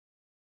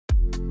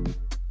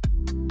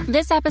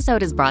This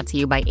episode is brought to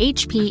you by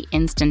HP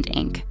Instant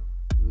Ink.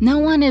 No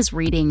one is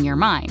reading your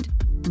mind,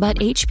 but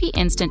HP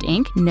Instant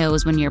Ink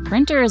knows when your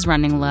printer is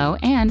running low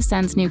and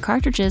sends new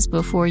cartridges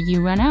before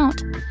you run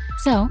out.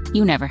 So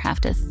you never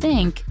have to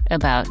think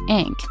about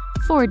ink.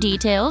 For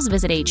details,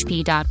 visit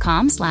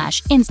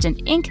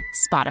hp.com/instant ink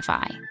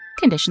Spotify.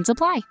 Conditions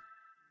apply.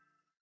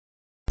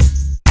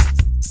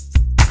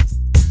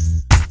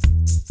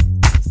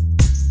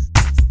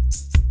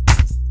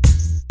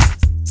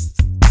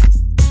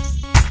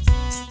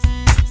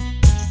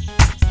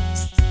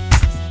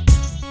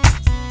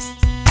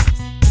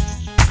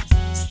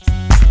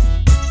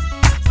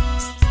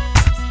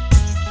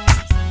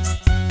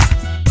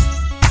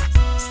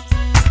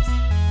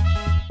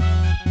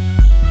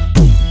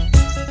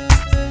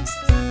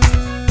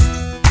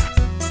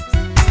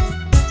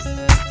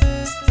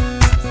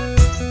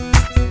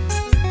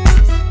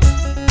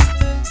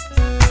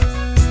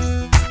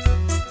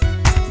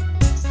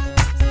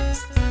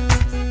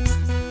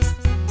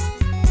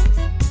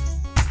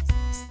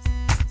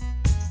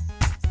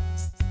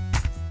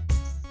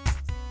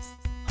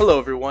 Hello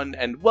everyone,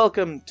 and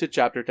welcome to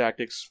Chapter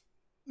Tactics.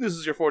 This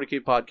is your 40k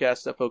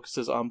podcast that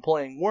focuses on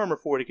playing Warhammer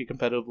 40k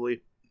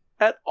competitively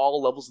at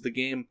all levels of the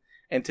game,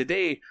 and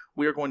today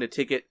we are going to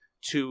take it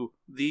to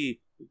the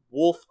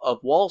Wolf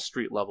of Wall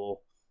Street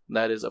level.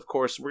 That is, of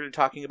course, we're going to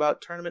be talking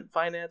about tournament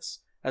finance,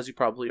 as you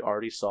probably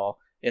already saw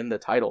in the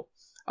title.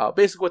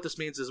 Basically what this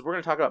means is we're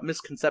going to talk about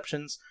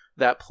misconceptions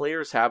that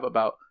players have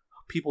about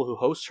people who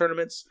host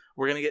tournaments.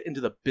 We're going to get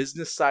into the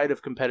business side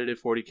of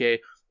competitive 40k.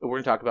 We're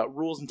going to talk about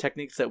rules and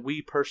techniques that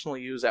we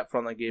personally use at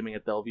Frontline Gaming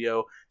at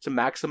Bellevue to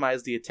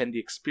maximize the attendee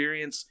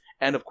experience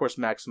and, of course,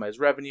 maximize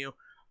revenue.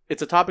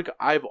 It's a topic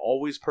I've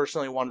always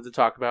personally wanted to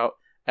talk about,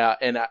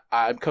 and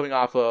I'm coming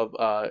off of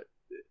a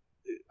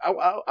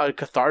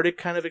cathartic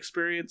kind of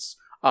experience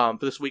for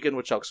this weekend,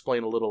 which I'll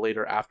explain a little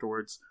later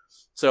afterwards.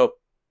 So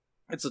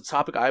it's a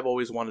topic I've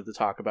always wanted to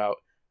talk about,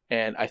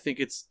 and I think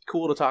it's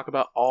cool to talk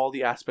about all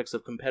the aspects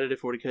of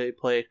competitive 40k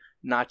play,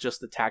 not just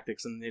the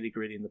tactics and the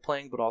nitty-gritty in the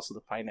playing, but also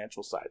the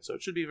financial side. So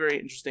it should be very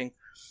interesting.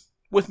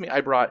 With me,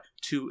 I brought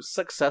two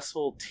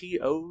successful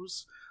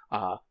TOs.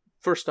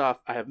 First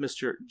off, I have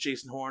Mr.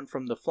 Jason Horn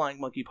from the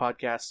Flying Monkey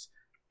podcast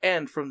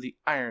and from the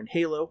Iron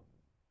Halo.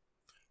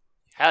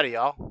 Howdy,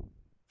 y'all.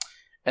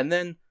 And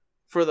then,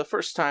 for the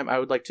first time, I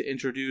would like to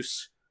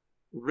introduce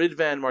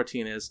Ridvan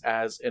Martinez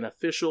as an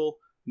official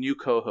new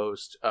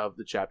co-host of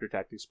the Chapter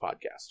Tactics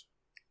podcast.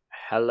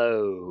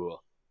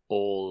 Hello,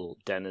 all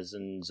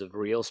denizens of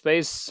real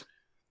space.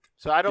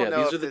 So I don't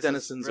know these if are the this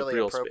denizens is really of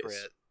real appropriate,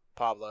 space.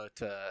 Pablo,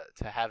 to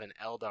have an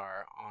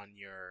Eldar on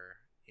your,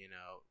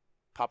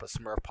 Papa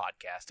Smurf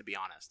podcast, to be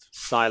honest.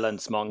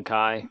 Silence,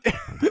 Monkai.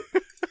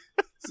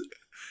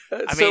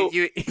 I mean,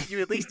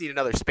 you at least need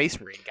another Space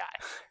Marine guy.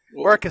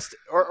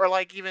 Or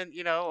like even,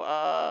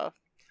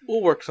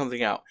 we'll work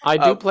something out. I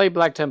do play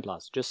Black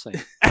Templars, just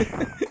saying.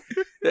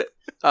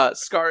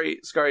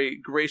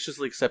 Skari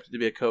graciously accepted to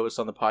be a co-host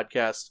on the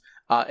podcast,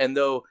 and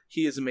though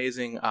he is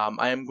amazing,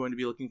 I am going to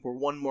be looking for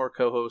one more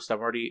co-host.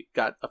 I've already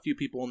got a few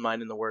people in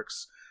mind in the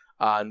works.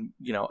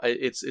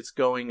 It's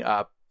going.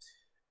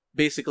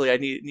 Basically, I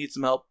need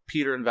some help.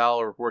 Peter and Val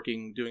are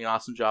doing an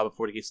awesome job at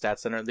 40K Stat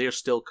Center, and they are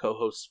still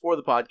co-hosts for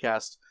the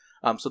podcast.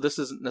 So this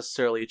isn't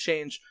necessarily a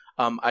change.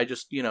 I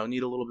just need a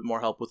little bit more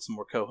help with some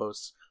more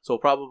co-hosts. So we'll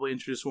probably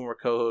introduce one more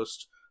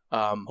co-host.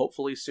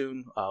 Hopefully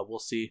soon. We'll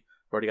see.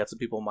 I've already got some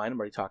people in mind. I'm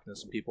already talking to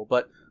some people.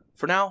 But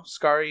for now,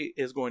 Skari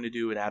is going to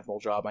do an admirable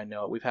job. I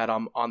know we've had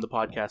on the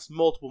podcast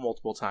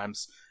multiple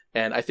times.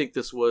 And I think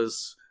this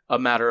was a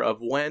matter of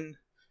when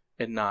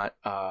and not,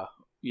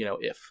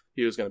 if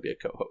he was going to be a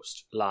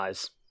co-host.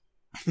 Lies.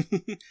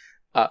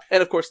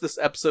 And of course, this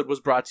episode was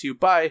brought to you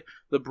by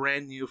the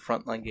brand new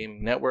Frontline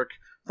Gaming Network.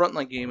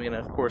 Frontline Gaming, and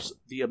of course,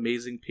 the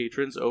amazing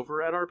patrons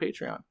over at our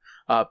Patreon.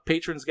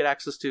 Patrons get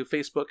access to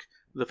Facebook,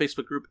 the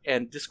Facebook group,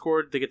 and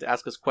Discord. They get to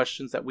ask us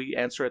questions that we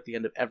answer at the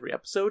end of every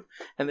episode,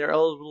 and they're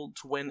eligible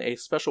to win a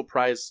special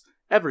prize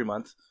every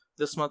month.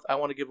 This month, I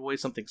want to give away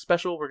something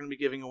special. We're going to be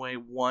giving away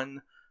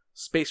one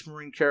Space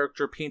Marine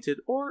character painted,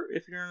 or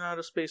if you're not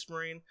a Space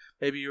Marine,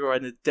 maybe you're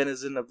a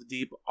denizen of the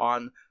deep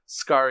on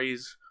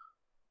Skari's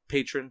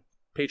Patreon,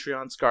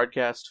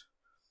 Scardcast,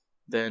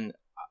 then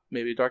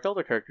maybe a Dark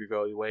Elder character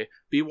go your way.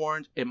 Be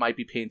warned, it might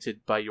be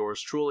painted by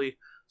yours truly,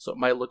 so it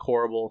might look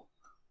horrible,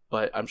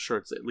 but I'm sure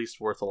it's at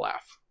least worth a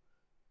laugh.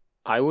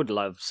 I would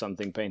love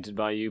something painted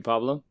by you,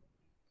 Pablo.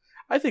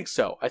 I think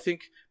so. I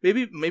think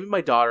maybe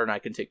my daughter and I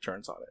can take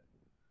turns on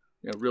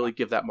it. Really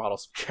give that model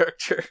some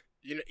character.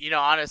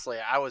 Honestly,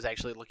 I was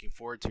actually looking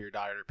forward to your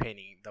daughter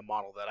painting the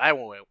model that I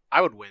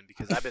would win,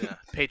 because I've been a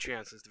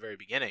Patreon since the very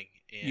beginning.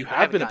 And you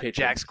have been a Patreon.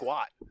 Jack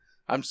squat.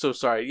 I'm so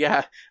sorry.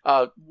 Yeah,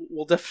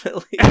 we'll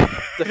definitely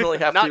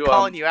have not to. Not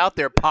calling you out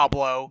there,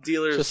 Pablo.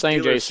 Just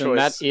saying, Jason,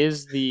 choice. that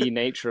is the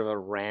nature of a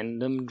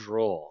random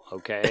draw.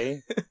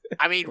 Okay.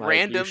 I mean,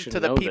 random to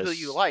the people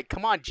you like.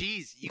 Come on,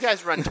 geez, you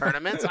guys run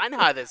tournaments. I know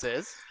how this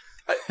is.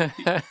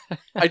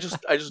 I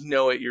just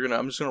know it.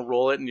 I'm just gonna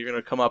roll it, and you're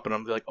gonna come up, and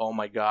I'm like, oh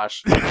my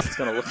gosh, it's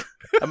gonna look.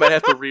 I might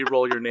have to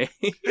re-roll your name.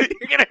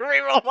 You're gonna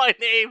re-roll my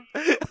name.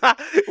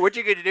 What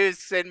you're gonna do is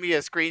send me a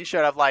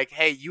screenshot of like,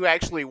 hey, you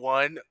actually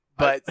won,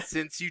 but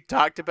since you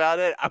talked about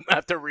it, I'm gonna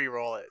have to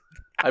re-roll it.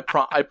 I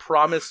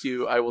promise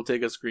you, I will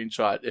take a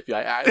screenshot if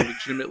I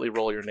legitimately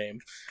roll your name.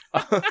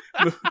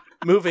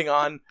 Moving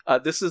on,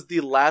 this is the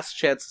last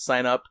chance to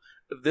sign up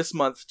this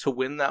month to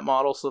win that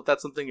model. So if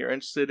that's something you're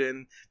interested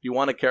in, if you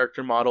want a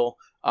character model,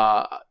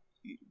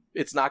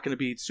 it's not going to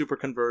be super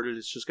converted.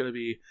 It's just going to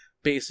be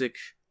basic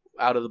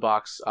out of the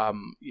box.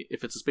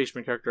 If it's a Space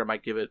Marine character, I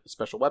might give it a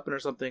special weapon or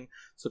something.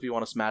 So if you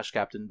want a Smash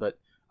Captain, but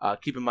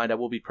keep in mind I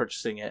will be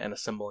purchasing it and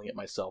assembling it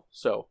myself.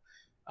 So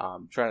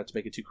try not to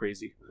make it too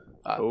crazy.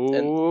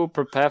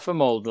 Prepare for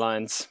mold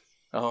lines.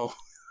 Oh,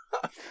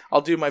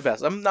 I'll do my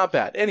best. I'm not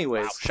bad.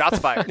 Anyways. Wow, shots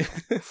fired.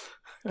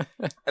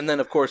 And then,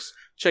 of course,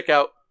 check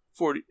out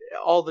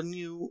all the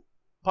new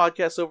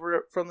podcasts over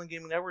at Frontline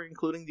Gaming Network,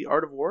 including The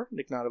Art of War,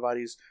 Nick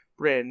Nadavati's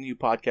brand new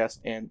podcast,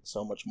 and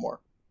so much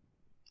more.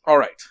 All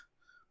right.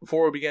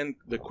 Before we begin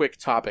the quick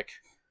topic,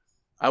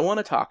 I want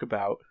to talk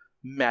about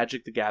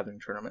Magic the Gathering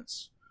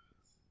tournaments.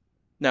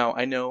 Now,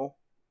 I know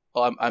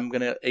I'm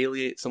going to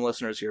alienate some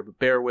listeners here, but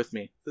bear with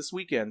me. This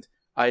weekend,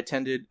 I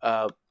attended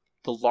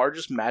the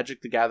largest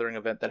Magic the Gathering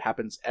event that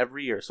happens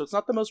every year. So it's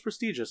not the most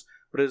prestigious,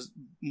 but as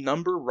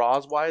number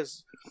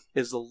Raws-wise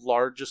is the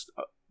largest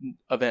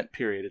event,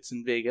 period. It's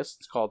in Vegas.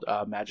 It's called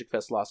Magic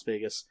Fest Las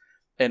Vegas.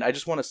 And I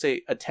just want to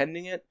say,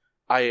 attending it,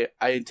 I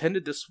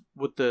intended this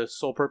with the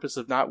sole purpose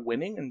of not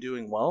winning and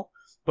doing well,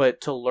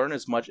 but to learn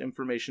as much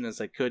information as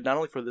I could, not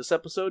only for this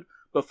episode,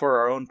 but for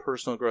our own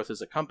personal growth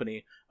as a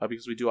company,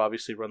 because we do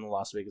obviously run the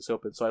Las Vegas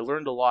Open. So I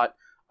learned a lot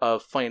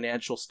of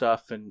financial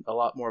stuff and a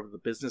lot more of the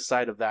business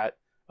side of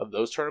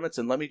those tournaments.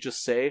 And let me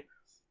just say,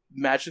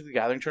 Magic the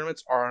Gathering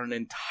tournaments are on an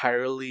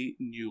entirely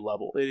new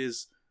level. It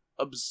is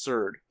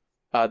absurd.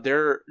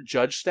 Their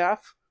judge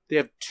staff, they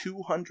have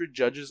 200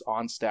 judges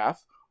on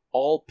staff,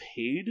 all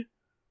paid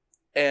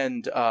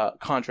and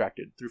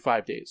contracted through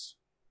 5 days,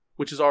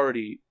 which is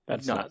already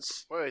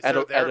nuts. Wait,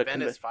 so their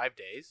event is 5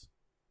 days?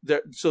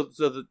 So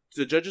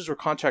the judges were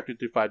contracted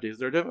through 5 days.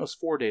 Their event was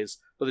 4 days,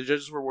 but the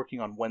judges were working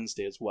on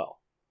Wednesday as well.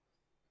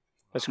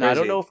 That's crazy. Now, I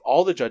don't know if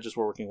all the judges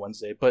were working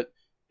Wednesday, but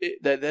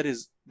that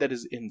is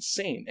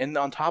insane. And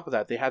on top of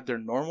that, they had their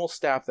normal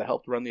staff that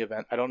helped run the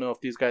event. I don't know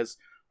if these guys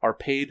are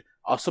paid.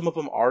 Some of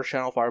them are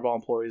Channel Fireball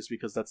employees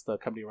because that's the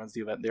company who runs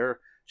the event.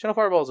 Channel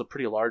Fireball is a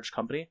pretty large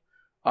company,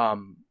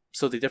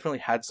 so they definitely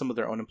had some of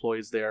their own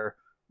employees there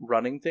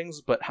running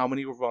things. But how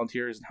many were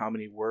volunteers and how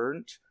many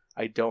weren't,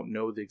 I don't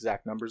know the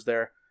exact numbers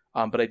there.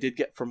 But I did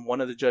get from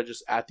one of the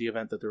judges at the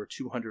event that there were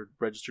 200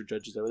 registered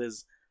judges there.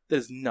 That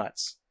is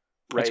nuts.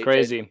 Right? That's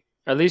crazy.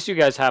 At least you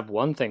guys have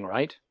one thing,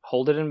 right?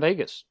 Hold it in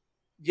Vegas.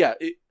 Yeah,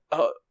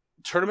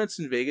 tournaments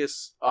in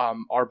Vegas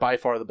are by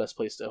far the best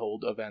place to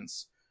hold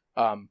events.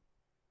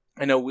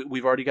 I know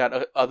we've already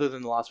got, other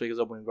than the Las Vegas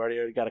Open, we've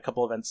already got a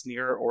couple events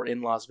near or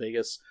in Las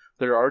Vegas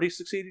that are already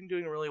succeeding,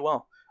 doing really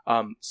well.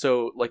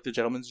 So like the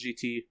Gentleman's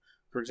GT,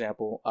 for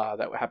example,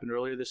 that happened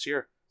earlier this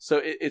year. So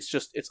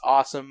it's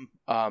awesome.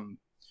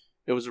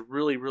 It was a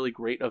really, really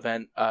great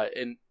event,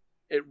 and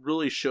it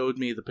really showed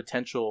me the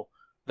potential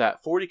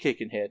that 40K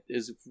can hit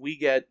is if we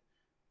get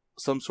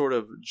some sort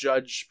of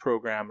judge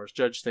program or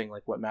judge thing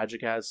like what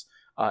Magic has,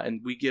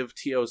 and we give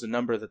TOs a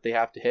number that they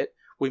have to hit,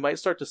 we might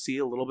start to see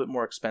a little bit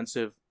more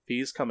expensive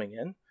fees coming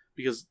in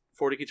because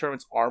 40K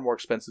tournaments are more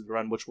expensive to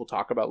run, which we'll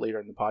talk about later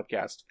in the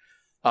podcast.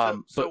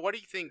 So what do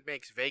you think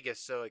makes Vegas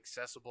so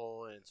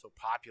accessible and so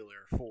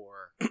popular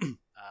for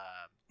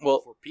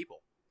for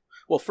people?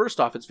 Well, first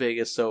off, it's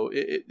Vegas, so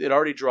it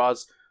already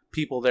draws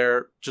people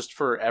there just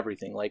for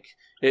everything. Like,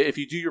 if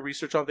you do your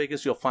research on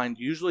Vegas, you'll find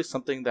usually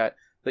something that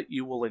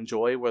you will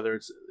enjoy, whether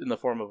it's in the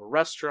form of a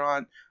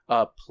restaurant,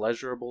 a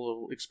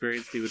pleasurable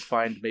experience that you would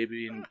find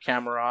maybe in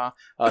Camera.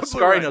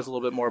 Scary knows a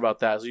little bit more about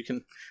that, so you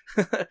can...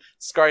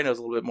 Scary knows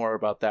a little bit more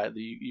about that.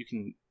 You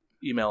can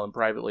email him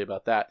privately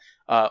about that.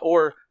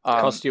 Or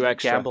cost you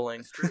extra.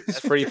 Gambling. It's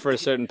free for a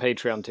certain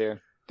Patreon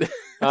tier. He is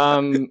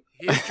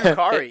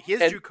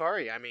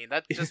Drukari. I mean,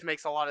 that just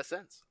makes a lot of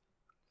sense.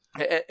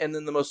 And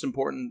then the most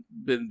important,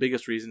 the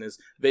biggest reason is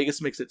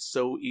Vegas makes it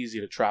so easy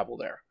to travel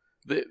there.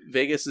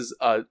 Vegas is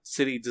a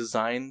city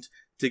designed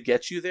to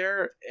get you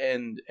there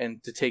and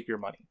to take your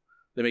money.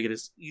 They make it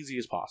as easy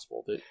as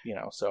possible.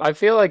 So I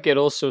feel like it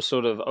also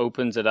sort of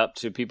opens it up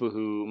to people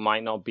who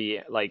might not be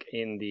like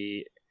in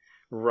the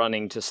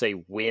running to say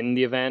win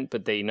the event,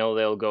 but they know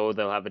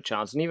they'll have a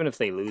chance. And even if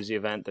they lose the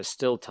event, there's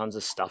still tons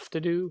of stuff to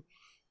do.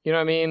 You know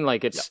what I mean?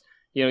 Like it's,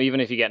 even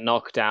if you get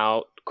knocked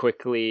out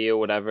quickly or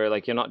whatever,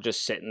 like you're not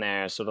just sitting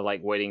there sort of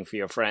like waiting for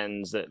your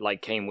friends that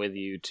like came with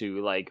you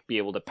to like be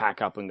able to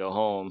pack up and go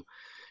home.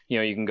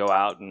 You can go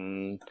out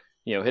and,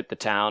 hit the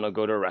town or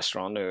go to a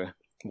restaurant or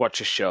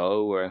watch a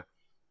show or,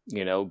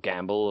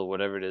 gamble or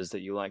whatever it is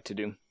that you like to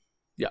do.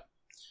 Yeah,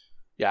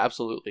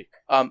 absolutely.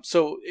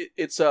 So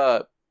it's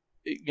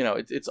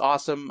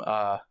awesome.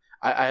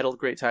 I had a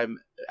great time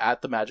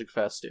at the Magic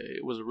Fest.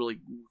 It was a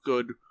really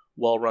good,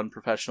 well-run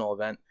professional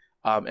event.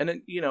 And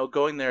then,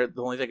 going there,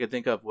 the only thing I could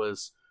think of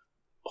was,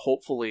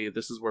 hopefully,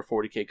 this is where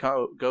 40K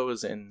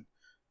goes in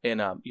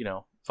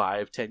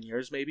 5-10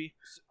 years maybe.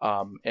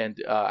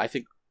 I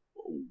think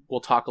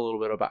we'll talk a little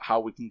bit about how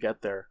we can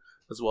get there,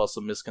 as well as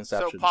some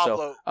misconceptions. So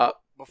Pablo,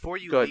 before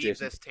you leave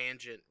this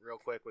tangent real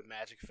quick with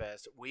Magic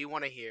Fest, we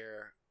want to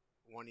hear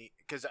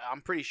because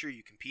I'm pretty sure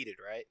you competed,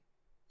 right?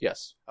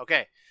 Yes.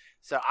 Okay,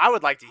 so I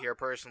would like to hear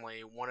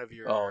personally one of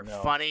your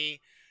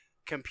funny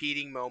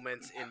competing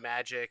moments in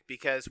Magic,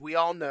 because we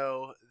all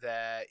know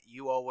that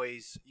you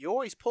always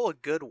pull a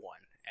good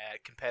one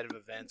at competitive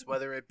events,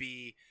 whether it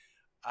be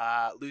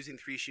losing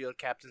 3 shield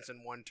captains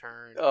in one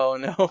turn. Oh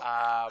no.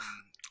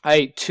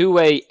 I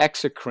 2-way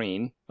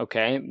Exocrine,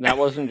 okay? That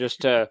wasn't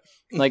just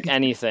like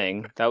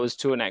anything. That was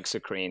to an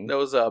Exocrine. That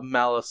was a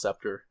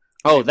Maliceptor.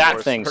 Oh,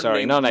 that thing,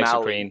 sorry, not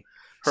Exocrine.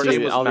 Her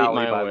name was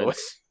Maui, by the way.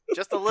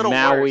 Just a little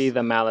Maui worse.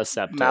 the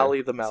Maliceptor.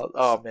 Maui the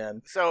Oh,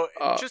 man. So,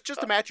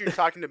 just imagine you're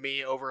talking to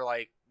me over,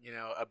 like,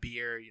 a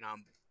beer,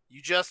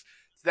 you just...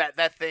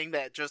 That thing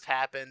that just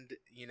happened,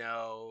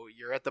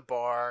 you're at the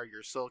bar,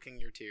 you're sulking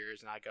your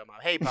tears, and I come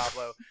out, hey,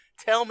 Pablo,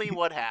 tell me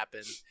what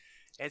happened.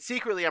 And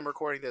secretly, I'm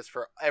recording this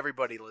for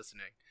everybody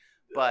listening.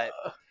 But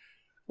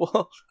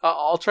well,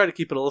 I'll try to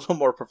keep it a little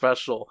more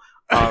professional.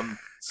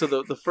 So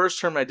the first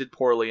tournament I did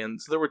poorly,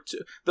 and so there were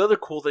two. The other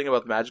cool thing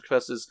about the Magic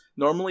Fest is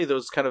normally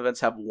those kind of events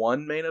have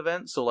one main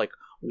event, so like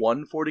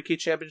one 40K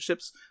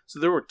championships. So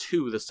there were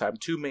two this time,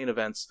 two main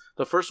events.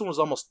 The first one was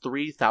almost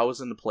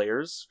 3,000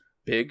 players,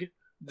 big.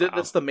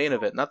 That's the main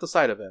event, not the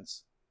side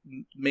events.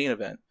 Main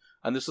event,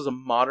 and this is a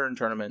modern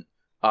tournament.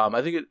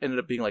 I think it ended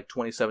up being like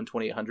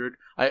 2,800.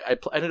 I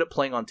ended up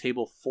playing on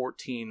table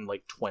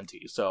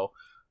 1420. So,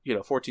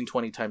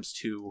 1420 times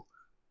 2,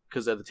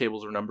 because the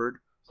tables are numbered.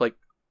 Like,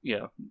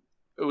 it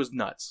was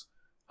nuts.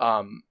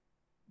 But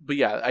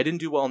yeah, I didn't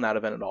do well in that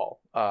event at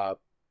all.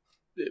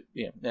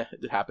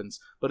 It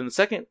happens. But in the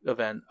second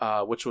event,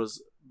 which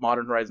was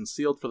Modern Horizons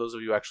Sealed, for those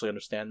of you who actually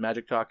understand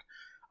Magic Talk,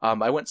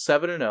 I went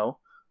 7-0.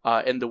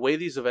 And the way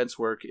these events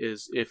work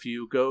is if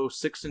you go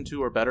 6-2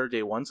 or better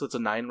day 1, so it's a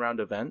 9-round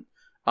event.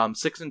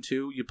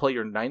 6-2, you play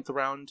your 9th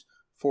round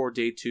for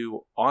day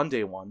 2 on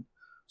day 1.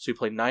 So you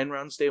play 9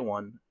 rounds day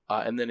 1,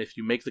 and then if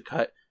you make the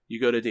cut,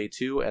 you go to day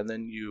 2, and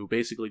then you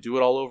basically do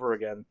it all over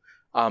again.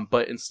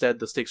 But instead,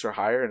 the stakes are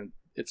higher, and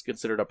it's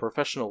considered a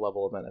professional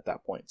level event at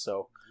that point.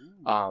 So,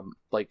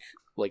 like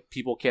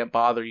people can't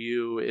bother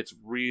you. It's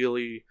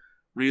really,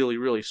 really,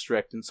 really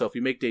strict. And so if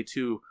you make day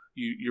 2,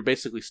 you're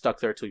basically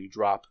stuck there till you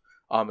drop.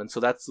 And so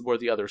that's where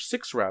the other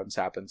 6 rounds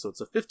happen. So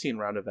it's a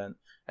 15-round event,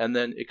 and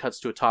then it cuts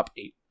to a top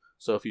 8.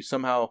 So if you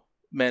somehow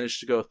manage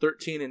to go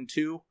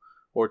 13-2,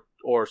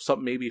 or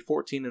something maybe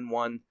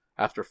 14-1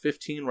 after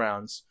 15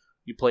 rounds,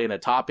 you play in a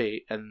top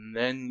 8, and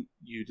then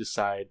you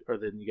decide, or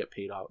then you get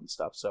paid out and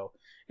stuff. So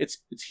it's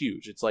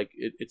huge. It's like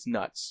it's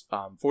nuts.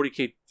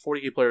 40K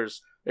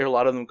players, there are a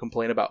lot of them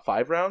complain about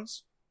 5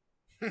 rounds.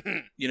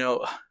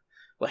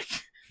 Like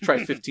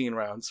try 15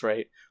 rounds,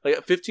 right?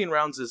 Like 15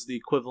 rounds is the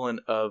equivalent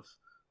of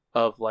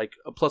like,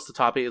 plus the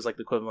top 8 is like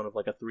the equivalent of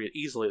like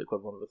easily the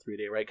equivalent of a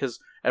 3-day, right? Because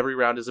every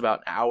round is about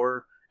an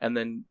hour, and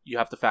then you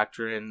have to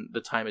factor in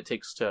the time it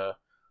takes to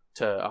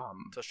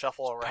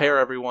shuffle around, pair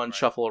everyone, right.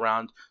 Shuffle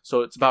around.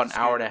 So it's about an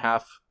hour and a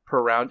half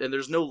per round, and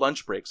there's no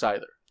lunch breaks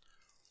either.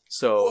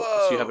 So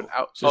you have an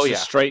hour. So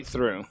straight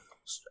through.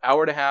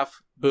 Hour and a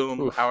half, boom.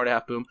 Oof. Hour and a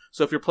half, boom.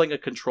 So if you're playing a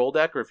control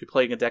deck, or if you're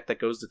playing a deck that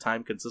goes to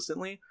time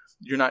consistently,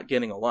 you're not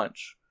getting a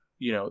lunch.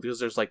 Because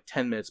there's like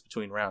 10 minutes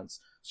between rounds.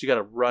 So you got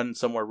to run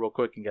somewhere real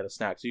quick and get a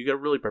snack. So you got to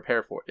really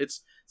prepare for it.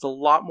 It's a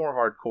lot more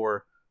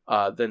hardcore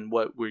than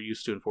what we're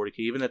used to in 40K,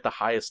 even at the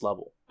highest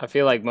level. I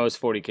feel like most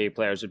 40K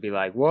players would be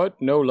like,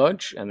 "What? No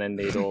lunch?" And then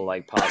they'd all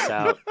like pass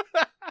out.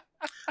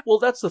 Well,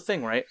 that's the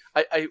thing, right?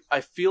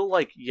 I feel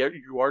like, yeah,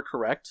 you are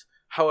correct.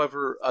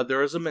 However,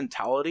 there is a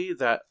mentality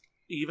that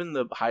even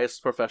the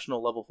highest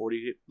professional level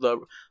 40, the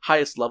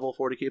highest level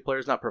 40K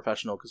players, not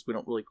professional because we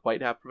don't really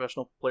quite have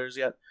professional players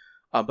yet,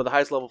 but the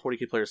highest level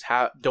 40K players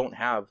don't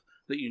have,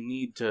 that you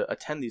need to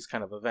attend these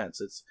kind of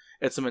events.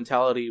 It's a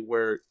mentality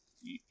where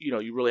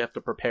you really have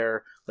to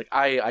prepare. Like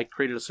I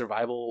created a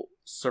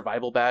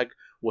survival bag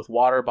with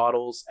water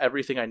bottles,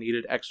 everything I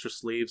needed, extra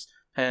sleeves,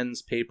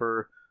 pens,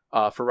 paper,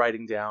 for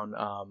writing down,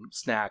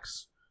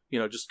 snacks,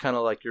 just kind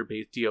of like your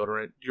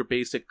deodorant, your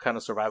basic kind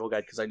of survival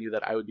guide, because I knew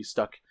that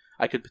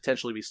I could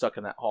potentially be stuck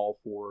in that hall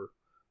for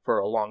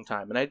a long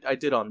time, and I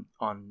did on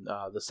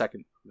the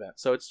second event.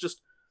 So it's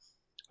just,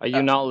 are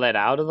you not let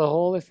out of the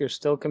hole if you're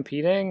still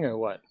competing, or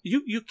what?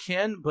 You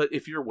can, but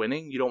if you're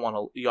winning,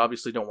 you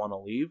obviously don't want to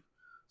leave.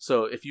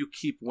 So if you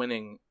keep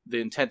winning, the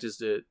intent is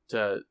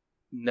to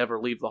never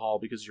leave the hall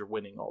because you're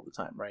winning all the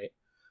time, right?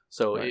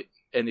 So right.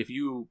 And if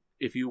you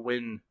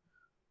win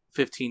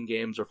 15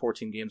 games or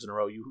 14 games in a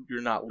row,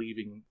 you're not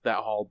leaving that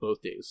hall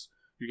both days.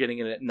 You're getting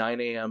in at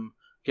 9 a.m.,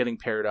 getting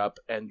paired up,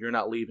 and you're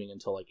not leaving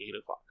until like 8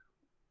 o'clock.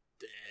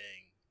 Dang.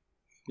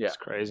 Yeah. It's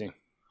crazy.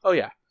 Oh,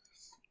 yeah.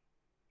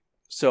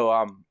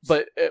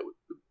 but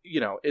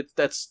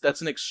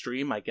that's an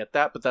extreme. I get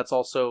that, but that's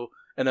also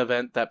an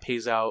event that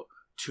pays out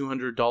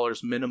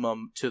 $200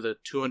 minimum to the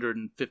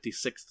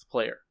 256th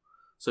player.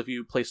 So if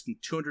you placed in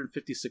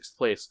 256th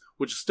place,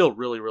 which is still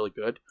really, really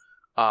good,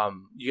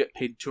 you get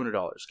paid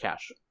 $200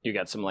 cash. You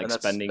get some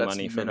spending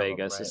money for minimum,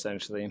 Vegas, right?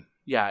 Essentially.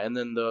 Yeah, and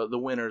then the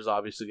winners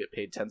obviously get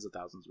paid tens of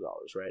thousands of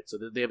dollars, right? So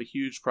they have a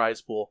huge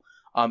prize pool.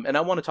 And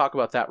I want to talk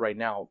about that right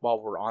now while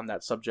we're on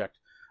that subject.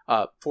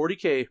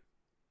 40K,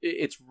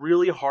 it's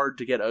really hard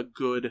to get a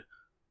good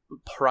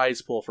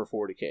prize pool for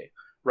 40K,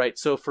 right?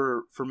 So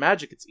for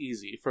Magic, it's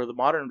easy. For the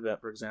modern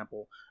event, for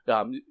example,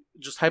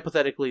 just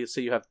hypothetically,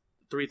 say you have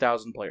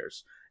 3,000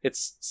 players.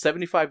 It's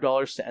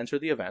 $75 to enter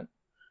the event,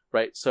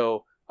 right?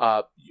 So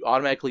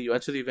automatically you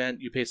enter the event,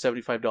 you pay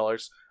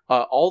 $75.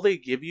 All they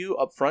give you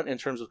up front in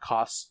terms of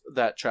costs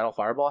that Channel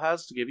Fireball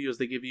has to give you is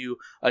they give you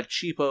a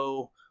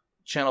cheapo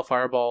Channel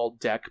Fireball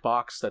deck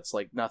box that's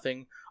like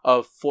nothing,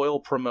 a foil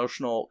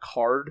promotional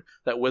card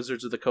that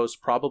Wizards of the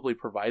Coast probably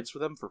provides for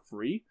them for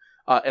free,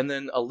 and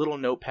then a little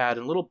notepad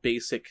and little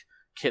basic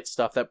kit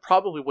stuff that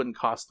probably wouldn't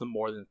cost them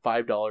more than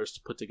 $5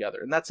 to put together.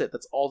 And that's it.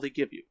 That's all they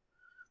give you.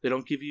 They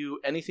don't give you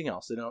anything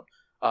else. They don't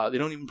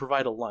even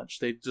provide a lunch.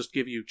 They just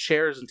give you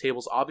chairs and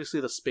tables.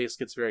 Obviously, the space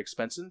gets very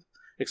expensive.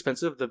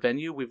 The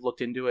venue, we've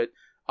looked into it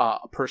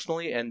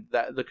personally, and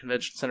that the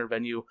convention center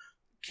venue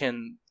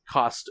can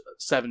cost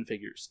 7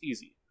 figures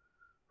easy,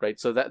 right?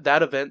 So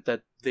that event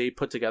that they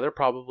put together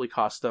probably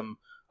cost them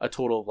a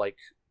total of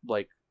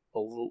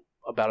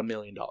about $1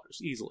 million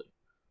easily.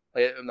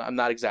 I'm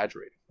not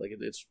exaggerating.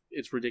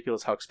 It's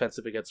ridiculous how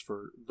expensive it gets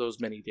for those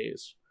many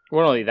days.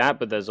 Well, not only that,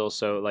 but there's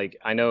also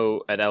I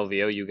know at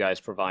LVO you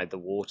guys provide the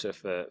water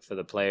for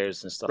the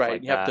players and stuff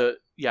like that.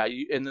 Right,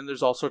 and then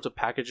there's all sorts of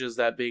packages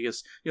that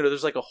Vegas,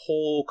 there's a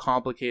whole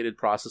complicated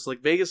process.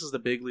 Vegas is the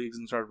big leagues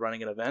and started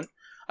running an event,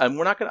 and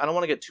I don't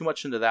want to get too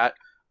much into that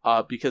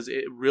because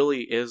it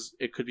really is.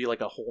 It could be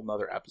a whole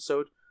nother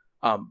episode.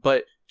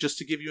 But just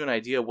to give you an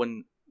idea,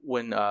 when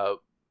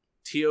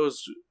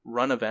TOs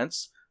run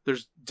events,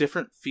 there's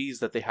different fees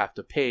that they have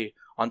to pay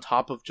on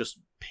top of just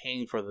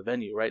paying for the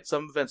venue, right?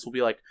 Some events will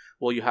be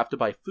well, you have to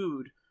buy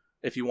food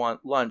if you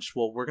want lunch.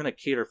 Well, we're going to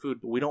cater food,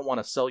 but we don't want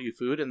to sell you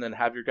food and then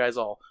have your guys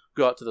all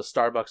go out to the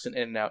Starbucks and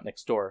In-N-Out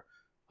next door.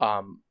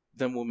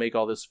 Then we'll make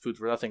all this food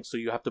for nothing. So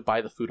you have to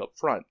buy the food up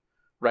front,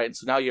 right? And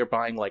so now you're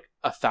buying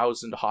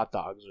 1,000 hot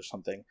dogs or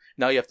something.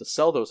 Now you have to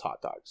sell those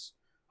hot dogs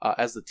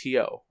as the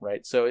TO,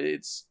 right? So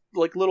it's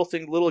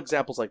little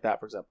examples like that,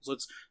 for example. So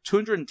it's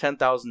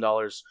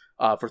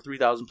 $210,000 for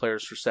 3,000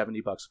 players for $70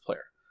 a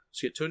player.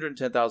 So you get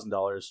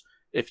 $210,000.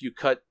 If you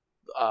cut,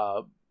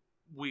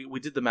 we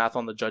did the math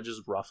on the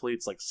judges roughly.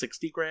 It's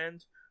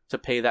 $60,000 to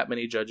pay that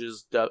many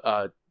judges,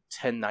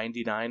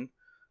 $10.99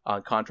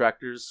 on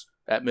contractors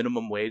at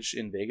minimum wage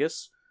in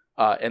Vegas,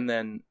 and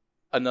then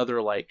another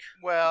I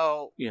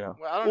don't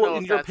know.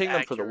 and you're paying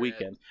them for the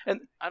weekend,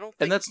 and I don't.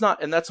 And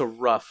that's a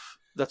rough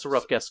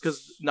guess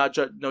because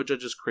no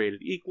judges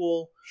created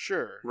equal.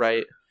 Sure.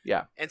 Right.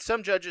 Yeah. And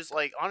some judges,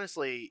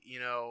 honestly,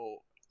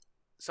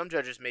 some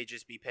judges may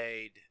just be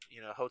paid,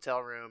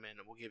 hotel room, and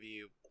we'll give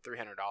you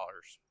 $300.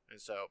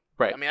 And so,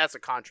 right. I mean, that's a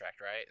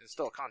contract, right? It's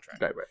still a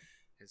contract. Right.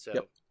 And so,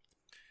 yep.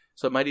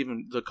 So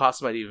the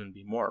cost might even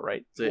be more,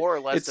 right? More or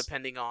less,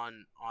 depending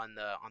on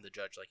the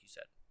judge, like you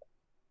said.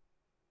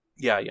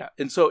 Yeah.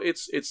 And so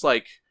it's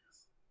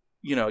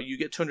you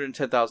get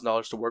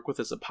 $210,000 to work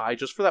with as a pie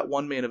just for that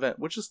one main event,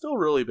 which is still a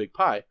really big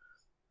pie.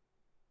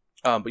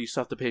 But you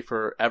still have to pay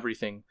for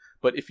everything.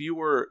 But if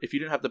you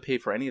didn't have to pay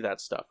for any of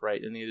that stuff,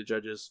 right? Any of the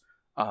judges,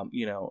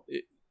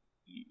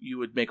 you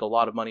would make a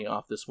lot of money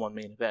off this one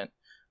main event.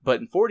 But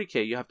in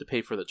 40K, you have to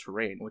pay for the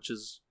terrain, which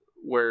is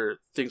where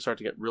things start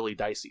to get really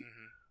dicey,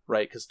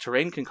 right? Because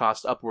terrain can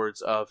cost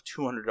upwards of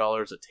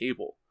 $200 a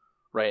table,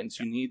 right? And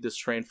so you need this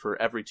terrain for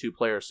every 2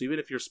 players. So even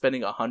if you're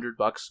spending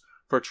 $100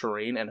 for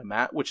terrain and a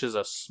mat, which is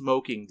a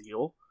smoking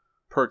deal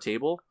per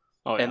table,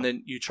 and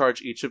then you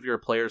charge each of your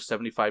players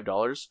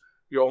 $75,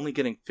 you're only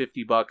getting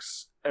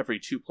 $50 every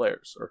 2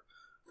 players. Or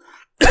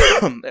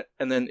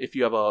and then if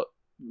you have a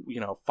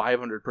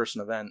 500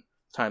 person event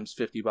times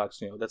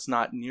 $50, that's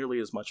not nearly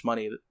as much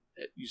money.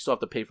 You still have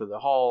to pay for the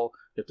hall,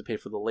 you have to pay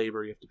for the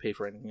labor, you have to pay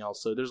for anything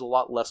else. So there's a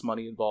lot less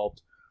money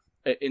involved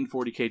in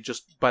 40K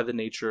just by the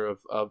nature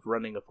of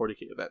running a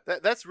 40K event.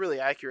 That's really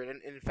accurate.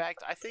 And in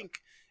fact, I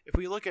think if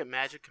we look at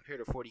Magic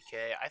compared to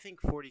 40K, I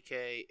think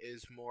 40K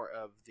is more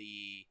of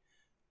the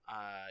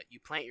you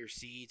plant your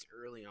seeds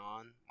early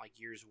on, like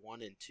years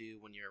 1 and 2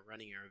 when you're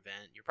running your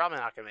event. You're probably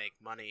not going to make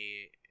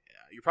money.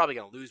 You're probably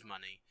going to lose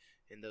money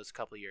in those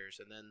couple of years.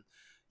 And then,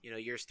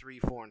 years 3,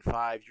 4, and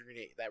 5, you're going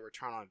to get that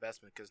return on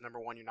investment because, number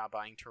 1, you're not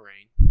buying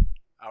terrain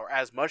or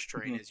as much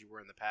terrain as you were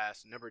in the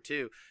past. And number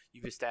 2,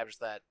 you've established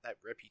that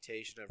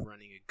reputation of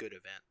running a good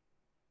event.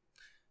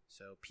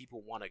 So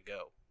people want to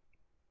go.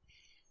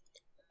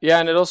 Yeah,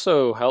 and it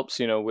also helps,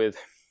 with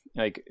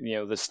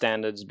the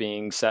standards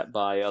being set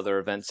by other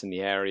events in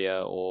the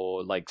area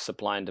or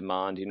supply and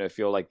demand. If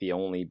you're the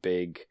only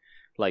big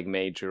like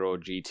major or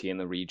GT in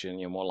the region,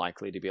 you're more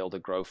likely to be able to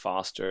grow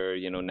faster.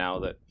 Now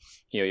that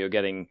you're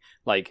getting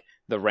like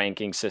the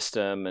ranking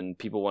system and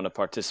people want to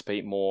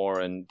participate more,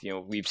 and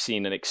we've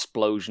seen an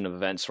explosion of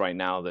events right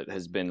now that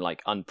has been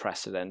like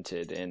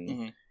unprecedented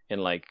in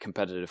like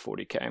competitive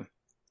 40K.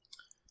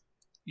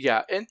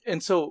 Yeah,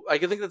 and so I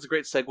think that's a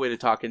great segue to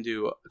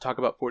talk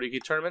about 40K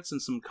tournaments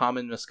and some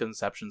common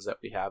misconceptions that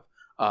we have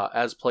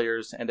as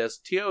players and as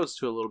TOs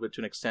to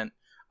an extent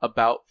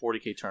about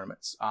 40K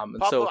tournaments. And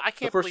Pablo, so I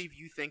can't believe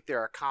you think there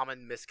are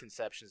common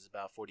misconceptions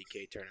about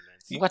 40K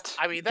tournaments. What?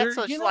 I mean, that's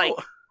such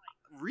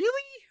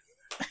really?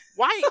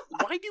 Why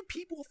do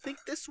people think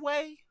this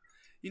way?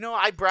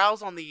 I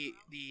browse on the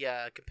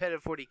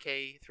competitive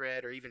 40K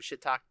thread or even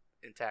Shit Talk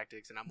and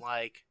Tactics, and I'm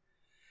like,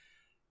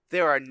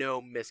 there are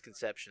no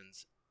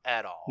misconceptions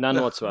at all. None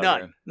whatsoever.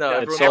 None. No,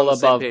 it's all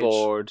above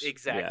board.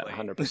 Exactly. Yeah,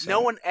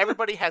 100%.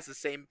 Everybody has the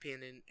same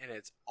opinion, and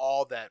it's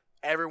all that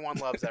everyone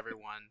loves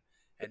everyone,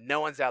 and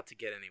no one's out to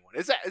get anyone.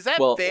 Is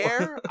that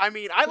fair? I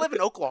mean, I live in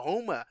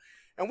Oklahoma,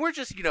 and we're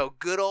just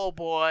good old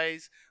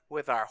boys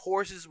with our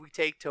horses we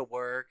take to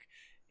work,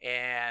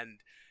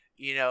 and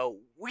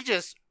we're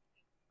just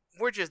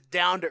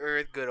down to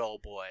earth good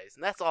old boys,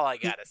 and that's all I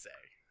gotta say.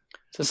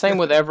 It's the same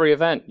with every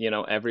event.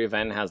 Every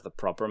event has the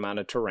proper amount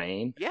of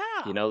terrain. Yeah.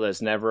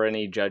 There's never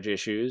any judge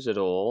issues at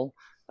all.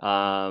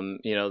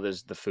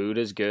 There's the food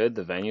is good,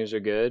 the venues are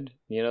good.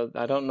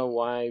 I don't know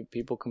why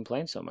people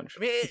complain so much.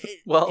 I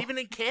mean, even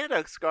in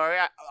Canada, Scary,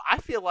 I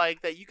feel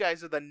like that you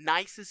guys are the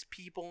nicest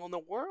people in the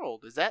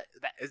world. Is that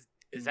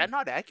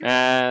not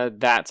accurate?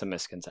 That's a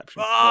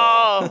misconception.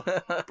 Oh,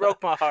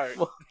 broke my heart.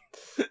 Well,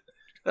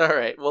 all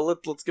right. Well,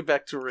 let's get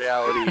back to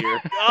reality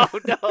here. Oh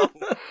no.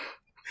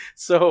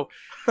 So,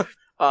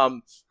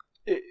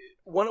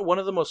 one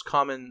of the most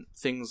common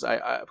things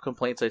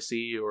complaints I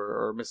see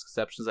or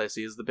misconceptions I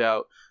see is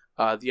about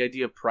the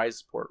idea of prize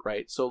support,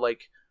 right? So,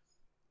 like,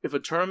 if a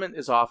tournament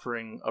is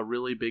offering a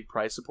really big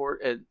prize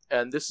support,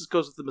 and this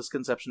goes with the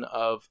misconception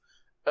of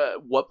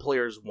what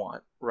players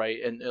want, right?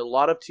 And a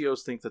lot of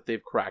TOs think that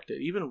they've cracked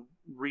it. Even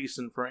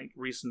recent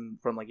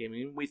Frontline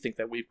Gaming, we think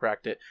that we've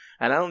cracked it,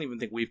 and I don't even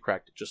think we've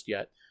cracked it just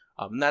yet.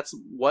 And that's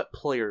what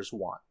players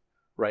want.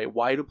 Right?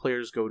 Why do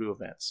players go to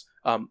events?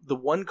 The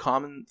one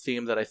common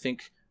theme that I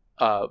think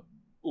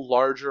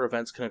larger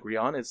events can agree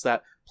on is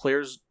that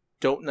players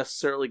don't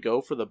necessarily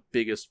go for the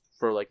big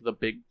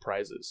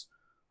prizes.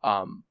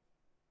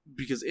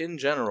 Because in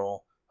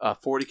general,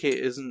 40K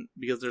isn't,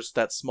 because there's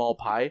that small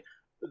pie,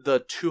 the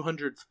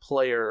 200th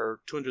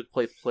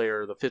place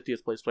player, the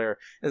 50th place player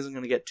isn't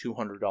going to get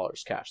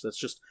 $200 cash. That's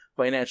just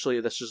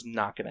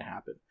not going to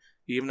happen.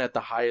 Even at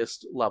the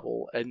highest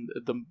level and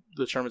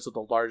the tournaments with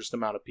the largest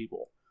amount of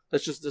people.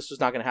 That's just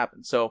not going to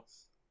happen. So,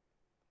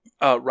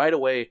 right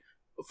away,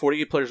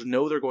 40K players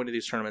know they're going to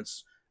these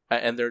tournaments,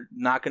 and they're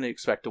not going to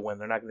expect to win.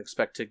 They're not going to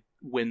expect to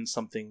win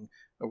something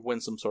or win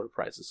some sort of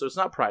prizes. So it's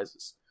not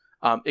prizes.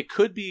 It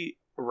could be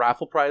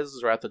raffle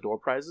prizes or at the door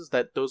prizes.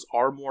 Those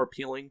are more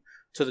appealing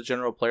to the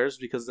general players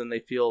because then they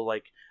feel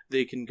like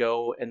they can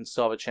go and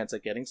still have a chance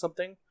at getting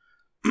something.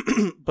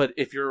 But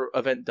if your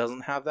event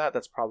doesn't have that,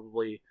 that's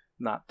probably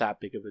not that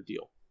big of a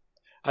deal.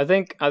 I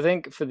think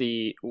for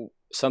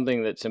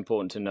something that's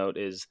important to note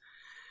is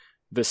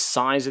the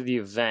size of the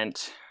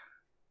event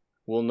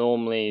will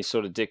normally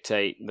sort of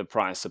dictate the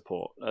prize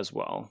support as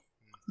well.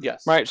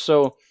 Yes. Right.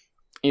 So,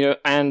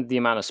 and the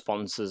amount of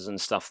sponsors and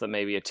stuff that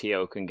maybe a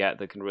TO can get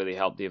that can really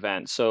help the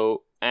event.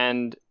 So,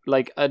 and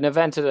like an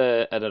event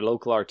at a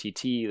local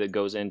RTT that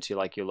goes into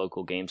like your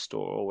local game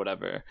store or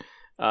whatever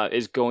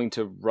is going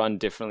to run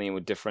differently and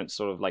with different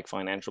sort of like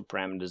financial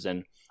parameters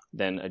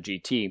than a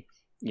GT.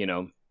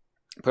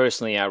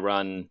 Personally, I've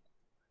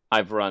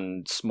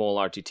run small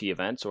RTT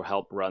events or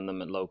help run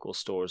them at local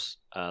stores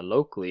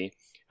locally,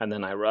 and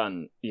then I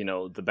run,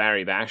 the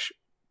Barry Bash,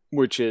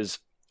 which is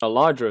a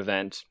larger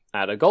event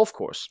at a golf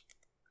course,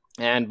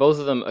 and both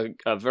of them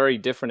are very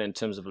different in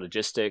terms of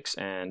logistics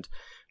and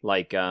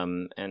like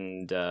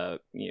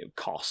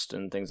cost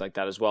and things like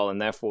that as well,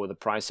 and therefore the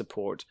prize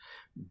support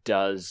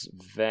does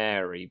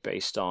vary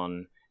based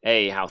on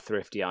A, how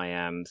thrifty I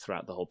am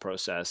throughout the whole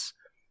process,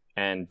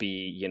 and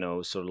B,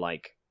 sort of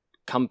like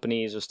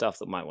companies or stuff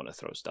that might want to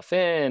throw stuff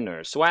in,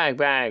 or swag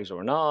bags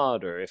or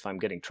not, or if I'm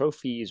getting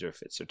trophies or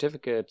if it's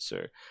certificates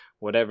or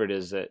whatever it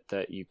is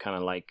that you kind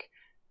of like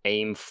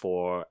aim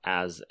for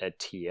as a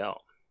TO.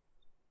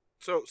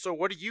 So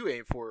what do you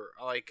aim for?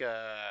 Like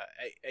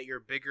at your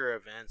bigger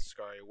events,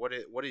 Scary, what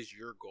is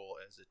your goal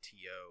as a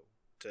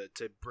TO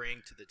to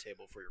bring to the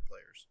table for your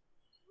players?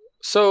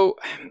 So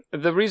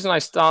the reason I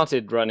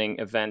started running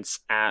events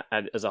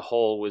as a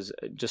whole was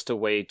just a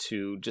way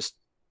to just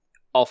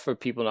offer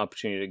people an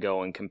opportunity to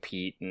go and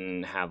compete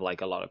and have like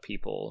a lot of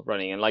people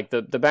running. And like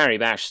the Barry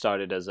Bash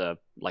started as a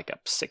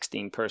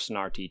 16-person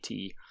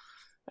RTT,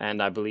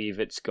 and I believe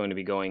it's going to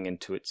be going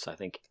into its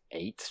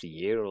 8th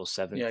year or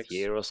 7th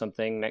year or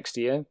something next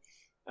year.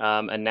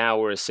 And now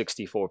we're a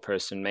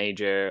 64-person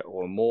major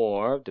or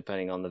more,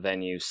 depending on the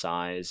venue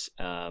size.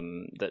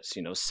 That's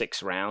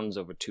 6 rounds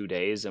over 2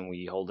 days, and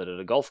we hold it at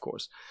a golf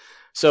course.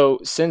 So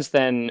since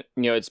then,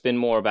 it's been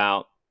more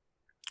about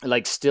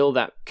like still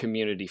that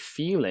community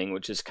feeling,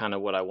 which is kind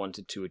of what I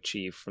wanted to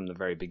achieve from the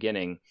very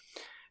beginning.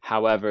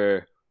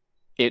 However,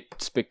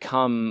 it's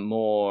become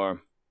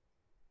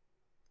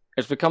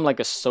like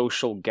a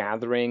social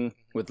gathering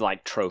with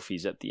like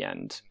trophies at the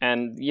end.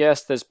 And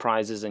yes, there's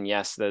prizes, and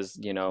yes, there's,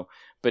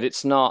 but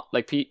it's not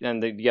like,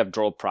 and you have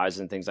draw prizes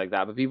and things like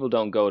that, but people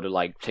don't go to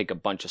like take a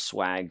bunch of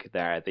swag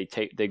there.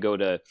 They go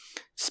to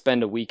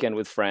spend a weekend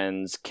with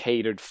friends,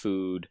 catered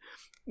food,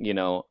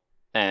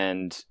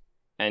 and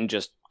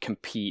just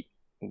compete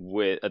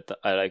at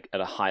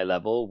a high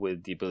level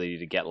with the ability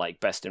to get like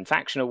best in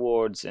faction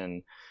awards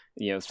and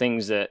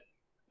things that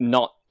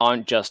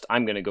aren't just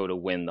I'm going to go to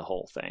win the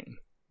whole thing.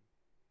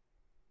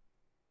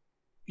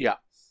 Yeah.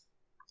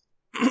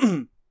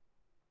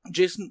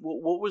 Jason,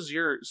 what was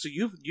so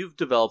you've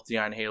developed the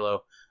Iron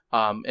Halo,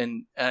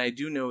 and I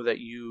do know that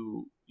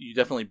you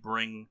definitely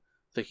bring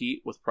the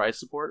heat with prize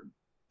support.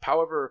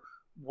 However,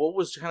 what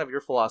was kind of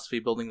your philosophy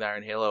building the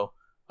Iron Halo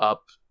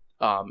up,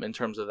 in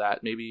terms of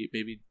that? Maybe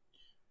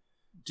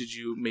did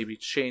you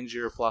change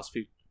your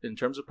philosophy in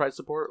terms of prize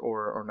support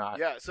or not?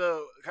 Yeah,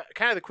 so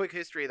kind of the quick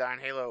history of the Iron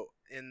Halo.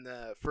 In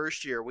the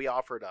first year, we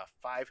offered a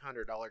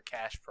 $500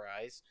 cash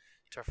prize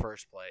to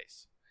first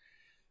place.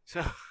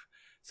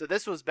 So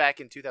this was back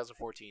in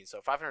 2014. So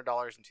 $500 in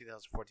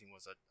 2014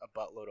 was a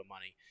buttload of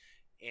money.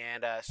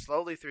 And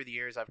slowly through the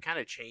years, I've kind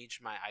of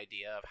changed my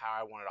idea of how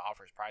I wanted to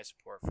offer prize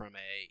support from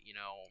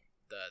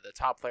the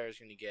top player is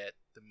going to get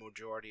the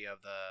majority of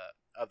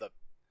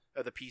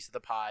the piece of the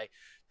pie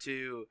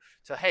to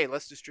hey,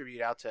 let's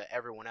distribute out to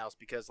everyone else,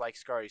 because like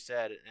Scary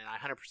said, and I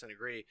 100%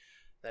 agree,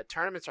 that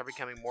tournaments are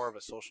becoming more of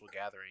a social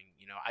gathering.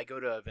 I go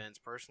to events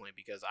personally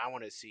because I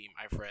want to see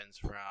my friends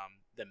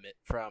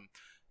from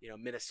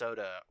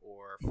Minnesota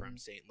or from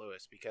St.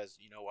 Louis, because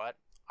you know what?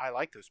 I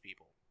like those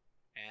people.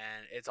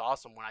 And it's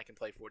awesome when I can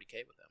play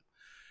 40K with them.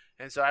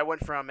 And so I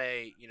went from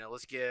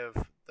let's give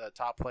the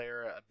top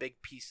player a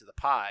big piece of the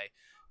pie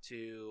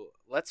to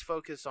let's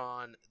focus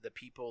on the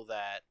people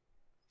that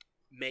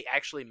may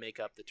actually make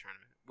up the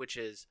tournament, which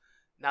is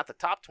not the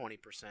top 20%,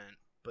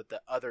 but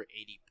the other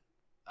 80%.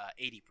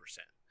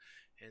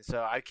 And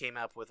so I came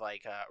up with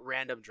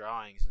random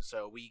drawings. And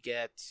so we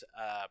get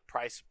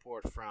prize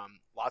support from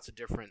lots of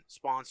different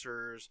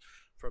sponsors,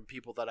 from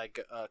people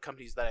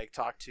companies that I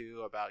talk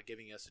to about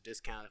giving us a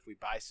discount if we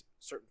buy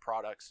certain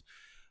products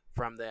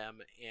from them,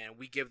 and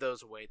we give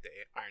those away at the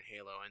Iron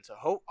Halo. And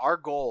so our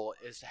goal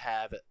is to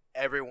have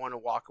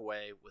everyone walk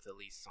away with at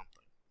least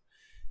something.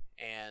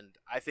 And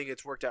I think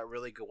it's worked out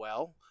really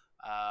well,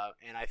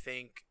 and I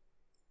think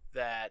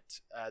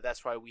that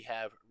that's why we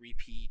have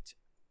repeat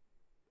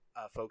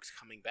folks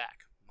coming back.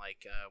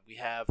 We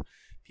have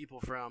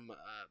people from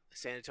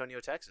San Antonio,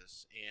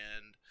 Texas,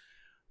 and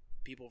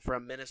people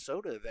from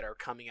Minnesota that are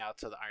coming out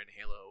to the Iron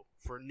Halo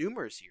for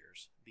numerous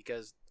years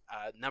because,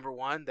 number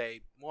one,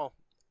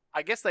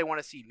 I guess they want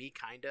to see me,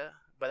 kinda,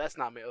 but that's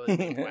not my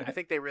main point. I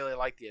think they really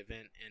like the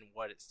event and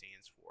what it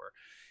stands for.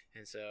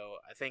 And so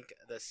I think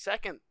the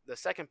second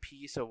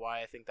piece of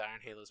why I think the Iron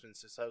Halo has been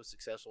so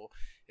successful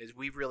is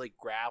we've really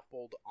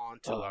grappled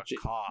onto a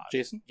cause.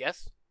 Jason?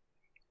 Yes?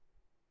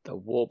 The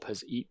warp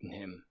has eaten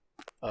him.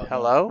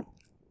 Hello?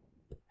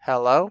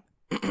 Hello?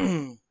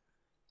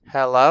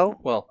 Hello?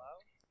 Well,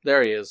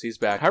 there he is. He's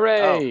back.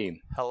 Hooray! Oh,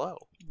 hello.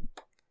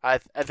 I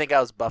think I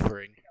was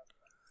buffering.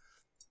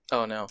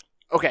 Oh, no.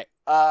 Okay.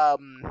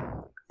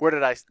 Where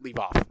did I leave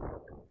off?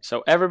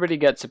 So everybody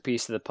gets a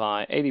piece of the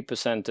pie.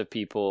 80% of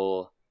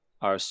people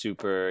are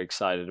super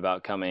excited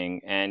about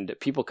coming, and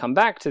people come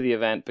back to the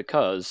event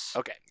because...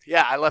 Okay.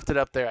 Yeah, I left it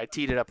up there. I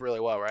teed it up really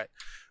well, right?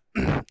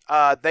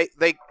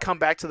 They come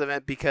back to the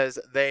event because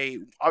they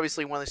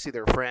obviously want to see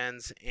their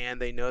friends, and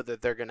they know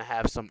that they're going to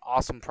have some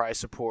awesome prize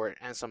support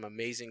and some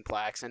amazing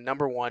plaques. And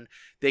number one,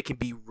 they can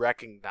be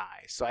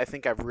recognized. So I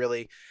think I've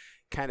really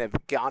kind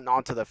of gotten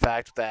onto the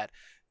fact that,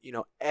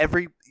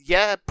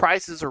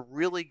 prizes are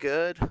really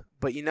good,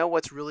 but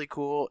what's really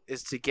cool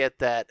is to get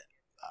that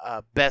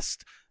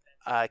best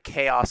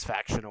Chaos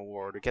faction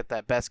award, or get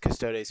that best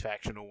Custodes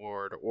faction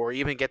award, or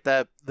even get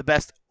the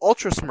best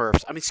Ultra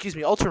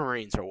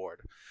Marines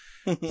award.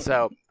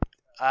 So,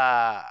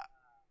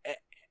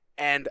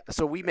 and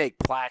so we make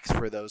plaques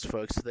for those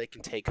folks so they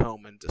can take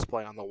home and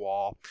display on the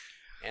wall.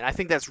 And I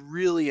think that's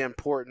really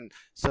important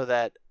so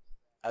that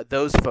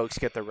those folks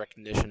get the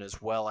recognition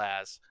as well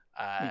as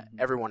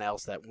everyone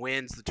else that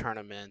wins the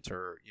tournament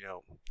or,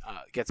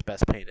 gets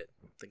best painted,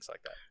 things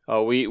like that.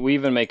 Oh, we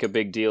even make a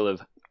big deal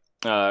of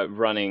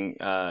running,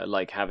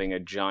 having a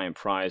giant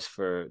prize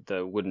for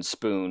the wooden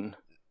spoon,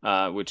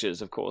 which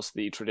is, of course,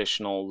 the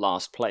traditional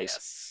last place.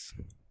 Yes.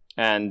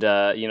 And,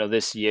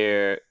 this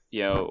year,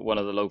 one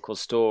of the local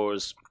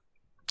stores,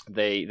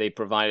 they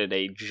provided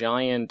a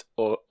giant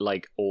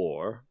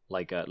oar,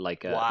 like an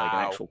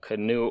actual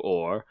canoe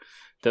oar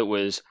that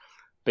was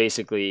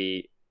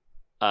basically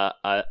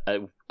a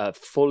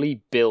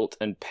fully built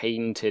and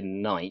painted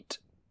knight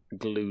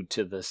glued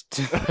to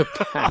the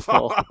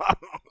panel.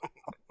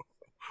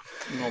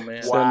 Oh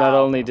man! So not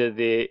only did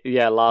the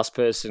last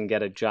person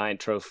get a giant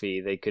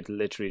trophy, they could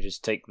literally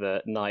just take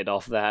the knight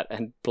off that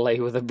and play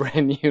with a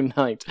brand new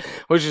knight,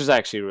 which was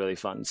actually really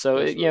fun. So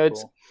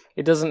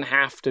it doesn't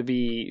have to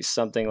be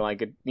something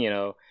like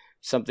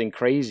something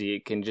crazy.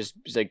 It can just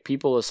like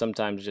people are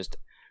sometimes just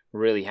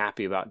really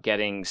happy about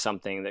getting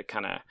something that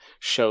kind of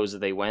shows that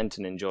they went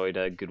and enjoyed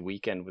a good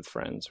weekend with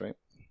friends, right?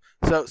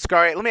 So,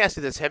 Scary, let me ask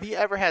you this: have you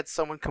ever had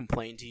someone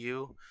complain to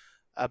you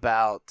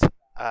about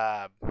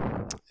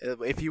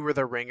if you were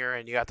the ringer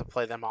and you got to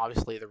play them?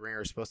 Obviously, the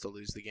ringer is supposed to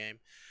lose the game,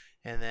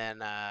 and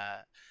then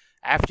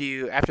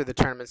after the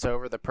tournament's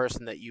over, the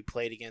person that you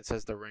played against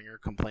as the ringer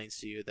complains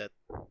to you that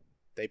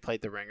they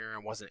played the ringer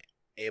and wasn't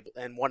able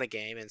and won a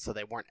game, and so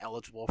they weren't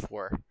eligible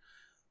for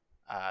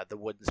the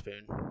wooden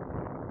spoon.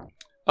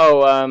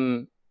 Oh,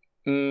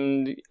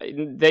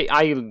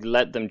 I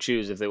let them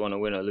choose if they want to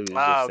win or lose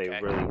if they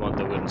really want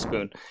the wooden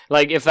spoon.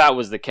 Like if that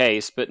was the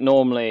case, but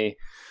normally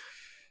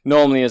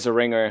as a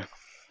ringer,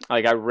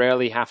 like I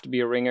rarely have to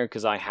be a ringer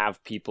because I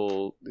have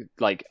people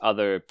like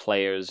other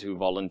players who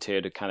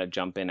volunteer to kind of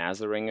jump in as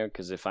the ringer.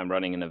 Because if I'm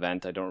running an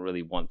event, I don't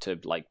really want to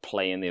like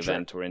play in the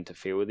event or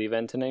interfere with the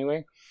event in any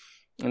way.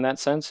 In that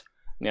sense,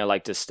 I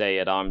like to stay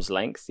at arm's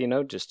length,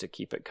 just to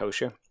keep it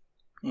kosher.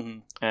 Mm-hmm.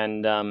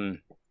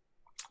 And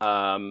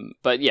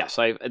but yes,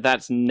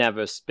 that's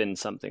never been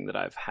something that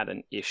I've had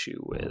an issue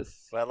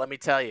with. Well, let me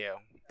tell you,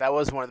 that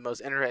was one of the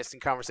most interesting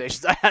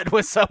conversations I had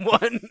with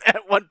someone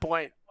at one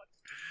point.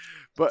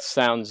 But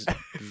sounds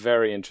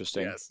very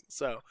interesting. Yes.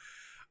 So,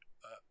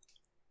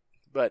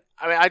 but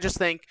I mean, I just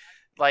think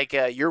like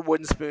your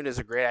wooden spoon is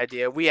a great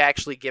idea. We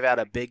actually give out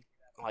a big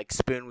like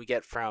spoon we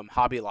get from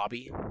Hobby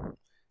Lobby,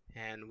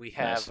 and we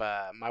have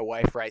my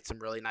wife write some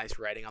really nice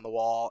writing on the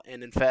wall.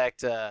 And in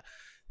fact,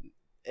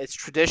 it's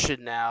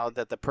tradition now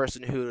that the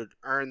person who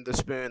earned the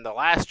spoon the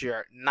last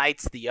year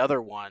knights the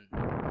other one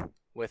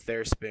with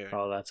their spoon.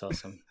 Oh, that's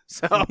awesome.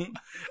 So,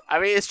 I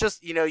mean, it's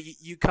just,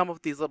 you come up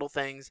with these little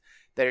things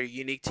that are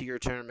unique to your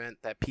tournament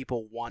that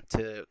people want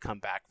to come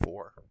back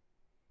for.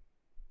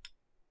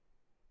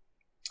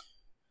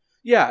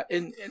 Yeah,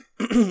 and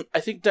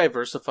I think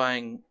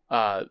diversifying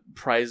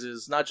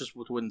prizes, not just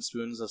with wooden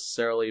spoons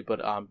necessarily,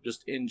 but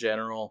just in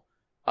general,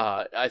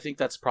 I think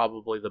that's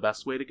probably the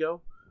best way to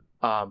go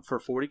for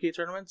 40K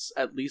tournaments,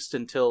 at least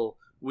until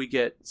we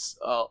get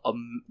a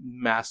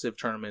massive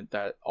tournament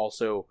that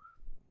also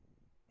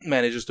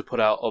manages to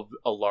put out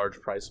a large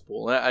prize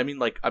pool. I mean,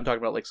 like, I'm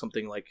talking about like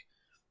something like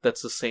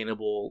that's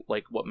sustainable,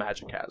 like what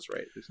Magic has,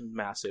 right? It's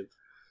massive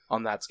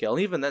on that scale.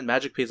 And even then,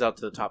 Magic pays out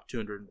to the top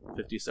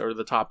 250 or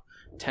the top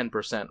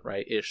 10%,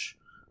 right, ish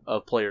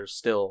of players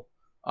still.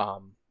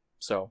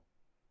 So,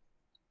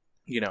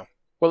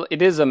 Well,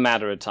 it is a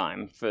matter of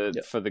time for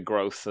the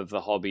growth of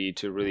the hobby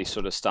to really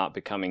sort of start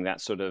becoming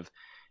that sort of,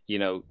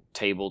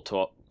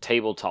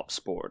 tabletop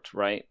sport,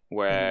 right?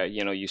 Where,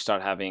 you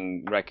start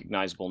having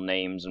recognizable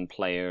names and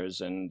players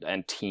and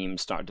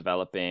teams start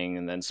developing,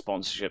 and then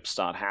sponsorships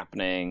start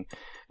happening.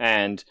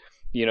 And,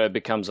 it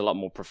becomes a lot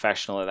more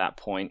professional at that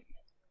point.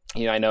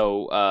 I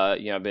know,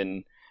 I've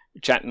been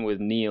chatting with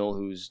Neil,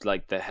 who's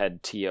like the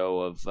head TO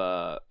of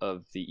the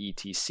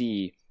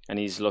ETC, and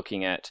he's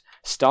looking at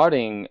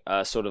starting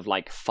a sort of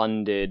like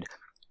funded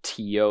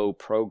TO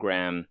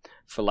program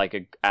for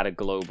like at a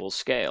global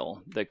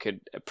scale that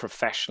could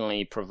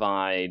professionally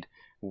provide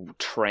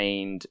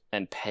trained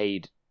and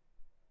paid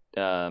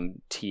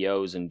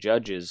TOs and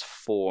judges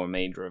for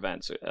major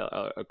events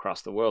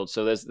across the world.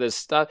 So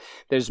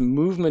there's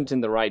movement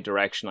in the right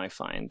direction, I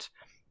find.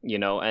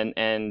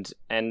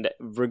 And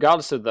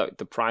regardless of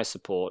the prize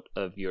support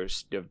of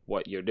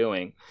what you're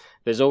doing,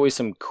 there's always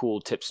some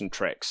cool tips and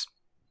tricks.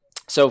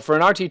 So for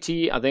an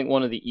RTT, I think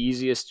one of the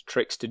easiest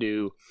tricks to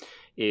do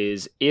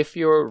is if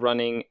you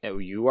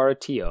are a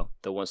TO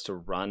that wants to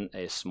run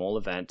a small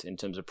event in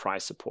terms of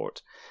prize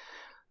support,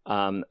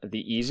 the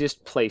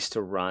easiest place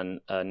to run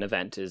an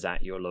event is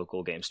at your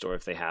local game store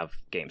if they have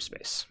game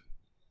space.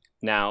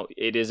 Now,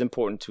 it is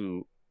important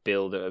to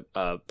build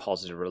a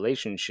positive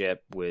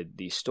relationship with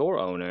the store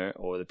owner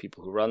or the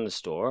people who run the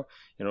store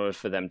in order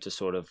for them to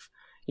sort of,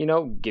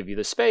 give you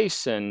the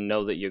space and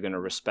know that you're going to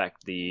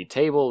respect the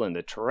table and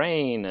the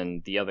terrain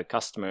and the other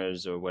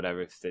customers or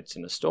whatever fits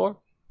in the store.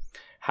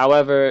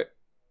 However,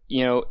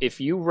 if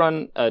you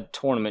run a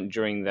tournament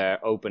during their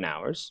open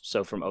hours,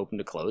 so from open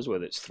to close,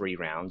 whether it's 3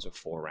 rounds or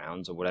 4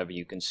 rounds or whatever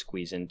you can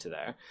squeeze into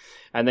there,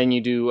 and then you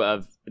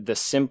do the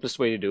simplest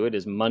way to do it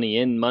is money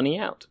in, money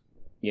out.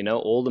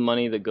 All the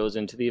money that goes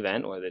into the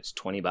event, whether it's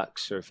 $20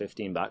 or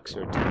 $15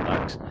 or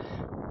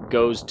 $10,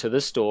 goes to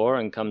the store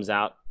and comes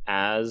out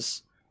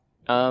as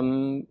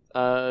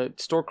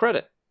store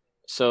credit.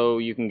 So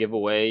you can give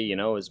away,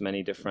 as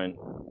many different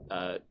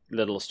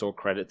little store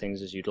credit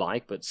things as you'd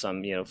like, but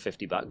some,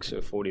 $50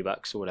 or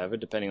 $40 or whatever,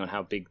 depending on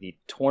how big the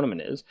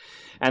tournament is.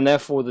 And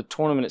therefore, the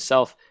tournament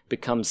itself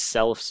becomes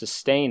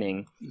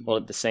self-sustaining, while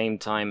at the same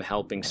time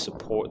helping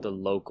support the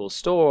local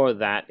store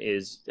that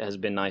has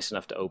been nice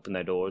enough to open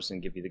their doors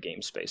and give you the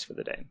game space for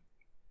the day.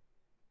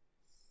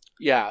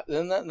 Yeah,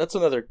 and that's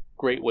another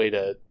great way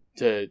to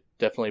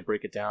definitely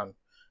break it down.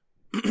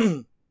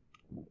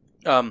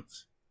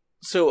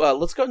 So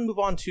let's go ahead and move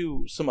on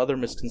to some other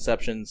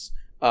misconceptions.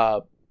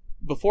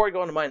 Before I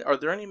go into mine, are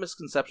there any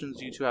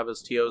misconceptions you two have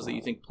as TOs that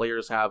you think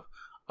players have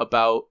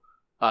about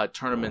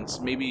tournaments?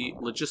 Maybe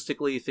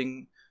logistically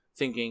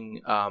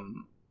thinking,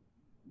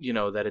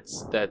 that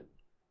it's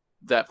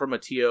that from a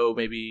TO,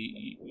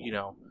 maybe,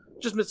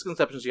 just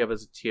misconceptions you have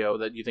as a TO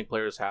that you think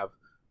players have,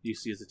 you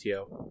see as a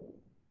TO.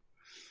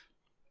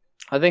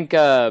 I think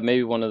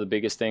maybe one of the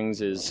biggest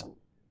things is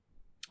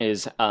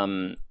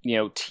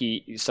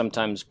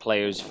sometimes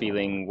players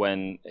feeling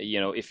when,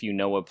 if you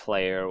know a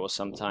player, or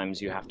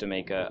sometimes you have to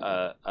make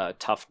a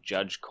tough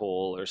judge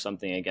call or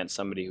something against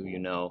somebody who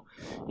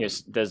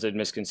there's a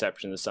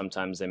misconception that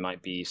sometimes there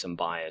might be some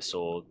bias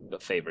or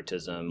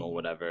favoritism or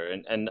whatever,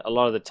 and a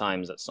lot of the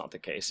times that's not the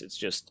case. It's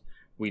just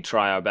we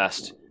try our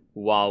best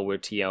while we're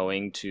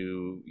TOing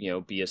to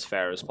be as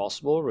fair as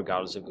possible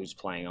regardless of who's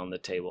playing on the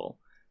table.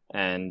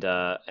 And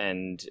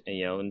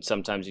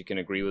sometimes you can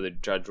agree with a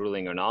judge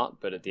ruling or not,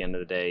 but at the end of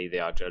the day, they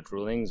are judge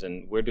rulings,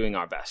 and we're doing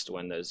our best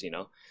when there's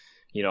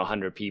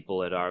 100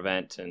 people at our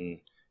event, and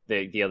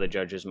the other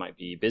judges might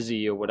be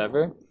busy or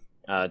whatever,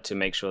 to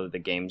make sure that the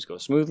games go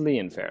smoothly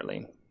and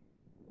fairly.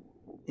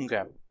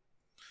 Okay.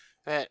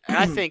 And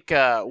I think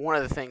one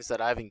of the things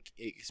that I've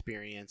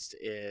experienced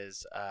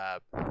is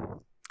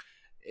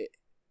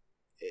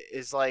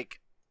like,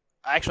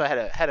 actually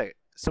I had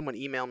someone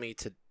email me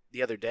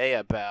the other day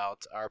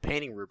about our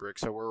painting rubric.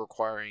 So we're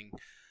requiring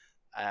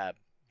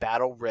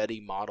battle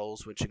ready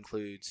models, which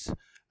includes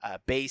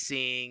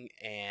basing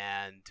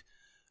and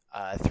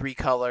 3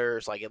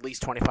 colors, like at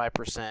least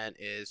 25%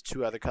 is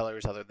 2 other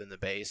colors other than the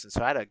base. And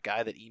so I had a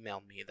guy that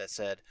emailed me that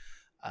said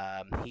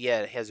he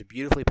has a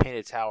beautifully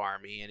painted Tau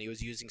army, and he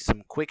was using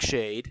some quick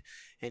shade,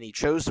 and he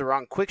chose the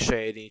wrong quick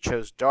shade, and he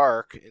chose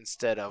dark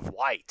instead of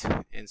light.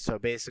 And so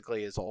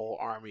basically his whole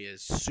army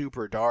is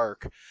super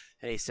dark.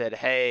 And he said,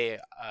 hey,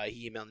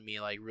 he emailed me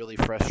like really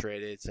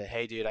frustrated, said,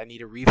 hey dude, I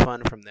need a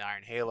refund from the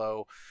Iron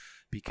Halo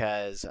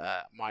because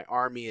my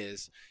army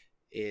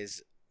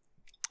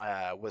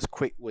was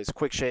quick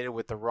shaded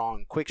with the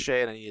wrong quick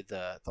shade. I needed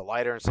the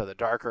lighter instead of the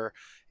darker,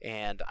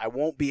 and I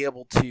won't be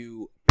able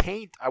to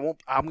paint.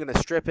 I'm gonna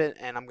strip it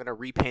and I'm gonna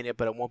repaint it,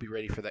 but it won't be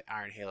ready for the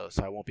Iron Halo,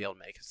 so I won't be able to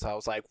make it. So I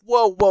was like,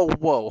 whoa,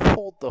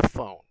 hold the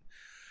phone.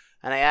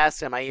 And I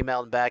asked him, I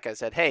emailed him back, I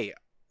said, hey,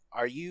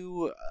 are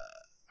you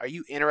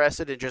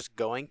interested in just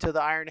going to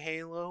the Iron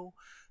Halo?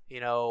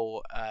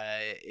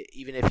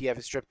 Even if you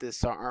haven't stripped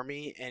this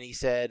army? And he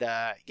said,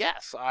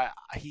 yes.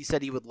 He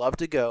said he would love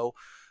to go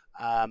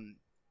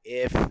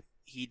if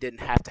he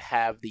didn't have to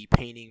have the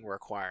painting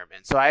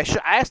requirement. So I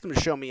asked him to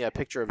show me a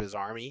picture of his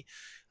army,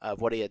 of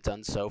what he had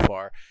done so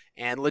far.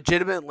 And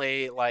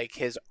legitimately, like,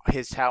 his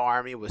Tau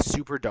army was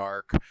super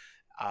dark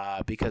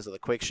because of the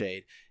quick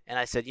shade. And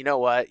I said, you know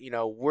what?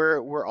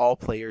 We're all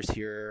players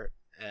here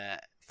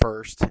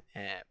first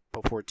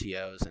before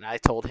TOs. And I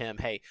told him,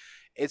 hey,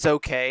 it's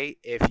okay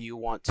if you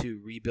want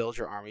to rebuild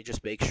your army.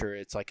 Just make sure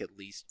it's like at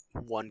least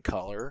 1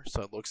 color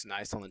so it looks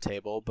nice on the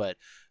table. But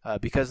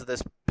because of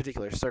this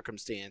particular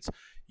circumstance,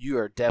 you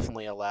are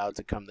definitely allowed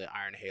to come to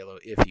Iron Halo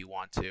if you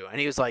want to. And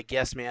he was like,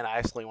 yes, man, I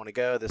absolutely want to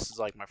go. This is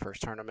like my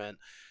first tournament,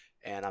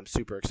 and I'm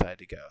super excited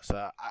to go.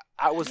 So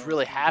I was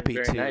really happy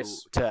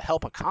to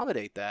help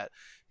accommodate that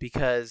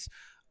because,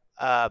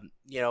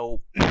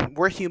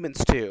 we're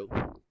humans too.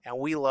 And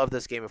we love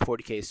this game of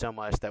 40K so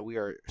much that we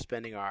are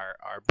spending our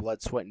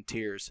blood, sweat, and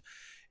tears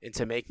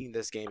into making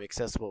this game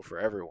accessible for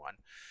everyone.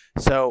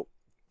 So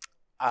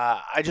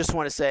I just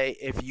want to say,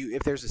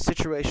 if there's a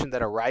situation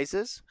that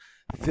arises,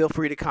 feel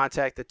free to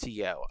contact the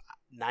TO.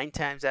 9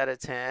 times out of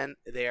 10,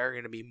 they are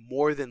going to be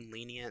more than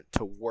lenient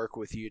to work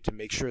with you to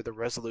make sure the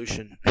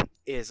resolution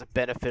is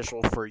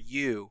beneficial for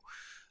you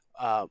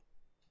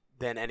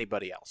than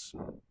anybody else.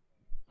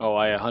 Oh,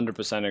 I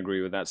 100%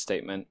 agree with that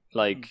statement.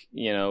 Like,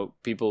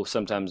 people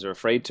sometimes are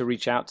afraid to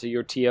reach out to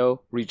your TO.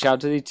 Reach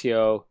out to the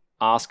TO,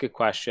 ask a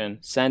question,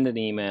 send an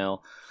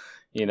email.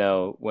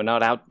 We're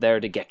not out there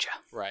to get you.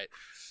 Right.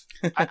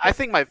 I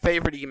think my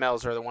favorite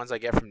emails are the ones I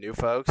get from new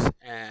folks,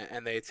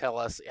 and they tell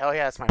us, oh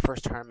yeah, it's my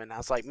first tournament. And I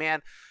was like,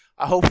 man,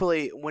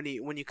 hopefully when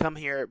you come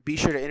here, be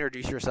sure to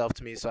introduce yourself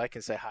to me so I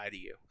can say hi to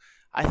you.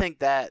 I think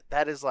that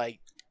is like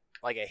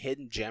a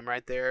hidden gem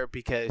right there,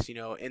 because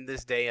in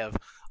this day of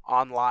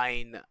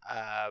online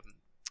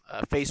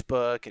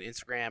Facebook and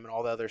Instagram and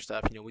all the other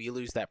stuff, we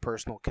lose that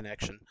personal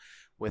connection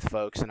with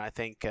folks. And I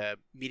think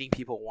meeting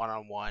people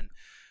one-on-one,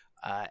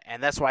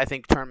 and that's why I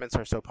think tournaments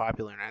are so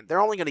popular, and they're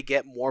only going to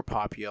get more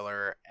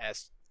popular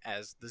as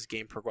this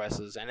game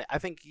progresses, and I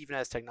think even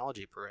as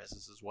technology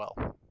progresses as well.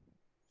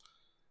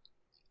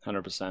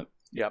 100%.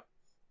 Yep.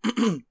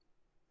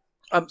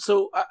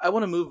 So I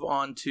want to move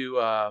on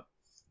to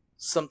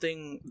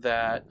something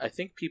that I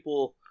think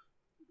people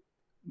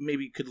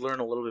maybe could learn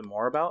a little bit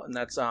more about, and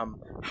that's how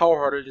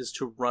hard it is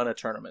to run a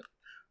tournament,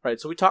 right?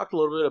 So we talked a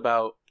little bit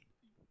about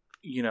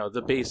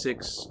the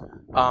basics,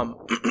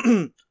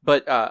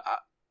 but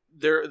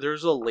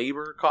there's a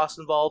labor cost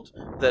involved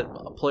that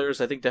players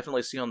I think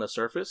definitely see on the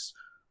surface,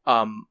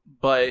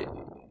 but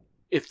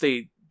if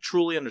they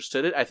truly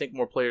understood it, I think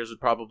more players would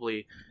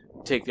probably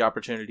take the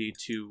opportunity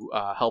to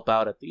help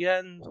out at the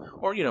end,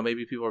 or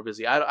maybe people are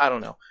busy. I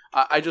don't know.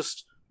 I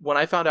just, when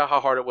I found out how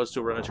hard it was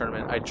to run a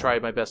tournament, I try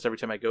my best every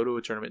time I go to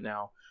a tournament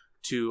now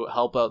to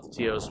help out the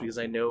TOs, because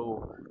I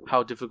know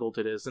how difficult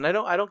it is, and I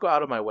don't go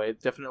out of my way.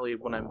 Definitely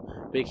when I'm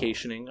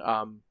vacationing,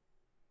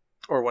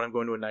 or when I'm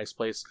going to a nice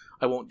place,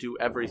 I won't do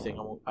everything.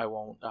 I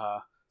won't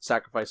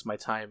sacrifice my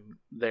time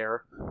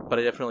there, but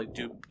I definitely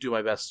do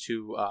my best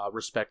to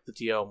respect the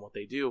TO and what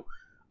they do.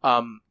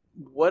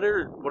 What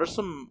are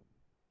some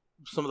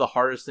of the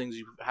hardest things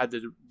you've had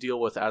to deal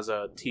with as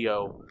a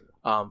TO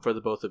for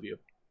the both of you?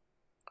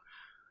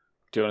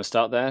 Do you want to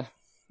start there?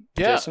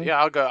 Yeah, Jason?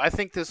 I'll go. I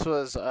think this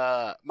was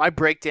my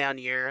breakdown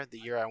year. The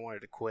year I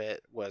wanted to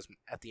quit was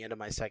at the end of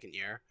my second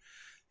year,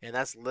 and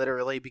that's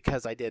literally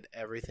because I did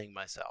everything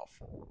myself.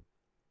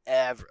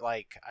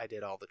 I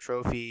did all the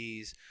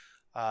trophies.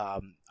 I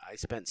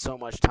spent so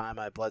much time.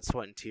 I blood,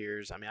 sweat, and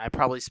tears. I mean, I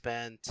probably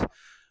spent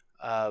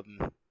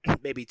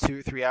maybe 2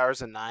 or 3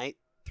 hours a night,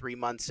 3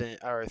 months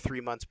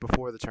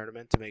before the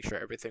tournament to make sure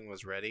everything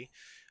was ready.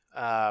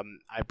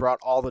 I brought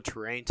all the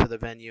terrain to the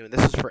venue, and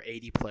this is for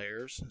 80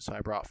 players. So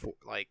I brought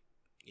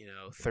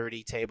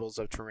 30 tables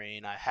of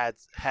terrain. I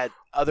had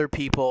other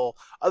people,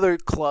 other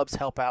clubs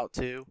help out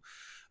too.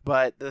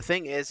 But the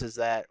thing is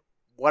that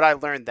what I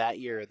learned that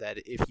year, that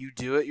if you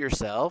do it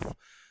yourself,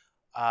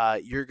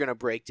 you're gonna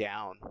break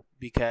down,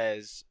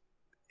 because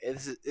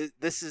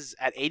this is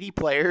at 80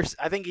 players.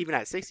 I think even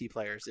at 60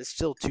 players, it's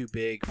still too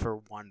big for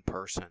one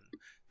person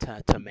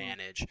to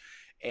manage.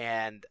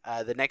 And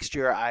the next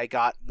year, I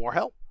got more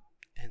help.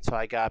 And so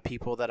I got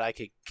people that I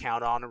could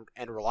count on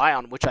and rely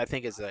on, which I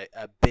think is a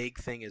big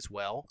thing as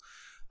well.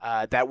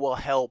 That will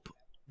help.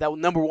 That will,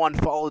 number one,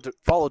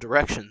 follow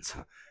directions.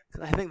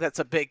 I think that's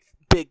a big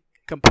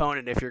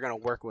component if you're going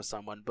to work with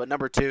someone. But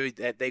number two,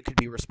 that they could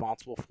be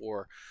responsible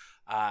for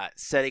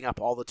setting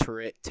up all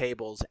the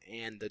tables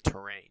and the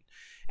terrain.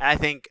 And I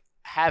think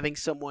having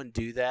someone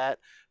do that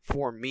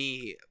for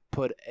me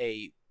put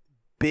a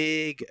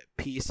big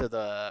piece of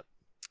the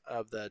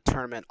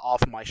tournament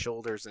off my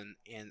shoulders and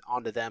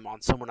onto them,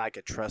 on someone I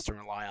could trust and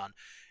rely on.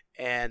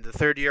 And the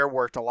third year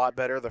worked a lot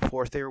better. The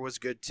fourth year was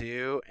good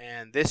too.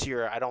 And this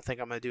year, I don't think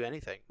I'm going to do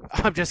anything.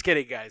 I'm just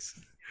kidding, guys.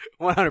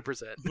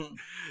 100%.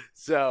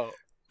 So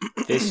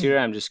this year,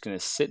 I'm just going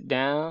to sit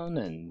down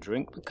and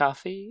drink my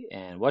coffee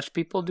and watch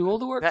people do all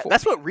the work for me.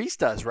 That's what Reese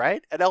does,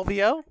 right? At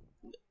LVO?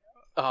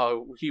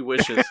 Oh, he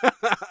wishes.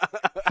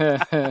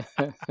 I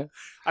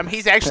mean,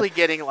 he's actually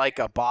getting like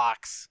a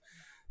box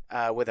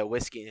with a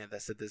whiskey in it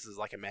that said this is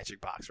like a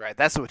magic box, right?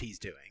 That's what he's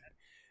doing.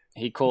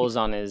 He calls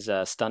on his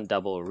stunt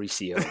double,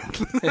 Ricio.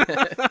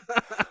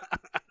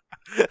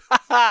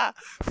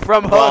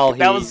 From Hook.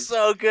 That was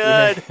so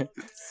good.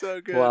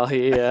 So good. While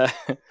he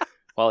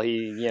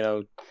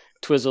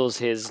twizzles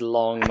his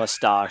long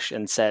mustache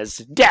and says,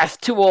 "Death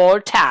to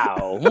all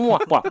Tau." Mwah,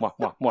 mwah, mwah,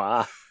 mwah,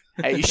 mwah.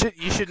 Hey,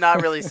 you should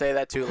not really say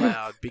that too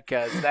loud,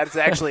 because that's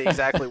actually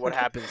exactly what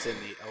happens in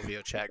the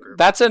LVO chat group.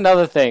 That's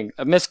another thing.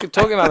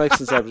 Talking about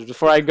misconceptions,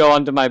 before I go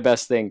on to my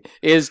best thing,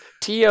 is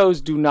TOs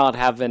do not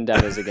have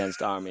vendettas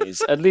against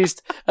armies. At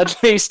least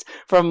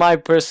from my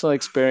personal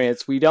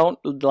experience, we don't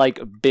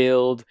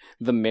build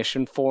the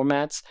mission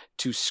formats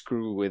to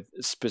screw with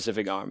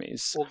specific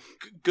armies. Well,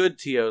 good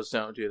TOs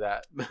don't do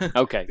that.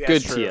 Okay,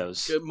 good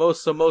TOs.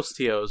 Most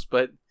TOs,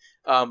 but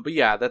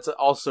yeah, that's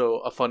also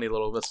a funny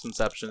little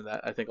misconception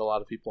that I think a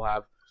lot of people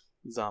have,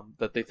 is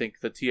that they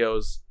think the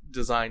TOs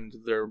designed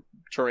their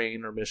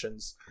terrain or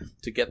missions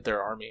to get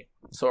their army,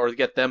 or to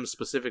get them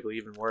specifically,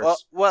 even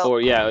worse.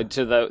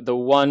 To the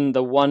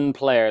one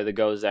player that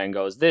goes there and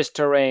goes, "This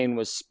terrain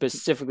was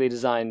specifically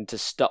designed to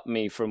stop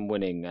me from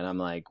winning," and I'm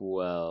like,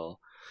 well,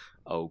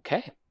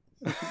 okay.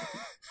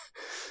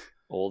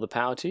 All the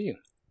power to you.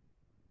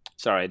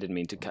 Sorry, I didn't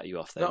mean to cut you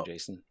off there, No.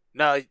 Jason.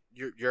 No,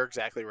 you're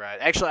exactly right.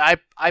 Actually,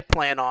 I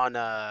plan on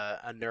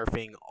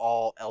nerfing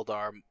all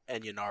Eldar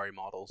and Ynnari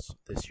models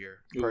this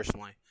year,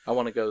 personally. I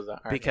want to go to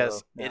that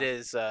Because it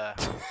is I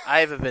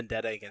have a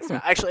vendetta against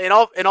that. Actually, in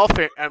all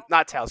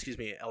not Tau, excuse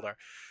me, Eldar.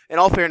 In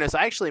all fairness,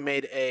 I actually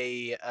made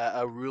a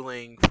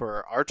ruling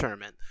for our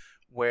tournament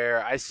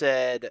where I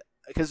said,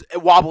 because a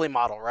wobbly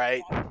model,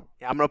 right?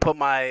 Yeah, I'm gonna put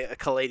my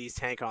Kalades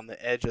tank on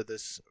the edge of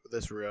this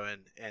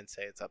ruin and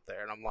say it's up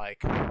there, and I'm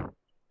like,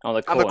 on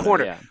the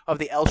corner yeah. of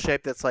the L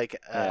shape that's like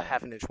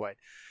half an inch wide.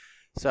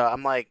 So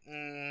I'm like,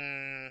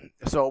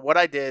 So what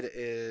I did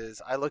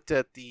is I looked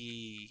at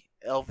the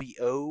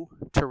LVO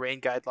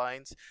terrain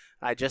guidelines.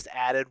 I just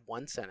added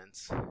one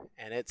sentence,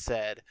 and it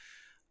said,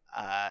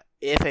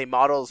 if a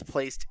model is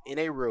placed in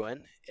a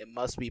ruin, it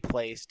must be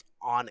placed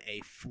on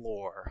a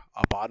floor,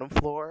 a bottom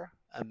floor,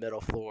 a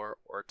middle floor,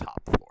 or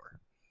top floor.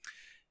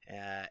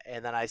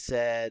 And then I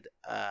said,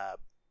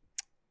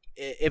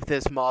 if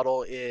this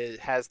model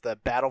has the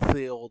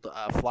battlefield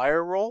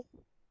flyer roll,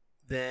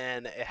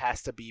 then it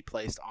has to be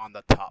placed on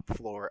the top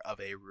floor of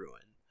a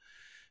ruin.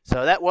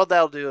 So what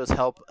that'll do is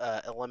help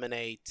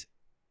eliminate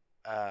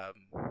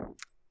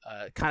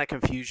kind of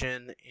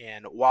confusion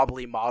and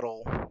wobbly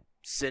model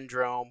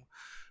syndrome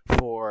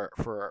for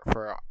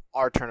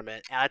our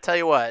tournament. And I tell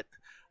you what,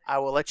 I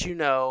will let you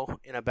know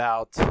in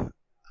about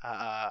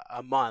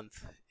a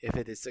month if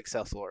it is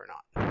successful or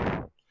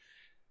not.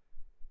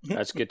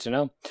 That's good to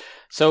know.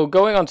 So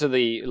going on to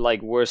the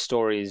worst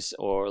stories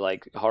or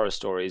horror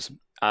stories,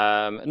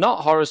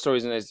 not horror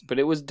stories in this, but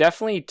it was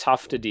definitely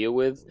tough to deal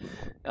with.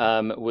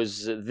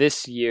 Was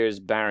this year's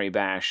Barry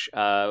Bash?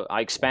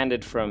 I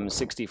expanded from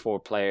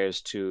 64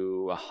 players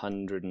to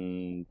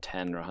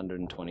 110 or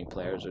 120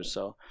 players or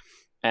so,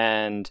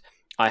 and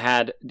I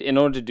had, in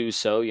order to do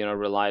so,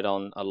 relied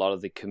on a lot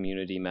of the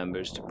community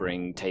members to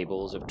bring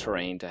tables of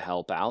terrain to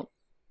help out.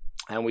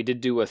 And we did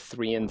do a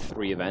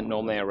 3-and-3 event.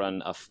 Normally I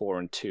run a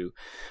 4-and-2,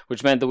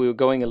 which meant that we were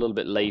going a little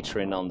bit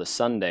later in on the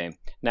Sunday.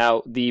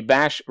 Now, the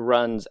Bash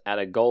runs at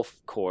a golf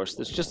course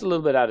that's just a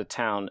little bit out of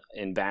town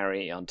in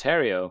Barrie,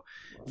 Ontario.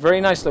 Very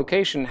nice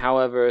location.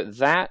 However,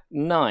 that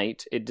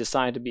night, it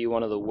decided to be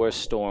one of the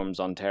worst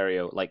storms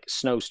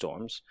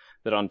snowstorms,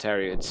 that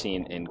Ontario had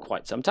seen in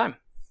quite some time.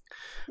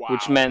 Wow.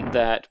 Which meant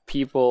that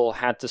people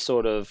had to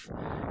sort of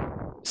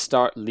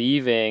start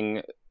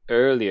leaving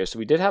earlier. So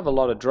we did have a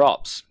lot of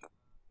drops.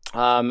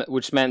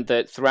 Which meant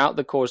that throughout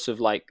the course of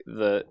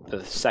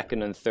the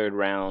second and third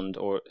round,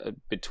 or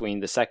between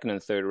the second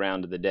and third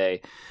round of the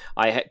day,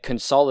 I had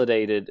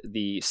consolidated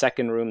the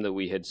second room that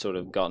we had sort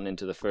of gotten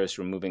into the first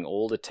room, moving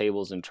all the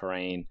tables and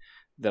terrain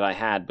that I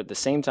had. But at the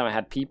same time, I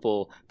had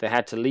people that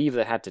had to leave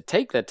that had to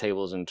take their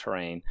tables and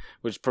terrain,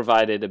 which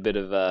provided a bit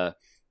of a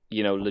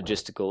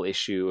logistical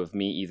issue of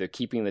me either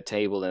keeping the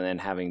table and then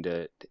having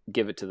to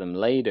give it to them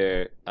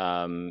later,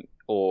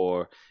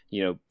 or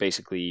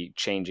basically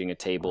changing a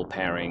table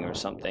pairing or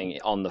something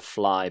on the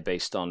fly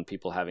based on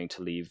people having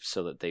to leave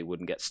so that they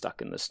wouldn't get stuck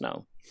in the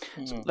snow.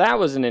 So that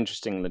was an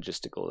interesting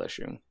logistical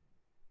issue.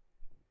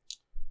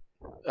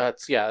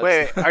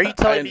 Wait, are you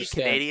telling me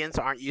Canadians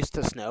aren't used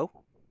to snow?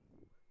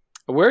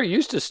 We're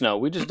used to snow.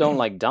 We just don't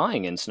like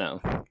dying in snow.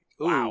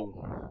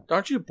 Wow.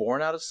 Aren't you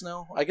born out of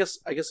snow? I guess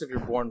if you're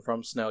born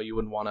from snow, you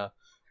wouldn't want to.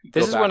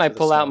 This is when I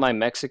pull out my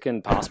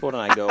Mexican passport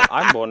and I go,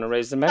 I'm born and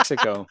raised in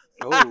Mexico.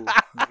 Oh,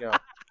 yeah.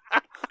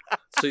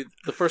 So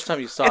the first time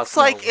you saw it's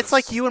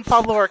like you and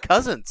Pablo are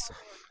cousins.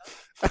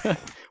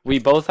 We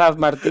both have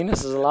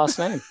Martinez as a last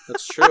name.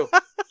 That's true.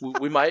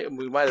 We might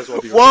as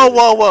well be.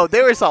 Whoa!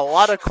 There is a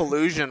lot of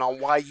collusion on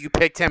why you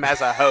picked him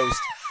as a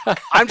host.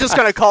 I'm just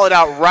gonna call it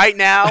out right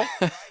now.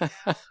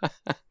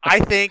 I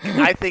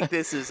think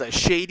this is a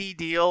shady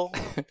deal.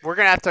 We're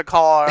gonna have to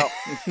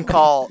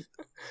call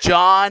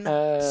John,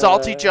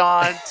 Salty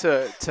John,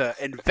 to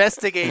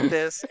investigate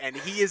this, and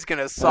he is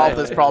gonna solve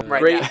this problem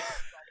right now.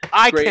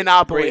 I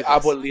cannot believe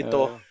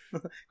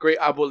Great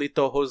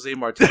Abuelito Jose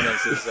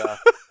Martinez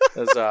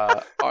is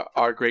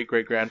our great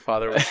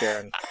grandfather was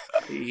Sharon.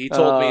 He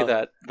told me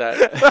that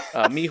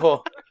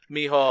mijo,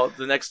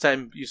 the next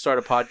time you start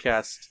a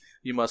podcast,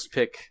 you must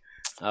pick.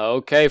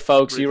 Okay,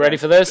 folks, you ready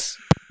for this?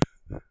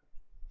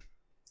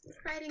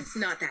 Writing's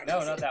not that easy.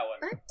 No, not that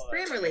one. But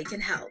Grammarly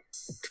can help.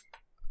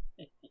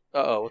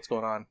 What's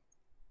going on?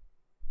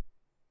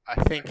 I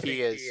think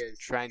he is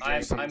trying to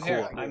do something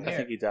cool. I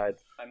think he died.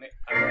 I'm here.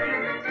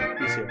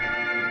 He's here.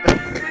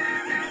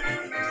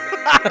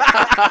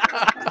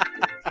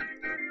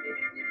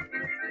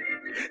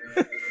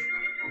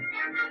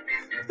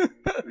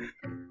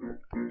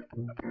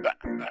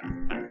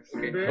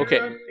 Okay.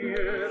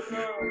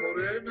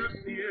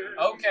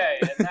 Okay,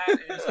 and that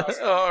is us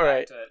all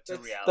right. To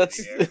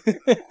reality here.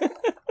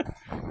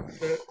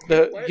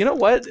 You know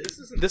what?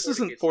 This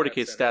isn't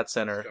 40K Stat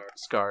Center,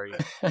 Scary.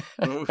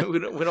 we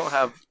don't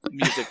have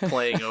music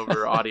playing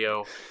over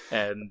audio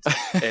and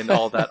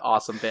all that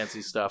awesome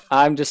fancy stuff.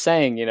 I'm just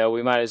saying,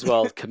 we might as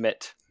well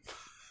commit.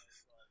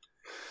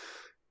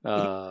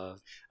 All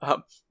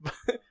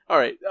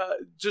right.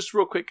 Just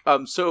real quick. I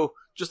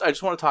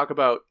just want to talk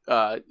about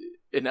an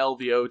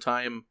LVO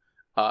time,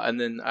 and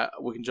then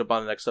we can jump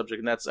on the next subject,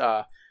 and that's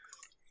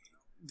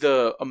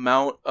the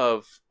amount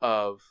of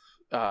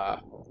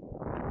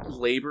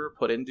labor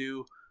put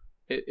into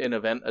an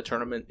event, a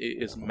tournament,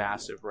 is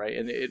massive, right?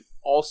 And it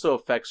also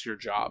affects your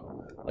job,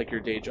 like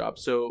your day job.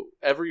 So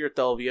every year at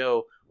the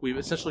LVO, we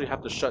essentially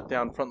have to shut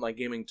down Frontline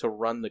Gaming to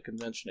run the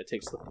convention. It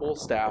takes the full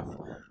staff.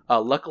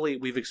 Luckily,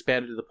 we've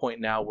expanded to the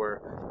point now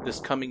where this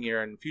coming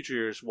year and future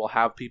years, we'll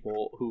have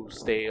people who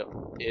stay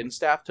in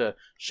staff to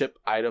ship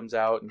items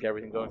out and get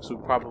everything going. So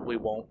we probably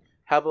won't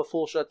have a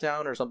full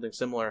shutdown or something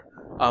similar.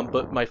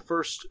 But my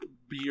first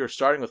year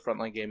starting with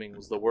Frontline Gaming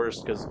was the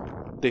worst because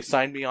they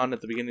signed me on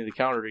at the beginning of the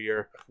calendar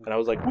year, and I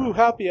was like, woo,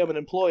 happy I'm an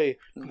employee.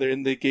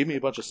 And they gave me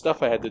a bunch of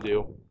stuff I had to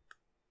do.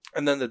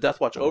 And then the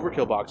Deathwatch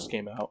Overkill box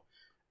came out,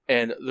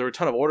 and there were a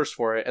ton of orders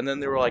for it. And then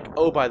they were like,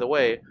 oh, by the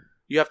way,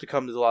 you have to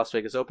come to the Las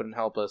Vegas Open and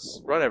help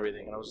us run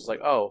everything. And I was just like,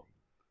 oh,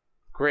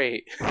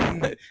 great.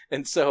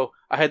 And so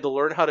I had to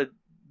learn how to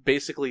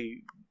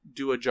basically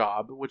do a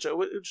job, which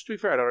to be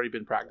fair, I'd already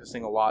been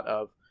practicing a lot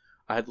of.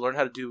 I had to learn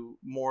how to do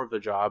more of the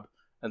job,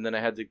 and then I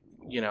had to,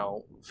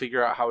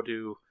 figure out how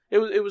to.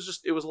 It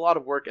was a lot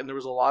of work, and there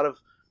was a lot of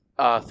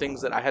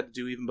things that I had to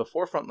do even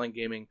before Frontline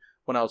Gaming,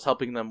 when I was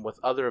helping them with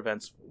other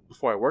events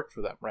before I worked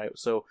for them, right?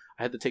 So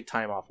I had to take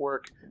time off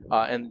work.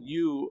 And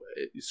you,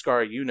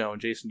 Scar,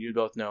 and Jason, you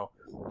both know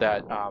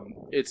that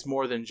it's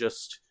more than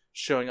just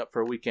showing up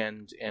for a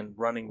weekend and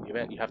running the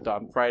event. You have to,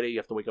 on Friday, you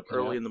have to wake up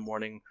early in the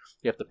morning.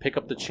 You have to pick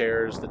up the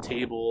chairs, the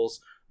tables,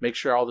 make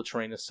sure all the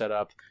terrain is set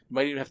up. You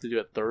might even have to do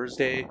it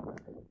Thursday,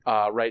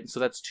 right?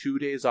 So that's 2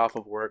 days off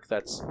of work.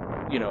 That's,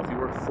 if you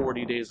work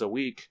 40 days a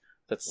week,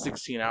 that's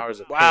 16 hours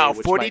of pay. Wow,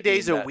 which 40 might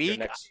days mean a that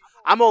week?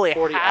 I'm only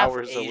 40 half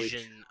hours a week.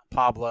 Asian,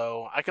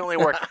 Pablo. I can only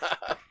work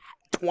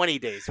 20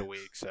 days a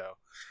week, so.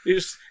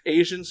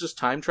 Asians just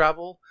time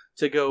travel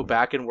to go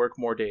back and work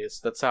more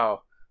days. That's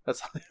how they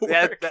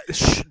work.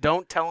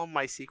 Don't tell him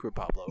my secret,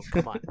 Pablo.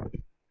 Come on.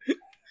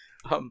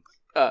 And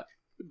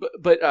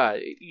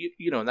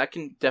that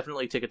can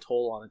definitely take a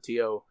toll on a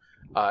TO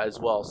as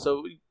well.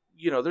 So,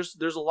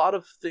 there's a lot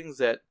of things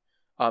that,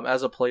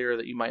 as a player,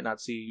 that you might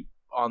not see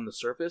on the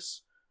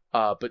surface.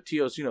 But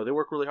TOs, they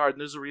work really hard, and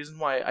there's a reason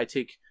why I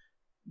take,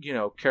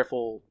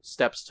 careful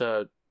steps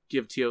to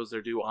give TOs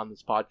their due on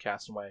this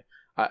podcast. And why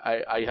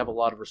I have a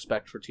lot of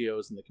respect for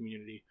TOs in the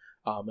community,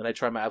 and I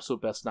try my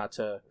absolute best not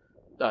to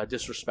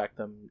disrespect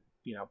them.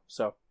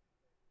 So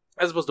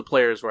as opposed to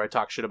players where I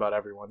talk shit about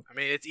everyone. I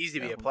mean, it's easy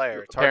to be a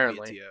player. It's hard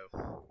to be a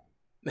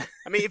TO.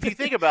 I mean, if you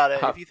think about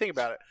it,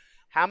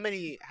 how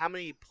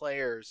many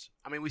players?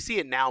 I mean, we see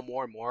it now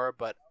more and more,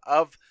 but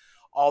of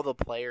all the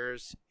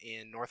players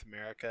in North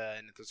America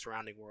and the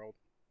surrounding world,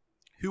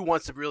 who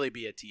wants to really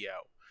be a TO?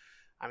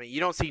 I mean, you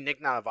don't see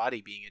Nick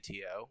Nanavati being a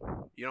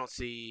TO. You don't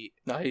see.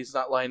 No, he's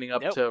not lining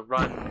up to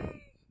run.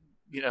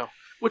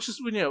 Which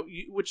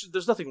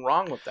there's nothing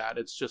wrong with that.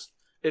 It's just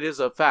it is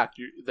a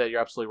fact that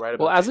you're absolutely right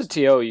about. Well, as a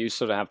TO, you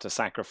sort of have to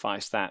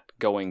sacrifice that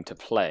going to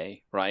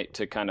play, right?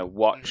 To kind of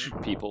watch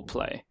people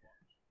play,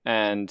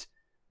 and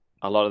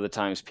a lot of the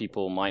times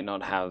people might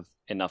not have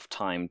enough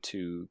time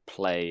to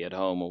play at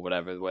home or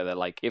whatever, where they're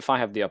like, if I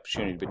have the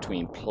opportunity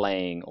between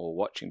playing or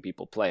watching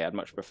people play, I'd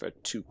much prefer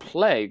to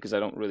play because I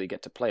don't really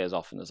get to play as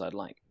often as I'd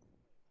like.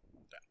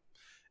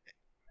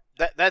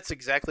 That's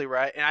exactly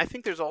right. And I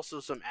think there's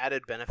also some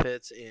added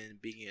benefits in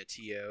being a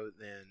TO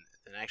than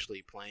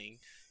actually playing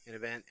an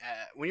event.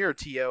 When you're a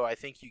TO, I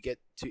think you get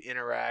to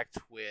interact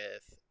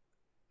with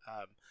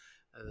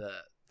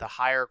the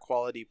higher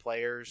quality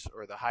players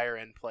or the higher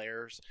end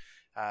players,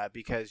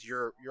 because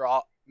you're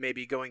all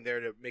maybe going there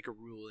to make a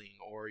ruling,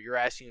 or you're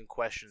asking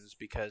questions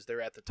because they're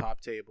at the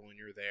top table and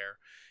you're there.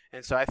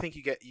 And so I think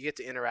you get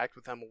to interact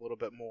with them a little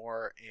bit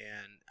more,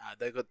 and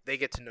they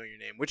get to know your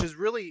name, which is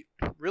really,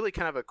 really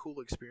kind of a cool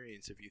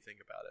experience if you think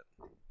about it.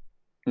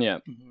 Yeah.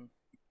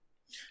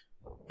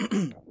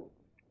 Mm-hmm.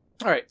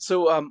 All right,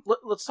 so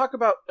let's talk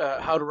about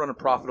how to run a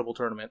profitable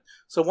tournament.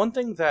 So one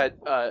thing that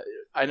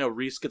I know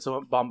Reese gets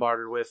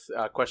bombarded with,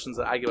 questions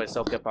that I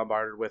myself get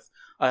bombarded with,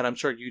 and I'm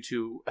sure you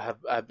two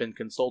have been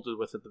consulted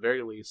with at the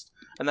very least,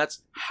 and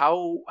that's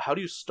how do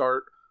you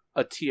start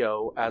a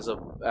TO as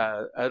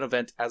an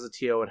event as a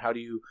TO, and how do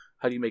you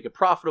make it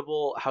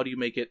profitable? How do you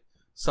make it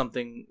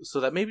something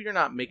so that maybe you're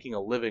not making a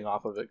living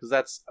off of it, because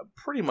that's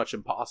pretty much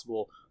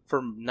impossible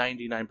for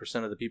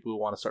 99% of the people who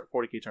want to start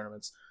 40K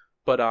tournaments.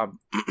 But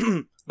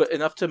but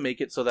enough to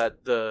make it so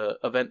that the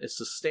event is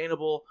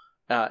sustainable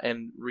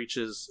and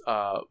reaches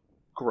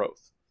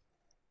growth.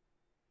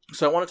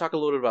 So I want to talk a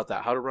little bit about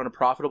that, how to run a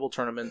profitable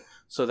tournament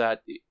so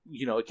that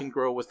it can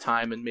grow with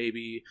time and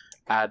maybe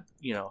add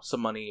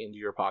some money into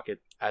your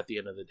pocket at the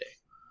end of the day.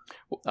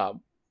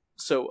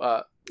 So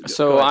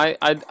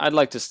I'd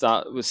like to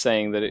start with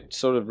saying that it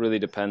sort of really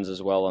depends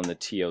as well on the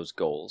TO's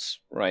goals,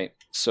 right?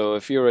 So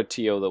if you're a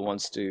TO that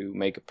wants to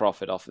make a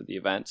profit off of the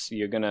events,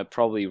 you're going to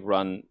probably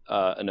run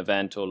an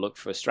event or look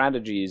for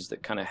strategies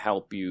that kind of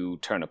help you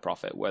turn a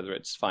profit, whether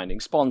it's finding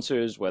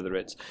sponsors, whether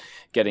it's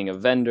getting a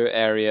vendor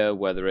area,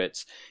 whether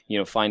it's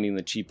finding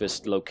the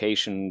cheapest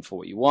location for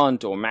what you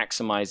want, or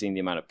maximizing the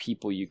amount of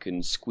people you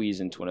can squeeze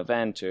into an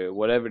event, or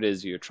whatever it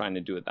is you're trying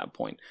to do at that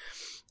point.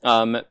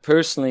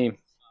 Personally,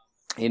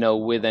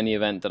 with any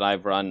event that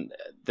I've run,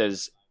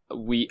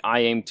 I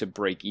aim to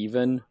break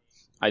even.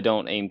 I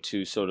don't aim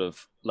to sort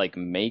of like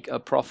make a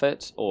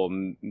profit or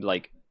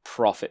like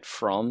profit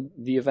from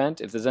the event.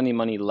 If there's any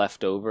money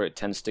left over, it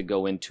tends to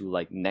go into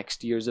like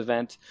next year's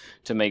event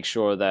to make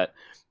sure that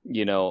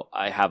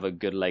I have a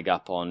good leg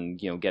up on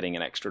getting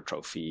an extra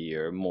trophy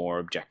or more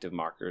objective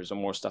markers or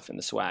more stuff in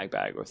the swag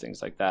bag or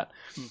things like that.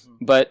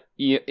 Mm-hmm. But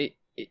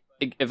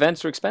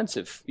events are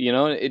expensive.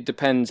 It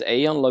depends,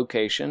 A, on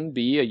location,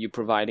 B, are you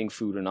providing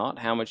food or not,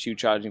 how much are you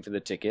charging for the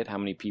ticket, how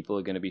many people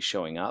are going to be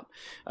showing up,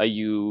 are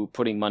you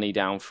putting money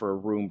down for a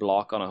room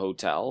block on a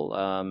hotel,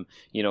 are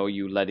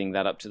you letting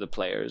that up to the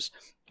players?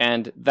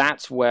 And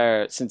that's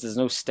where, since there's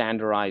no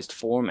standardized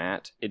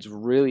format, it's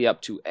really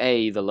up to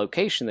A, the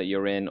location that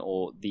you're in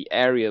or the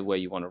area where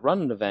you want to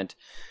run an event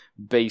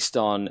based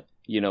on,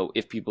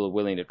 if people are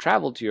willing to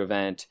travel to your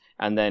event,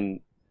 and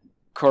then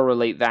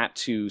correlate that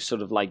to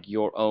sort of like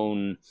your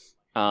own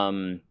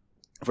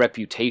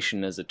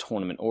reputation as a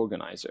tournament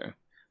organizer,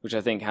 which I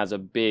think has a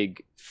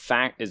big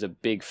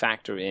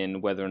factor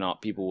in whether or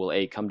not people will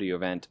A, come to your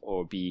event,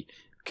 or B,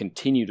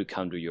 continue to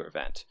come to your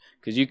event.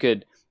 Because you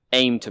could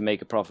aim to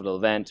make a profitable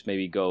event,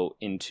 maybe go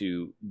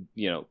into,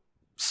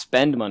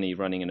 spend money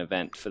running an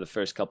event for the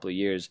first couple of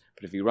years.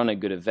 But if you run a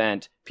good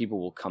event, people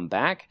will come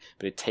back,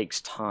 but it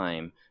takes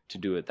time to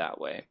do it that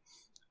way.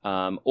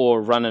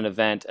 Or run an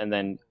event and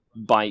then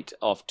bite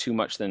off too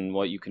much than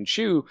what you can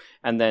chew,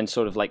 and then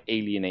sort of like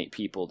alienate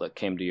people that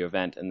came to your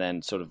event, and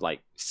then sort of like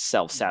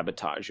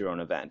self-sabotage your own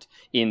event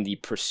in the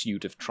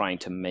pursuit of trying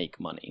to make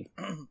money.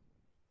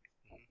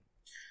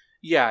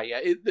 Yeah.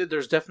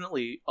 There's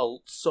definitely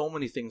so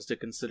many things to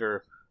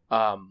consider,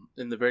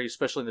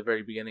 especially in the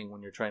very beginning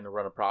when you're trying to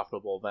run a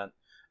profitable event.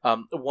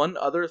 One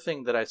other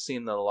thing that I've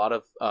seen that a lot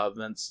of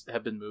events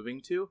have been moving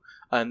to,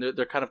 and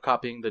they're kind of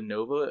copying the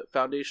Nova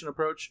Foundation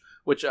approach,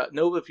 which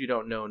Nova, if you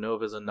don't know,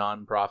 Nova is a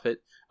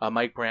non-profit.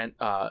 Mike Brandt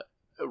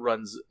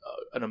runs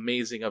an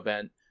amazing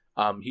event.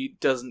 He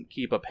doesn't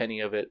keep a penny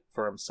of it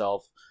for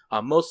himself,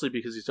 mostly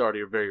because he's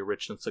already a very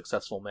rich and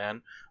successful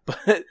man,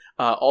 but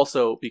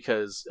also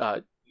because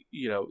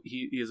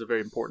he is a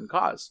very important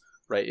cause.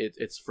 Right?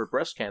 It's for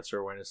breast cancer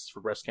awareness,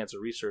 for breast cancer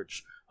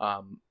research,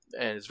 and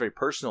it's very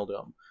personal to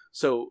him.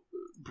 So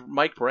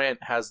Mike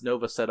Brandt has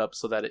Nova set up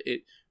so that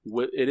it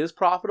is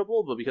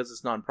profitable, but because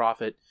it's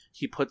nonprofit,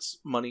 he puts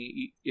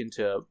money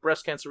into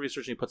breast cancer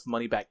research and he puts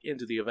money back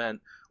into the event,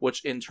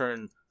 which in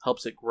turn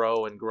helps it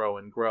grow and grow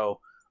and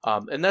grow.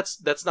 And this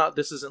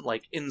isn't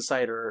like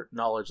insider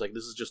knowledge. Like,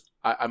 this is just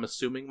I'm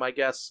assuming, my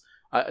guess.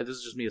 This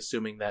is just me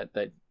assuming that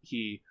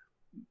he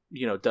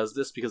does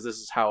this because this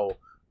is how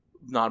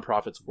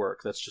nonprofits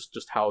work. That's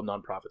just how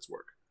nonprofits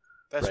work.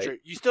 That's right? true.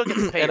 You still get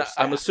to pay. And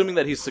I'm assuming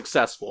that he's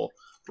successful,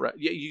 right?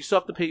 Yeah, you still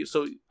have to pay.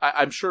 So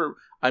I'm sure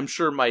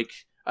Mike.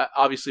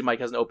 Obviously, Mike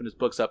hasn't opened his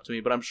books up to me,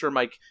 but I'm sure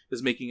Mike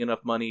is making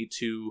enough money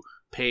to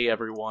pay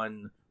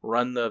everyone,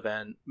 run the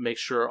event, make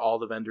sure all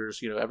the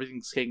vendors,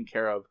 everything's taken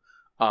care of.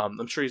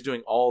 I'm sure he's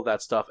doing all of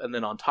that stuff, and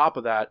then on top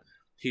of that,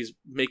 he's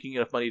making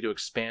enough money to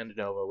expand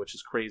Nova, which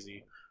is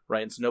crazy,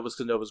 right? And so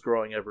Nova's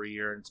growing every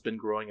year, and it's been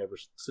growing ever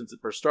since it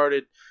first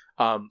started.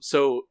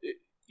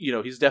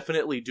 He's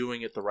definitely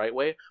doing it the right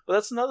way. But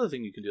that's another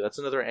thing you can do. That's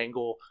another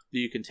angle that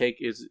you can take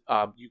is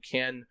you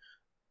can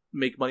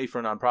make money for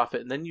a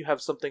nonprofit, and then you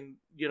have something,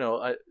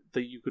 that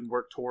you can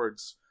work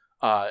towards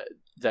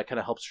that kind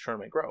of helps your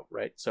tournament grow,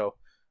 right? So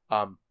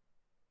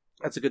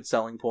that's a good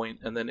selling point.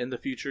 And then in the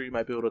future, you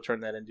might be able to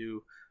turn that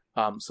into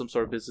some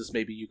sort of business.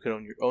 Maybe you could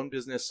own your own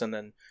business, and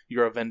then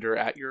you're a vendor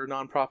at your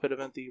nonprofit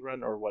event that you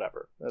run, or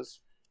whatever. It's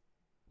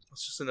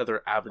just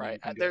another avenue.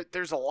 Right.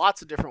 There's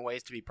lots of different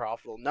ways to be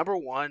profitable. Number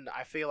one,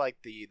 I feel like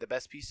the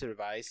best piece of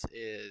advice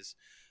is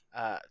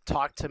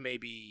talk to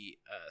maybe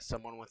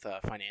someone with a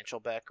financial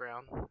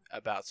background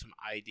about some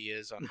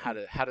ideas on how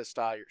to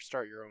start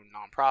your own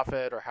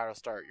nonprofit or how to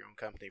start your own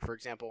company. For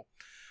example,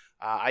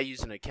 I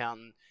use an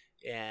accountant,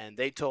 and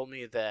they told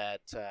me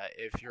that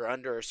if you're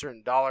under a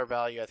certain dollar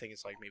value, I think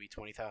it's like maybe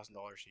 $20,000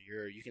 a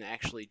year, you can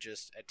actually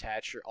just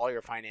attach all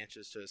your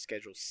finances to a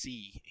Schedule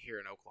C here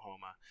in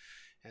Oklahoma.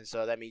 And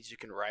so that means you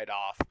can write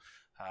off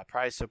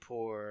prize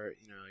support,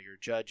 your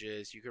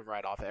judges, you can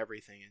write off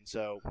everything. And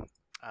so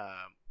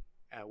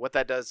what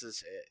that does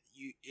is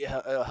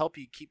it'll help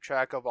you keep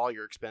track of all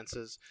your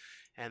expenses.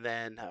 And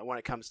then when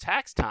it comes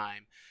tax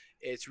time,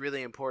 it's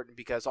really important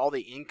because all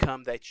the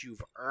income that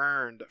you've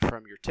earned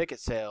from your ticket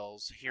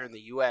sales here in the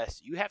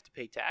U.S., you have to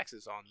pay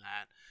taxes on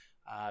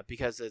that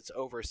because it's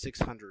over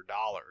 $600.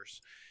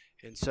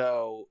 And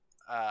so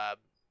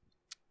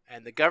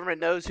and the government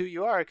knows who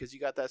you are because you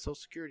got that Social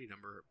Security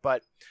number.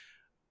 But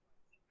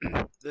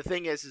the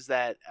thing is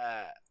that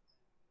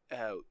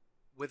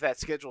with that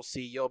Schedule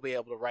C, you'll be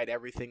able to write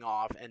everything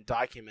off and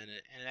document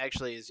it, and it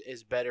actually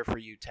is better for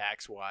you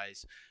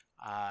tax-wise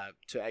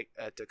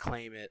to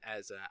claim it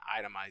as an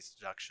itemized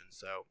deduction.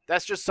 So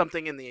that's just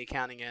something in the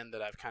accounting end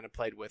that I've kind of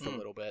played with a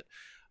little bit.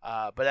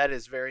 But that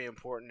is very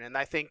important. And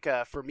I think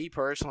for me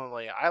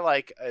personally, I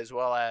like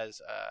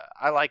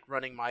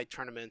running my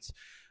tournaments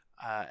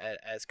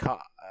as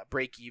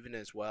break even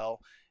as well,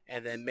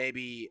 and then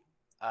maybe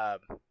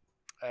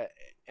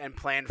and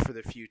plan for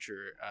the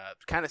future,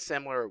 kind of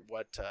similar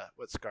what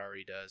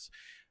Scary does.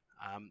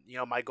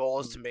 My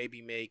goal is to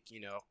maybe make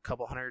a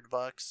couple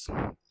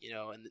 $100,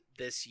 in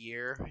this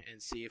year,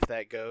 and see if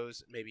that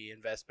goes. Maybe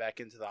invest back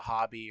into the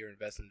hobby or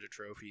invest into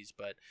trophies.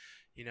 But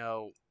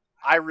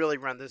I really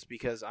run this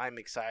because I'm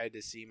excited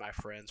to see my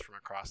friends from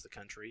across the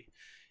country.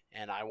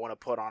 And I want to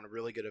put on a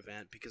really good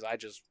event because I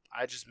just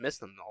miss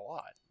them a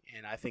lot.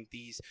 And I think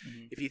these,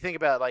 if you think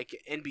about like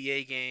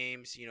NBA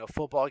games,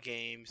 football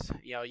games,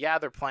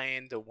 they're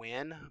playing to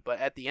win, but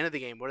at the end of the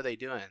game, what are they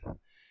doing?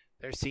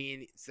 They're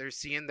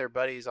seeing their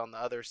buddies on the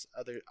other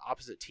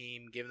opposite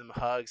team, giving them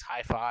hugs,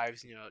 high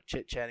fives,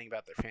 chit chatting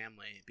about their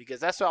family, because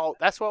that's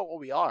what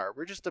we are.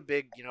 We're just a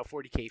big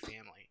 40K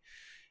family,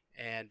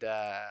 and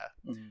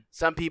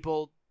some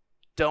people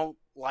don't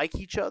like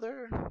each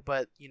other,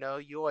 but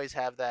you always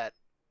have that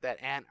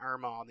Aunt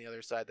Irma on the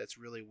other side that's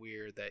really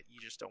weird that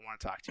you just don't want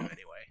to talk to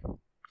anyway.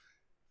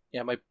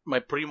 Yeah, my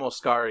primo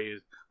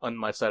Scary on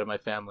my side of my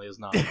family is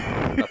not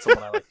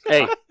someone I like.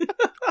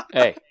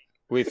 Hey,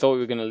 We thought we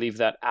were going to leave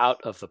that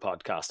out of the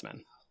podcast,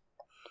 man.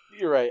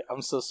 You're right.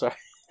 I'm so sorry.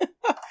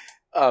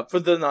 For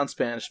the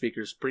non-Spanish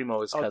speakers,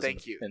 primo is cousin.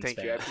 Thank you. in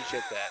Thank you. I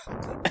appreciate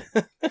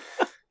that.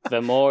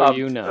 The more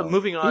you know.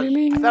 Moving on.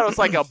 I thought it was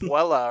like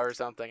abuela or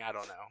something. I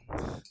don't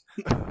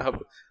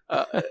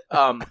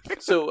know.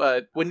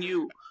 So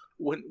when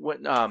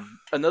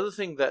another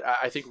thing that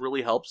I think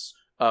really helps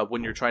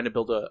when you're trying to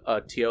build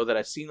a TO that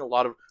I've seen a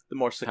lot of the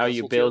more successful how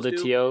you build TOs a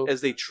do TO?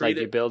 is they treat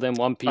you build them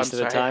one piece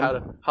at a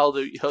time? How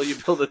you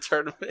build a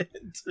tournament?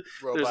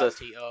 There's a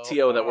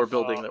TO that we're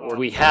building that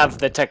We have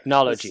the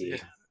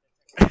technology.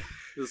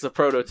 This is a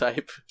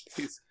prototype.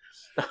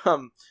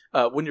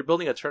 When you're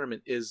building a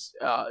tournament is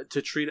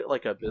to treat it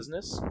like a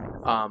business,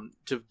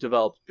 to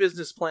develop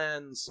business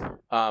plans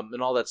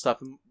and all that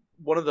stuff. And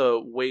one of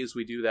the ways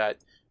we do that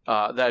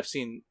that I've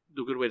seen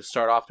the good way to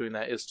start off doing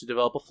that is to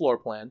develop a floor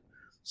plan.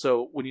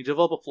 So when you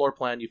develop a floor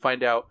plan, you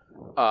find out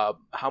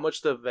how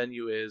much the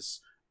venue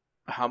is,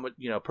 how much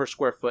per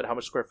square foot, how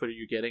much square foot are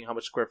you getting, how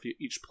much square feet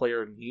each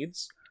player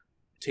needs,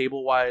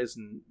 table wise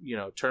and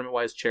tournament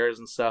wise, chairs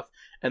and stuff,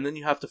 and then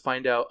you have to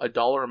find out a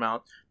dollar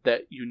amount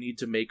that you need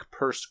to make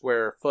per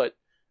square foot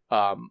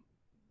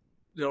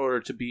in order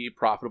to be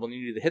profitable, and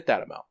you need to hit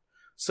that amount.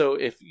 So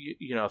if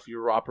if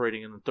you're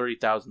operating in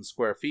 30,000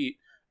 square feet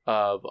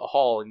of a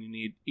hall and you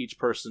need each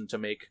person to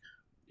make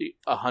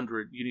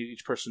 100, you need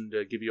each person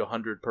to give you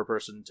 100 per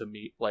person to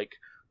meet like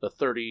the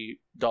 $30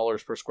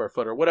 per square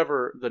foot or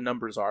whatever the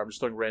numbers are. I'm just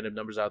throwing random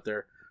numbers out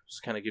there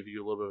just to kind of give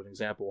you a little bit of an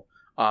example.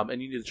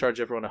 And you need to charge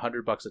everyone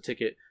 $100 a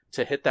ticket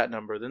to hit that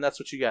number. Then that's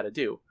what you got to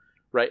do,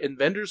 right? And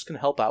vendors can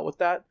help out with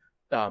that.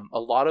 A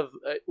lot of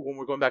when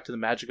we're going back to the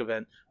Magic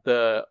event,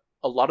 a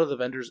lot of the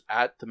vendors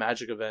at the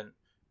Magic event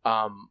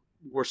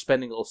were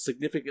spending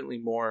significantly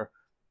more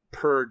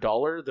per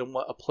dollar than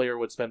what a player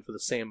would spend for the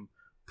same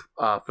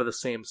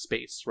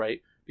space,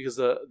 right? Because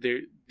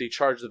they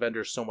charge the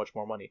vendors so much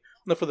more money.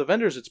 Now for the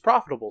vendors, it's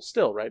profitable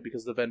still, right?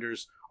 Because the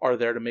vendors are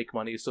there to make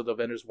money, so the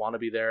vendors want to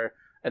be there,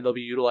 and they'll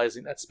be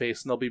utilizing that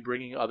space, and they'll be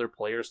bringing other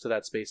players to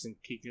that space and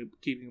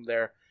keeping them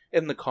there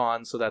in the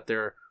con, so that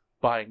they're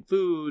buying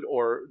food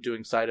or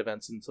doing side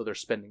events, and so they're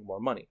spending more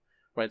money,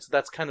 right? So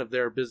that's kind of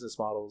their business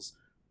models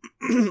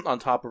on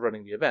top of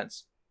running the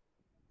events.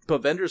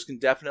 But vendors can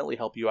definitely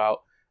help you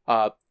out,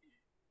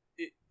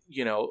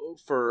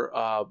 for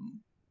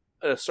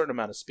a certain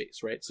amount of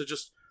space, right? So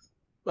just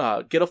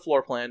get a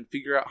floor plan,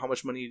 figure out how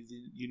much money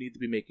you need to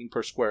be making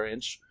per square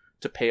inch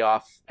to pay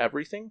off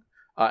everything,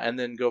 and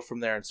then go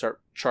from there and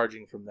start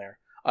charging from there.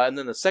 And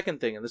then the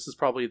second thing, and this is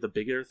probably the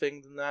bigger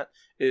thing than that,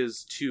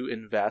 is to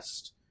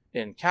invest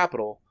in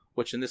capital,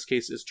 which in this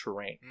case is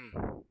terrain.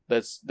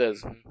 That's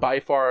by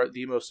far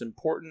the most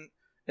important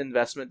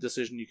investment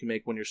decision you can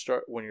make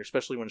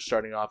especially when you're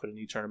starting off at a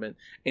new tournament,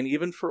 and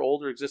even for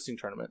older existing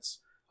tournaments.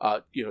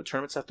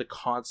 Tournaments have to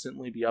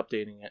constantly be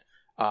updating it.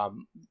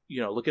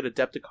 Look at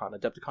Adepticon.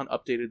 Adepticon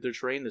updated their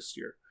terrain this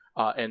year,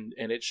 and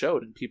it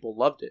showed, and people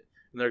loved it.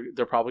 And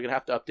they're probably going to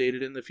have to update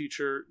it in the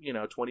future,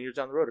 20 years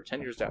down the road or 10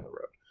 years down the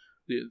road.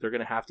 They're going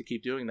to have to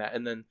keep doing that.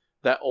 And then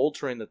that old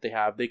terrain that they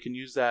have, they can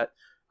use that.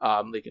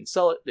 They can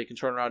sell it. They can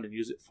turn around and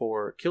use it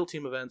for kill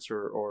team events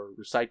or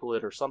recycle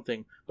it or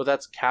something. But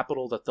that's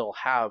capital that they'll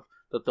have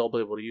that they'll be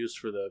able to use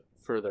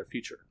for their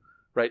future.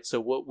 Right,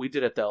 so what we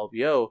did at the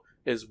LVO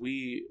is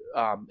we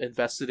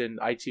invested in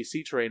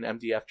ITC terrain,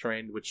 MDF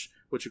terrain, which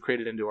we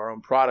created into our own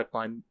product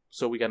line.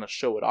 So we kind of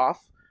show it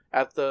off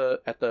at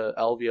the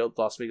LVO,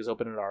 Las Vegas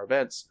Open, at our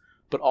events.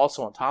 But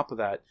also on top of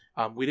that,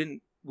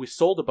 we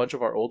sold a bunch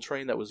of our old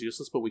terrain that was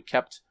useless, but we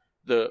kept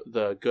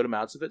the good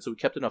amounts of it. So we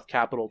kept enough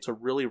capital to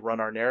really run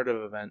our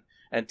narrative event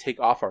and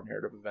take off our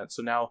narrative event.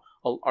 So now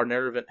our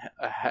narrative event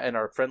and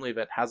our friendly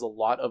event has a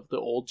lot of the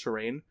old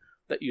terrain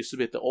that used to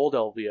be at the old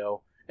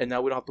LVO. And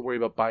now we don't have to worry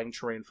about buying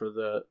terrain for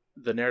the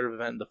narrative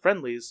event and the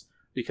friendlies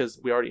because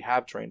we already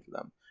have terrain for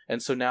them.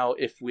 And so now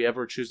if we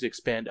ever choose to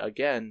expand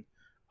again,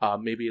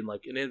 maybe in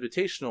like an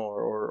invitational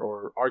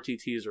or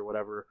RTTs or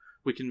whatever,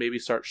 we can maybe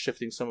start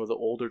shifting some of the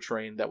older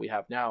terrain that we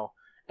have now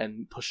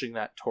and pushing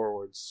that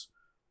towards,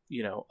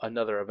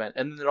 another event.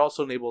 And then it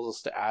also enables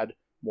us to add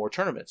more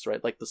tournaments,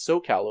 right? Like the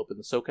SoCal Open.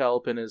 The SoCal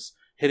Open is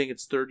hitting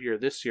its third year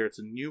this year. It's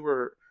a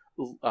newer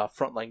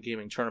Frontline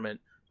Gaming tournament,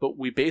 but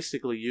we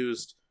basically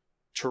used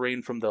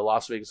terrain from the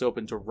Las Vegas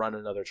Open to run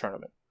another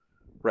tournament,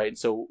 right?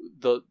 So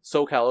the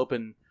SoCal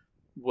Open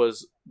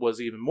was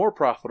even more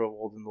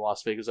profitable than the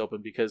Las Vegas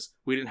Open because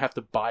we didn't have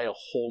to buy a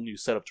whole new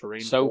set of terrain.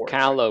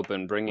 SoCal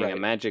Open, bringing a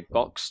magic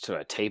box to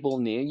a table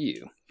near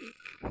you.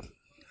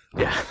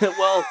 Yeah,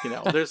 well,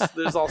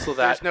 there's also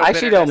that. I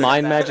actually don't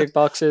mind magic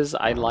boxes.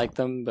 I like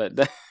them,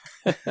 but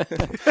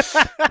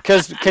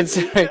because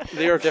considering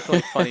they are definitely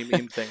a funny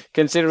meme thing.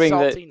 Considering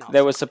that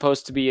there was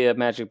supposed to be a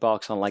magic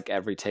box on like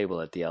every table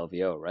at the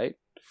LVO, right?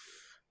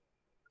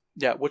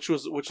 Yeah, which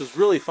was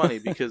really funny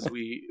because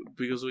we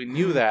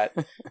knew that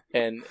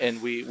and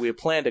we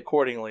planned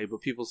accordingly,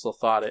 but people still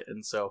thought it,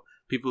 and so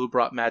people who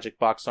brought Magic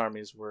box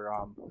armies were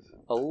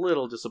a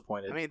little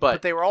disappointed. I mean,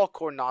 but but they were all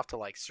cordoned off to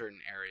like certain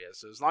areas,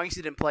 so as long as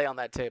you didn't play on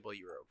that table,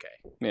 you were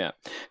okay. Yeah.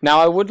 Now,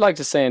 I would like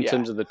to say in Yeah.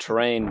 terms of the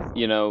terrain,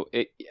 you know,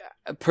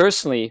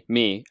 personally,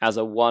 me as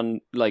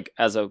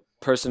a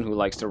person who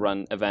likes to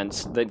run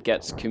events that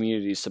gets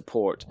community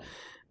support,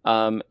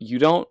 you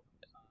don't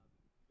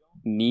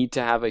need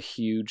to have a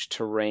huge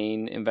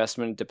terrain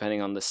investment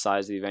depending on the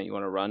size of the event you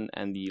want to run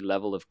and the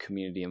level of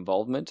community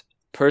involvement.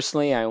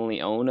 Personally, I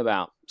only own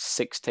about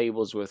 6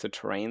 tables worth of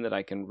terrain that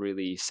I can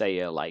really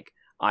say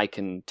I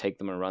can take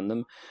them and run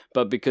them.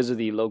 But because of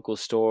the local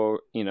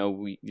store, you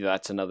know,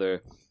 that's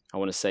another, I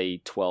want to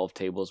say 12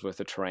 tables worth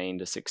of terrain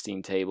to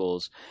 16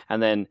 tables.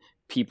 And then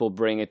people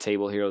bring a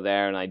table here or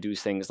there, and I do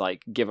things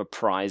like give a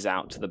prize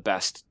out to the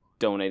best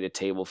donated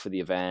table for the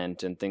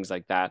event and things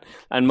like that.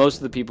 And most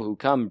of the people who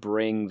come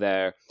bring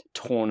their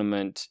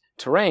tournament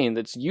terrain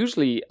that's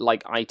usually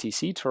like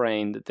ITC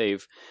terrain that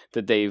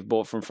they've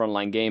bought from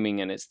Frontline Gaming,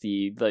 and it's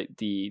the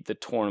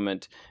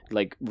tournament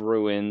like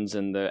ruins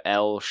and the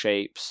L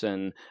shapes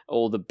and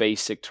all the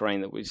basic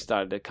terrain that we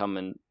started to come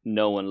and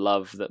know and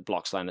love, that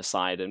blocks line of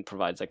sight and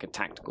provides like a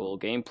tactical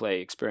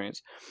gameplay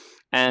experience.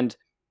 And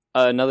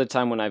another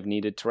time when I've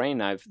needed terrain,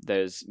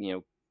 there's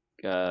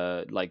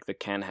like the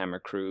Canhammer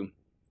crew,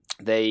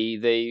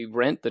 they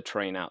rent the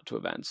terrain out to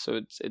events. So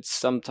it's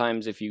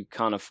sometimes, if you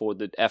can't afford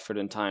the effort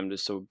and time to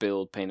sort of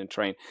build, paint, and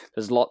train,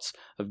 there's lots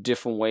of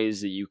different ways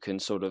that you can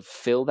sort of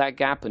fill that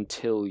gap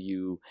until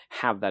you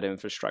have that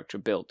infrastructure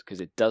built, because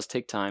it does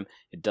take time,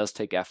 it does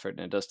take effort,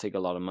 and it does take a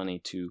lot of money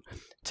to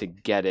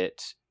get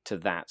it to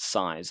that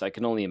size. I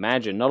can only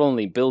imagine not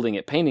only building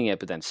it, painting it,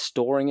 but then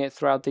storing it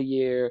throughout the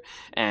year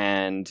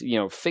and, you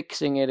know,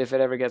 fixing it if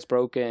it ever gets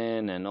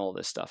broken and all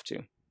this stuff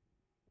too.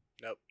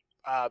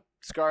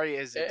 Scary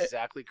is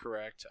exactly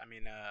correct. I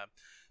mean,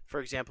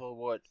 for example,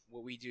 what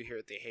we do here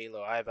at the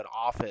Halo, I have an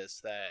office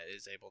that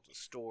is able to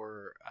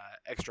store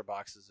extra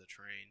boxes of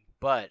terrain.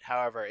 But,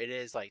 however, it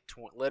is like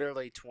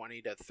literally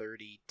 20 to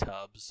 30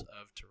 tubs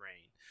of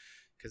terrain,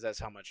 because that's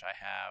how much I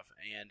have.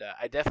 And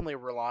I definitely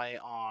rely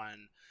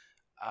on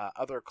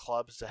other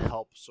clubs to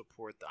help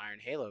support the Iron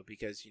Halo,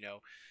 because, you know,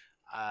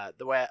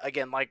 the way,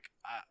 again,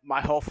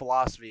 my whole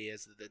philosophy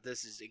is that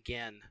this is,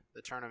 again,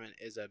 the tournament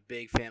is a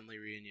big family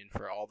reunion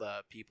for all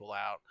the people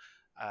out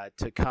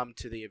to come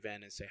to the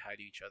event and say hi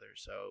to each other.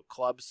 So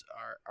clubs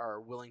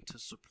are willing to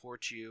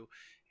support you,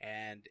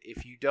 and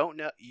if you don't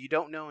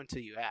know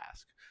until you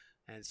ask.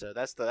 And so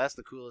that's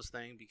the coolest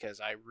thing, because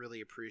I really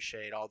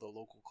appreciate all the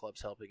local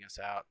clubs helping us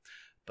out.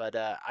 But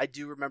I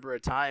do remember a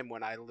time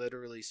when I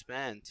literally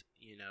spent,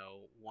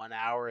 1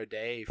 hour a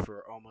day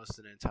for almost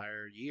an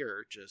entire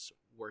year just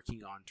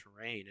working on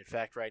terrain. In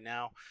fact, right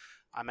now,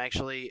 I'm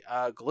actually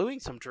gluing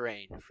some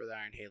terrain for the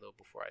Iron Halo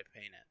before I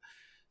paint it.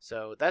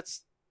 So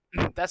that's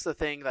the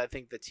thing that I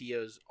think the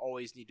TOs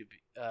always need to be.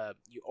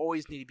 You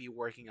always need to be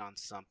working on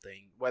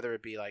something, whether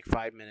it be like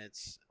 5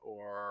 minutes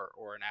or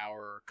an hour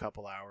or a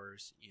couple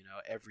hours,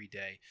 every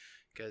day,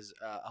 because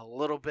a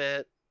little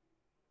bit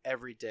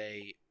every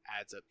day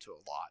adds up to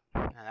a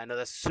lot. And I know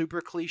that's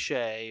super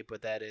cliche,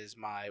 but that is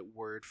my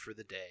word for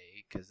the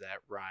day, because that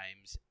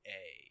rhymes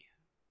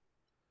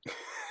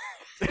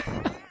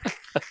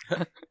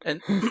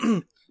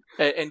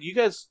and you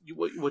guys,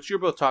 what you're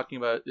both talking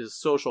about is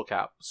social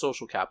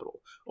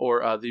capital,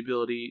 or the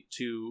ability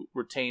to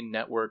retain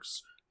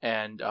networks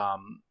and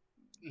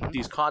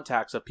these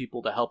contacts of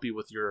people to help you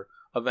with your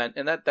event,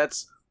 and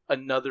that's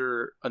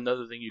another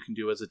thing you can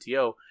do as a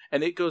TO,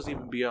 and it goes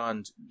even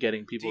beyond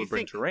getting people to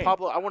bring terrain.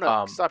 Pablo, I want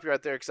to stop you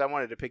right there, because I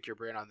wanted to pick your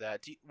brain on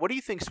that. What do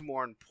you think is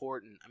more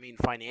important? I mean,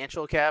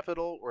 financial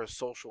capital or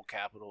social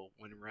capital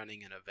when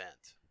running an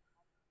event?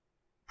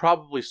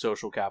 Probably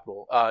social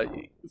capital.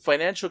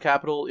 Financial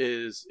capital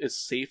is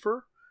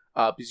safer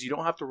because you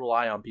don't have to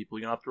rely on people.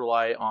 You don't have to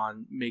rely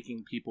on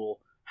making people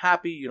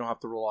happy. You don't have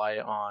to rely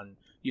on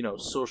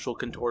social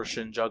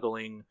contortion,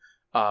 juggling,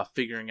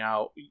 figuring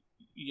out,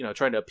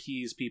 trying to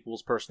appease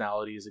people's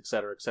personalities,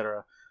 etc.,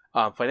 etc.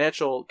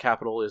 Financial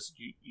capital is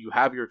you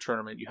have your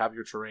tournament, you have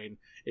your terrain,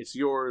 it's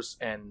yours,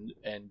 and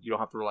you don't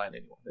have to rely on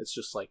anyone. It's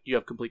just like you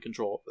have complete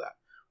control over that,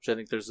 which I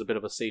think there's a bit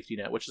of a safety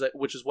net, which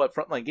is what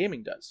Frontline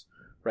Gaming does,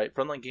 right?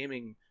 Frontline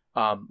Gaming,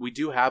 we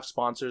do have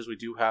sponsors, we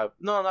do have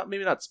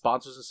maybe not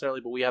sponsors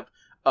necessarily, but we have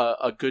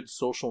a good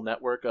social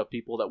network of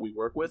people that we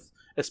work with,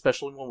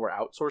 especially when we're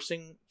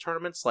outsourcing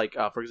tournaments. Like,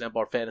 for example,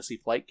 our Fantasy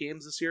Flight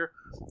games this year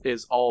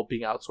is all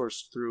being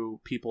outsourced through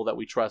people that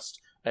we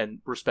trust and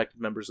respected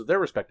members of their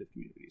respective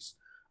communities.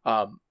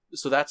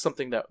 So that's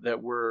something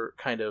that we're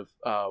kind of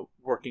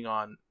working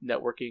on,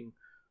 networking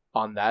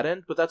on that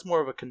end, but that's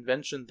more of a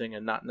convention thing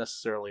and not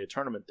necessarily a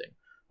tournament thing.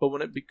 But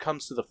when it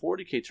comes to the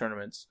 40K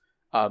tournaments,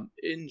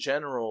 in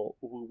general,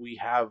 we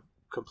have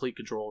complete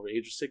control over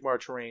Age of Sigmar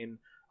terrain,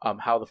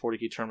 how the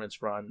 40K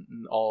tournaments run,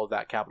 and all of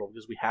that capital,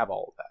 because we have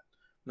all of that.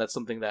 And that's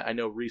something that I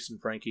know Reese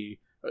and Frankie,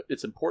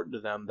 it's important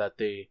to them that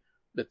they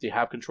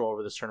have control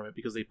over this tournament,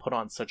 because they put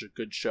on such a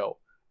good show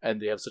and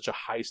they have such a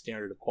high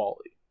standard of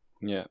quality.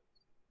 Yeah.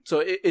 So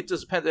it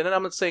just depends, and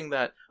I'm not saying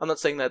that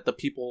the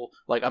people,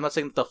 like, I'm not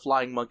saying that the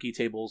flying monkey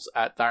tables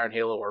at the Iron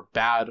Halo are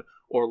bad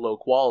or low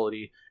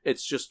quality.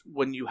 It's just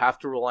when you have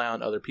to rely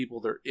on other people,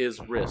 there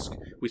is risk.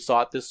 We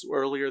saw it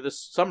earlier this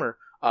summer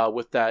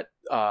with that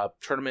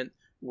tournament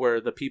where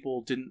the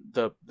people didn't,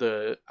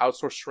 the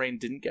outsourced terrain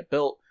didn't get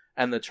built,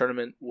 and the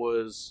terrain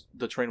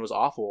was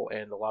awful,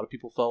 and a lot of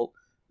people felt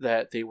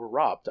that they were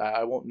robbed.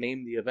 I won't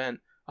name the event.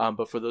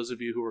 But for those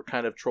of you who were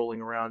kind of trolling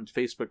around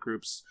Facebook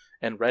groups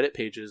and Reddit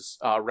pages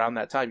around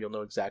that time, you'll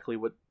know exactly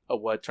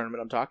what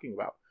tournament I'm talking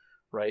about,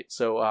 right?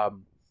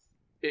 So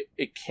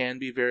it can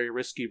be very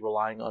risky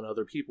relying on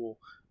other people,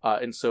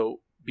 and so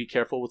be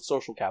careful with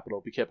social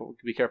capital. Be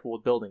careful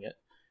with building it.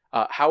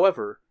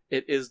 However,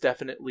 it is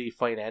definitely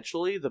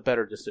financially the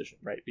better decision,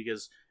 right?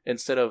 Because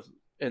instead of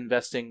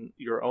investing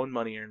your own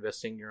money or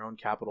investing your own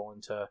capital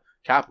into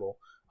capital,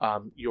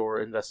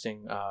 you're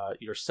investing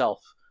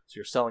yourself. So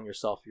you're selling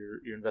yourself,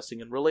 you're investing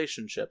in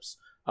relationships,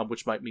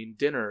 which might mean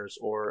dinners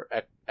or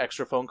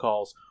extra phone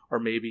calls, or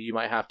maybe you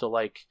might have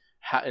to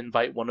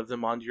invite one of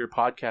them onto your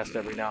podcast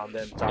every now and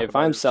then. If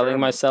I'm selling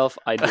myself,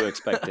 I do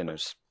expect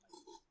dinners.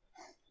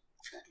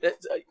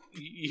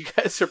 You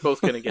guys are both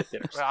going to get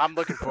dinners. Well, I'm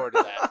looking forward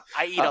to that.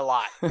 I eat a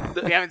lot. If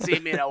you haven't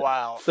seen me in a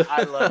while,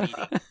 I love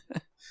eating.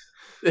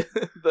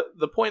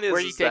 The point is,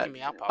 where are you taking me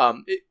out,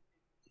 Paul?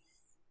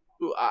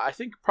 I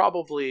think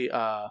probably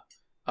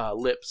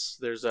Lips.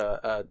 There's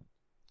a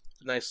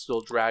nice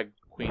little drag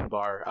queen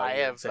bar. I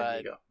have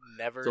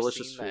never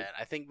seen that.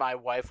 I think my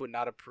wife would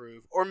not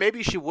approve, or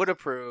maybe she would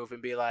approve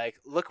and be like,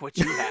 "Look what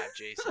you have,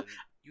 Jason.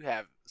 You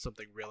have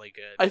something really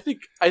good." I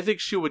think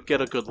she would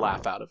get a good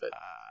laugh out of it.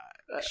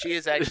 She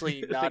is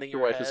actually nodding your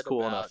her wife head is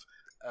cool about enough.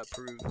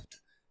 Approved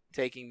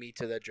taking me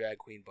to the drag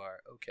queen bar.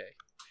 Okay,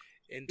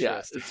 Yeah,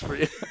 interesting. it's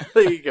pretty.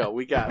 There you go.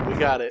 We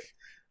got it.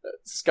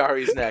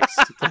 Scari's next.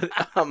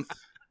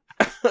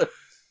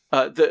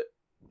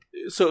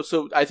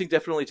 So I think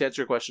definitely to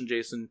answer your question,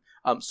 Jason,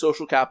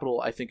 social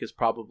capital I think is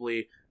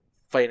probably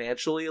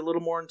financially a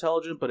little more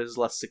intelligent, but is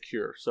less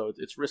secure, so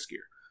it's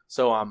riskier.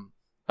 So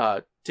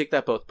take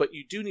that both, but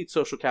you do need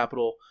social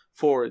capital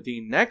for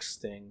the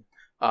next thing,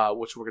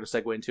 which we're going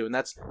to segue into, and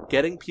that's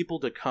getting people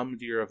to come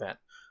to your event.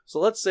 So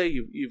let's say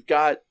you've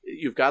got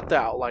the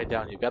outline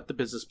down, you've got the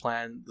business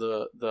plan,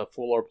 the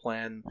floor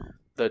plan,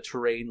 the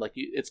terrain,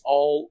 it's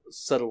all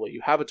settled.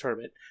 You have a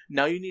tournament.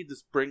 Now you need to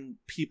bring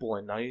people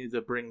in. Now you need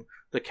to bring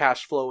the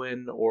cash flow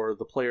in, or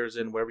the players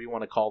in, whatever you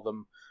want to call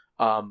them.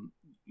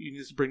 You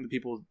need to bring the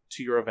people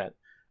to your event.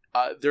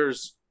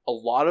 There's a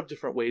lot of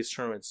different ways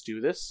tournaments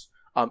do this.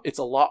 It's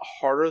a lot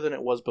harder than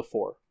it was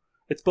before.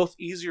 It's both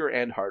easier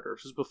and harder.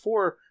 Because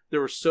before,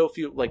 there were so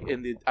few,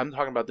 I'm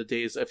talking about the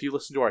days, if you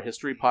listen to our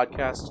history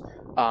podcast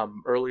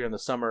earlier in the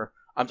summer,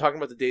 I'm talking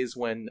about the days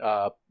when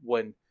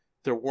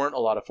there weren't a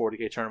lot of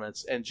 40K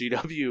tournaments, and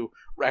GW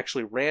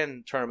actually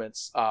ran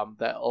tournaments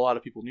that a lot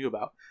of people knew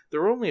about.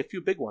 There were only a few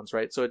big ones,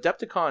 right? So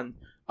Adepticon,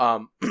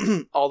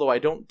 although I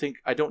don't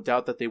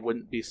doubt that they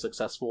wouldn't be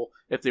successful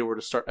if they were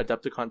to start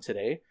Adepticon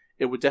today,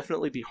 it would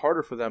definitely be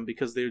harder for them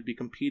because they would be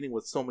competing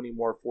with so many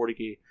more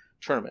 40K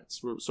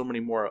tournaments, so many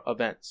more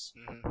events,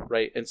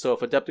 right? And so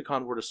if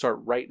Adepticon were to start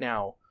right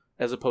now,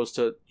 as opposed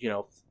to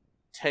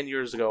 10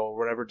 years ago or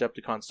whenever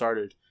Adepticon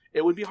started,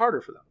 it would be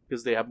harder for them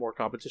because they have more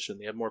competition,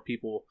 they have more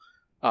people.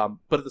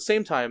 But at the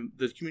same time,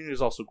 the community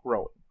is also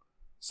growing,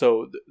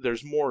 so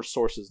there's more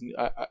sources.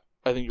 I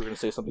think you were going to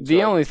say something.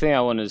 The only thing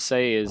I wanted to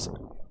say is,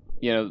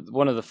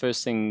 one of the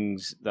first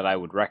things that I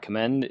would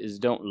recommend is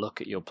don't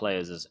look at your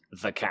players as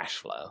the cash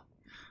flow.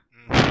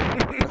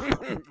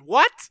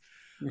 What?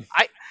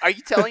 Are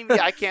you telling me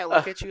I can't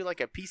look at you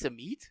like a piece of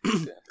meat?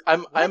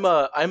 I'm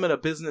in a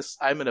business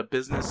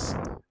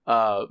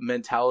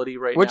mentality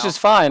right now, which is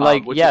fine.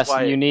 Yes,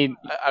 you need.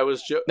 I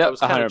was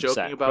kind of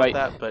joking about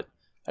that, but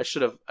I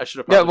should have.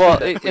 Yeah, well,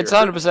 it's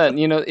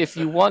 100%. If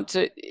you want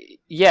to,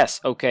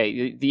 yes,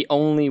 okay. The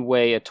only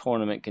way a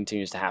tournament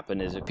continues to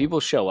happen is if people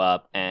show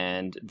up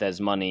and there's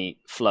money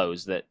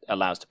flows that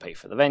allows to pay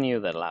for the venue,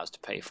 that allows to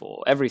pay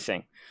for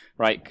everything,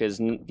 right? Because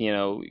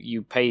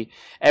you pay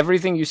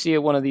everything you see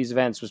at one of these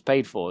events was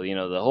paid for.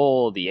 The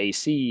hall, the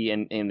AC,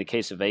 and in the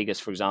case of Vegas,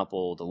 for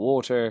example, the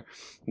water.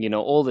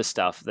 All this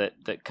stuff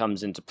that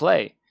comes into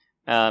play.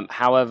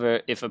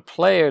 However, if a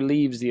player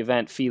leaves the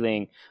event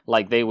feeling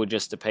like they were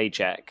just a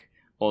paycheck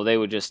or they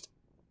were just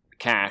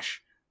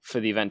cash for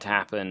the event to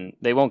happen,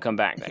 they won't come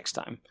back next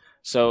time.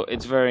 So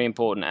it's very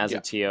important as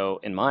a TO,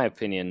 in my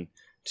opinion,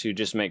 to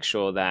just make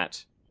sure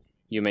that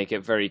you make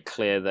it very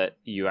clear that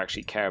you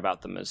actually care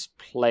about them as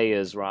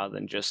players rather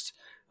than just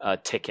a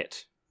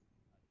ticket.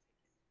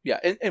 Yeah,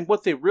 and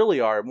what they really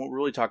are, and what we're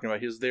really talking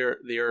about is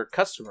they're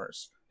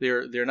customers.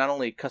 They're not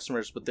only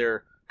customers, but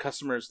they're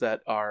customers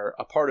that are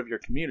a part of your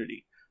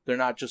community. They're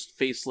not just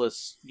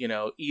faceless,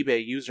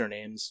 eBay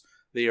usernames.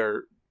 They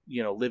are,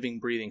 living,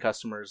 breathing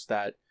customers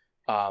that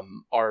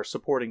are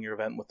supporting your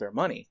event with their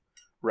money,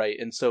 right?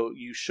 And so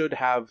you should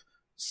have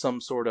some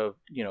sort of,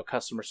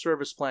 customer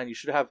service plan. You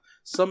should have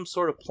some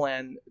sort of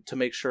plan to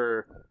make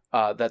sure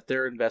that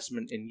their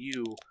investment in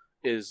you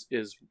is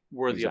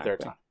worthy of their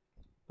time,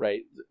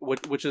 right?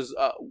 Which is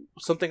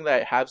something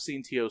that I have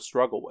seen TOs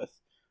struggle with.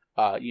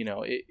 I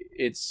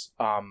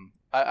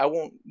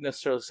won't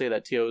necessarily say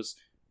that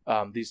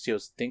these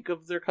TOs think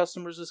of their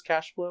customers as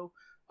cash flow,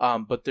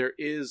 but there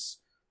is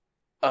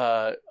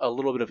a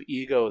little bit of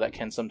ego that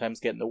can sometimes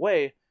get in the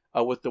way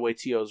with the way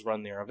TOs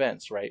run their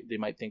events, right? They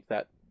might think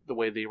that the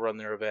way they run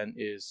their event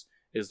is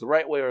the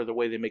right way, or the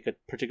way they make a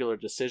particular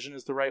decision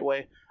is the right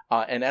way.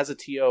 And as a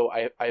TO,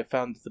 I have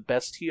found the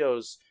best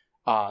TOs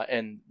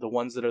and the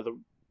ones that are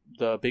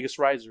the biggest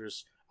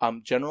risers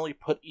generally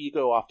put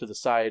ego off to the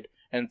side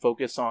and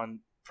focus on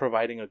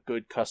providing a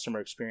good customer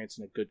experience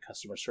and a good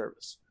customer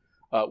service,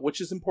 which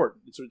is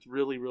important. It's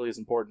really, really is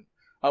important,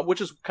 which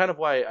is kind of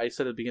why I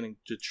said at the beginning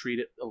to treat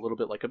it a little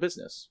bit like a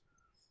business.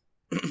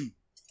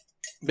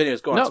 But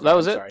anyways, go on. No, that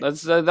was it.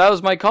 That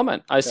was my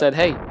comment. I said,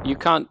 hey, you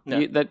can't.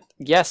 Yeah.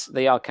 Yes,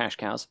 they are cash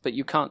cows, but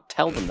you can't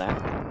tell them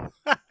that.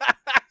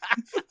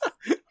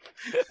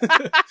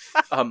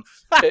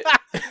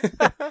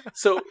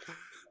 So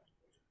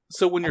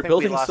when you're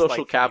building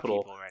social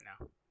capital, right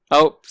now.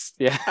 Oh,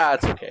 yeah.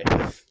 It's okay.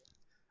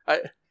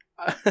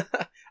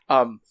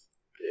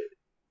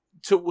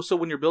 So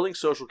when you're building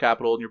social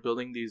capital and you're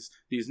building these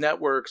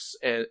networks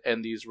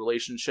and these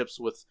relationships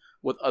with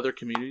other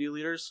community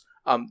leaders,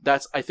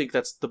 I think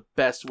that's the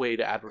best way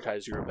to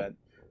advertise your event,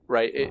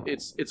 right?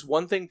 It's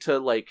one thing to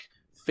like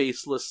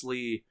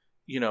facelessly,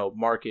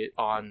 market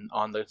on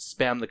the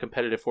spam the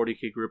competitive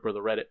 40K group or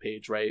the Reddit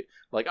page, right?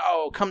 Like,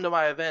 oh, come to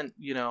my event,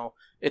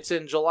 it's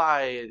in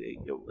July,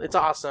 it's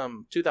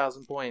awesome,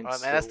 2,000 points. Oh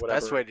man, that's the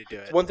best way to do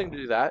it. It's one thing to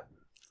do that,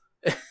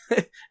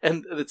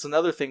 and it's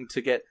another thing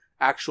to get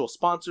actual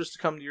sponsors to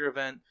come to your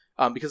event,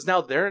 because now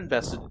they're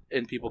invested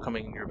in people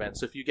coming in your event.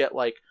 So if you get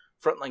like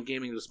Frontline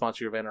Gaming to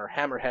sponsor your event, or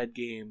Hammerhead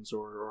Games,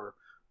 or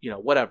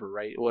whatever,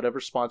 right? Whatever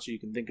sponsor you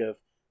can think of,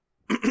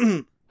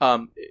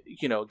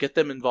 get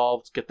them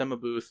involved, get them a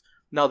booth.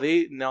 Now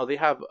they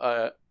have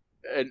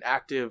an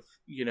active,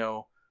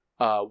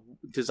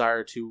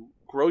 desire to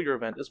grow your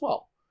event as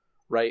well,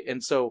 right?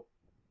 And so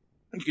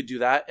you could do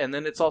that, and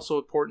then it's also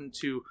important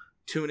to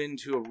tune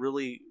into a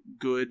really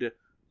good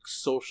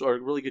social or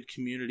really good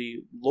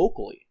community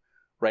locally,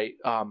 right?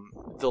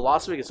 The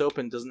Las Vegas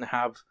Open doesn't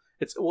have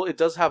it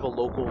does have a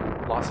local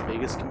Las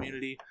Vegas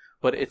community,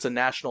 but it's a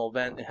national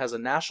event. It has a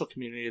national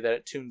community that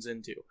it tunes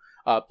into.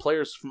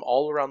 Players from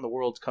all around the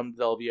world come to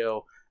the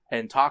LVO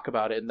and talk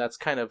about it, and that's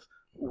kind of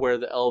where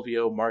the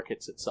LVO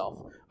markets itself.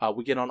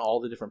 We get on all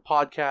the different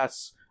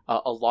podcasts.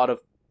 A lot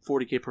of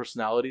 40K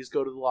personalities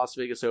go to the Las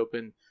Vegas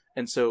Open,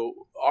 and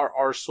so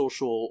our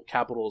social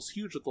capital is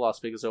huge with the Las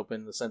Vegas Open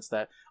in the sense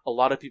that a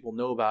lot of people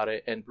know about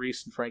it, and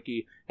Brees and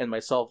Frankie and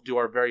myself do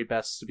our very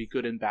best to be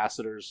good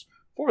ambassadors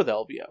for the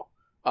LVO.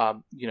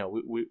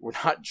 We're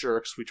not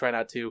jerks. We try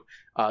not to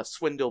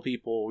swindle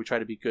people. We try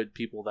to be good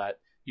people that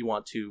you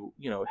want to,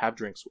 have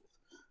drinks with.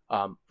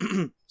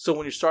 So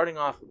when you're starting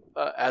off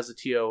as a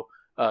TO,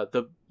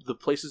 the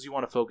places you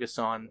want to focus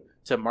on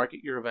to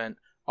market your event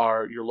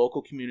are your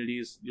local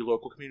communities, your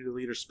local community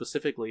leaders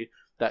specifically.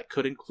 That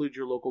could include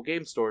your local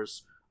game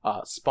stores.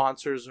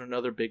 Sponsors are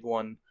another big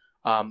one.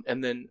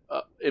 And then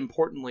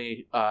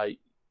importantly, a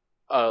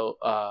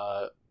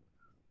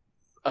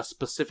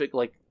specific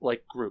like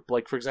group,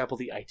 like for example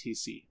the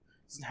ITC. It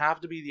doesn't have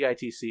to be the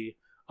ITC,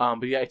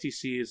 but the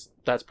ITC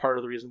that's part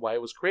of the reason why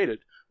it was created,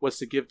 was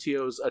to give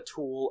TOs a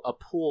pool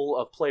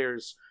of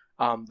players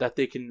that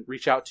they can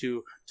reach out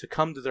to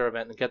come to their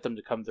event and get them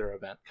to come to their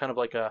event, kind of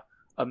like a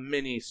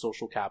mini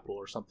social capital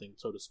or something,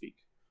 so to speak.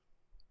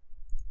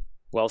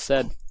 Well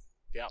said.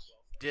 Yeah,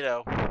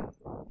 ditto. I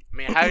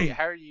mean,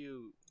 how are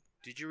you?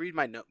 Did you read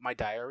my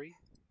diary,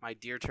 my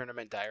Deer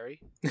Tournament diary?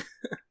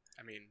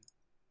 I mean,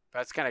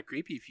 that's kind of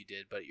creepy if you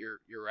did, but you're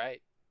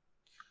right.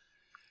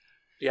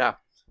 Yeah,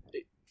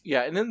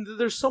 and then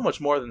there's so much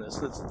more than this.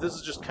 This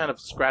is just kind of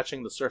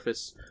scratching the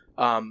surface.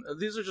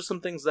 These are just some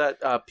things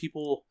that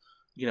people,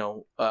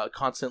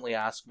 constantly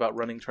ask about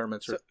running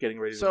tournaments or getting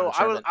ready to run a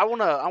tournament. I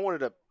wanted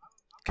to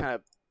kind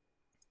of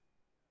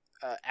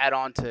add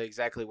on to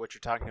exactly what you're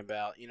talking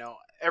about.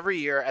 Every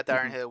year at the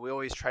Iron Hill, we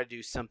always try to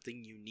do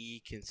something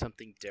unique and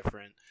something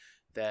different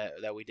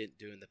that we didn't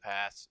do in the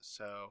past.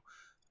 So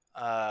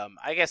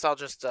I guess I'll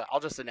just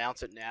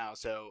announce it now.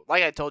 So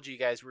like I told you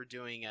guys, we're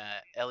doing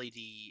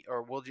LED,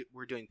 or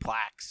we're doing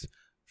plaques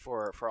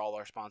for all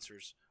our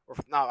sponsors, or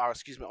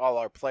all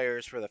our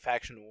players for the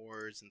faction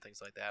awards and things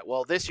like that.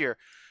 Well, this year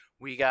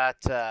we got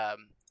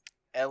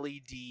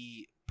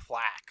LED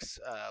plaques,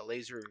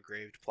 laser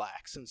engraved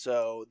plaques, and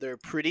so they're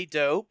pretty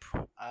dope.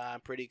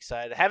 I'm pretty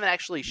excited. I haven't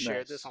actually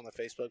shared this on the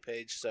Facebook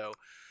page, so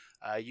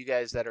you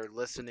guys that are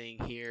listening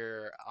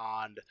here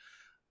on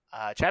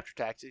Chapter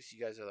Tactics, you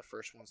guys are the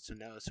first ones to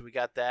know. So we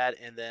got that,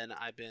 and then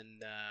I've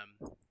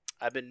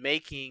been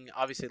making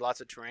obviously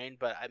lots of terrain,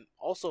 but I'm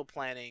also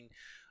planning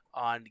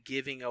on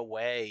giving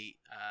away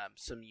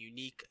some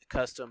unique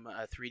custom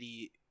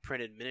 3D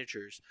printed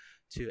miniatures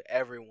to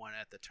everyone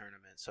at the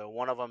tournament. So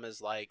one of them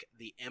is like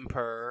the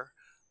Emperor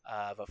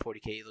of a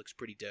 40K. It looks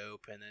pretty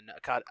dope, and then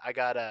I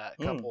got a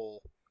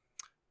couple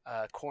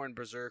Corn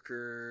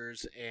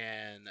Berserkers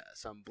and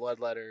some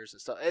Bloodletters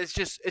and stuff. It's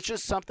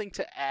just something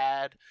to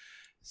add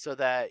so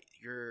that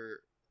your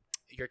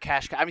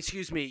cash cow. I mean,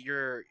 excuse me,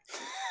 your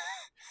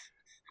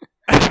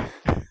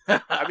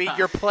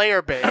your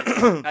player base,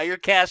 not your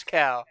cash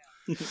cow.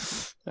 Do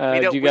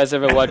you guys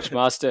ever watch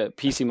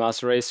PC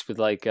Master Race with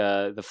like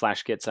the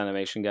Flash Gits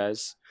animation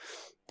guys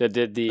that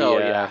did the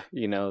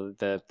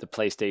the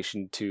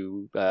PlayStation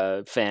 2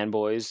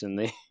 fanboys and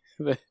the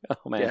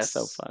oh man, it's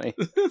so funny.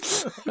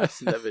 I've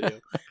seen that video.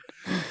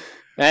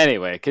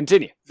 Anyway,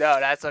 continue. No,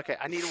 that's okay.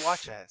 I need to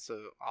watch that, so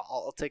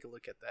I'll take a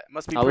look at that. It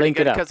must be I'll pretty link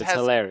good it up. because It's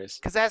hilarious.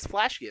 Because it has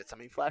Flash Gits. I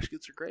mean, Flash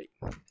Gits are great.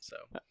 So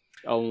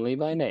Only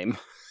by name.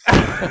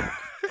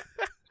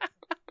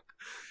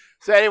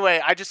 So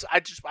anyway, I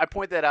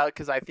point that out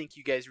because I think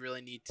you guys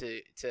really need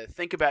to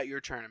think about your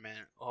tournament.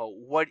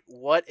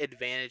 What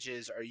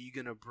advantages are you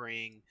going to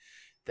bring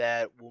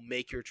that will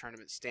make your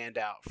tournament stand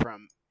out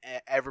from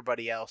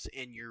everybody else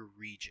in your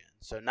region?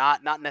 So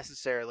not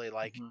necessarily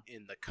like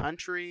in the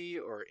country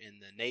or in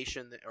the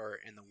nation or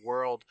in the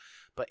world,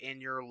 but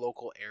in your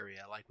local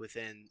area, like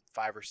within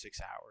 5 or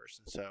 6 hours.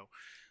 And so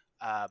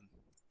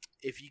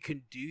if you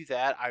can do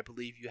that, I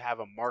believe you have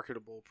a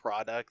marketable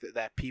product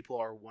that people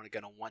are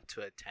going to want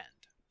to attend.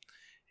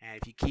 And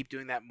if you keep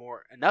doing that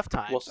enough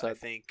times, I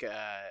think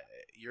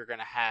you're going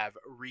to have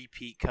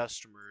repeat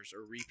customers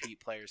or repeat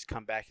players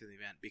come back to the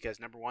event because,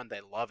 number one, they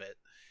love it,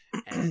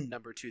 and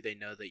number two, they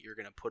know that you're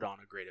going to put on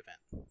a great event.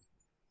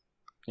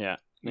 Yeah,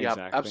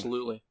 exactly. Yeah,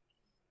 absolutely.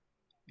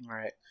 All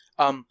right.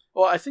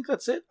 Well, I think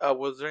that's it.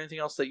 Was there anything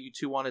else that you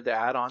two wanted to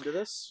add on to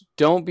this?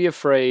 Don't be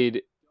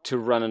afraid to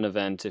run an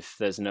event if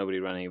there's nobody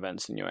running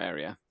events in your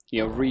area.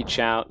 Reach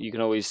out. You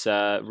can always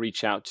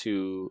reach out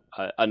to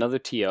another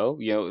TO.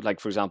 Like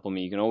for example,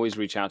 me. You can always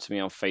reach out to me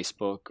on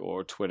Facebook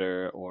or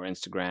Twitter or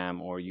Instagram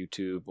or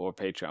YouTube or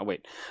Patreon.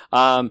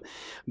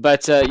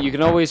 But you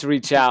can always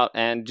reach out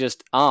and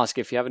just ask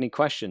if you have any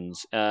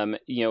questions.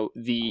 You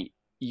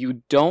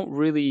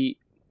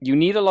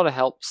need a lot of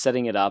help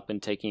setting it up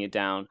and taking it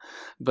down.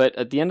 But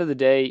at the end of the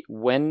day,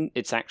 when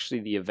it's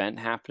actually the event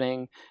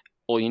happening,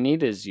 all you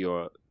need is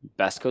your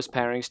Best Coast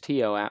Pairings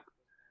TO app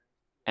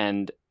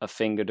and a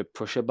finger to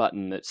push a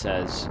button that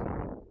says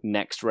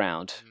next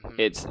round.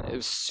 It's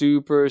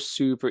super,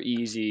 super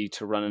easy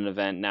to run an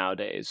event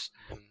nowadays.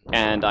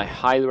 And I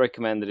highly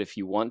recommend that if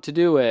you want to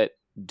do it,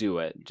 do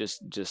it.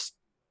 Just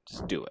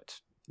do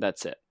it.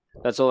 That's it.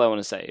 That's all I want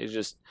to say is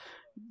just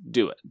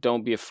do it.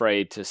 Don't be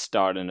afraid to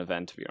start an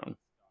event of your own.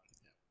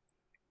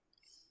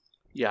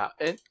 Yeah,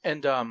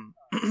 and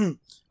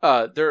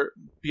there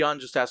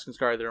beyond just Asking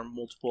Sky, there are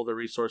multiple other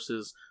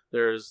resources.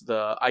 There's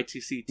the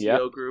ITC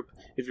TO group.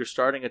 If you're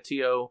starting a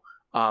TO,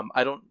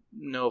 I don't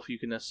know if you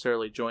can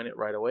necessarily join it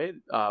right away,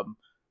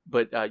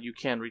 but you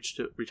can reach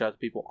out to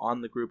people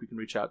on the group. You can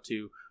reach out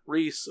to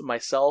Reese,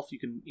 myself. You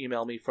can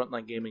email me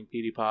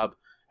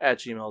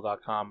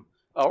frontlinegamingpdpop@gmail.com.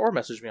 Or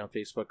message me on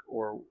Facebook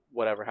or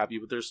whatever have you.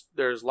 But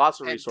there's lots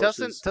of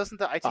resources. Doesn't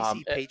the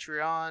ITC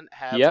Patreon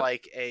have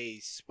like a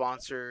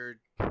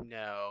sponsored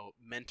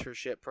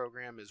mentorship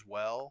program as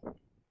well?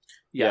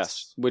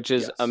 Yes, which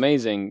is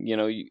amazing.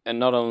 And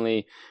not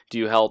only do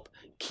you help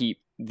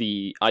keep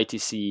the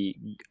ITC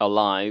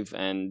alive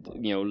and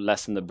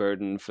lessen the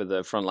burden for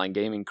the Frontline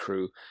Gaming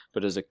crew,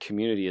 but as a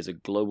community, as a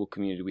global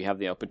community, we have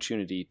the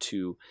opportunity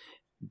to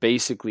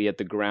basically at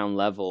the ground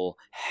level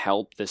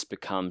help this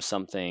become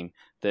something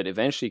that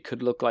eventually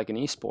could look like an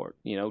esport.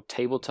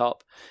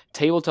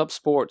 Tabletop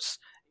sports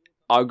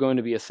are going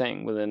to be a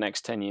thing within the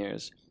next 10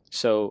 years.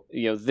 So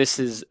this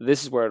is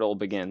where it all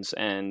begins,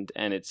 and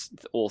it's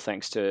all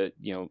thanks to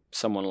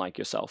someone like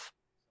yourself.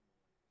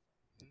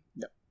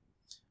 Yep.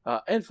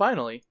 And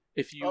finally,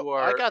 if you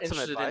are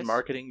interested in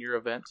marketing your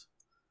event,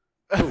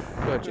 go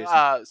ahead,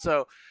 Jason.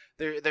 So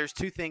there's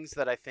two things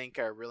that I think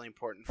are really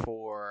important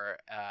for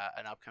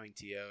an upcoming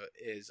TO.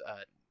 Is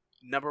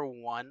number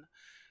one,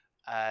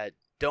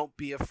 don't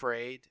be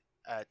afraid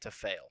to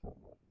fail.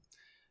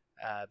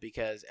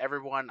 Because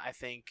everyone, I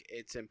think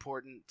it's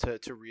important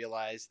to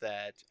realize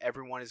that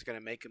everyone is going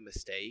to make a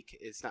mistake.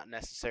 It's not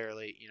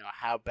necessarily,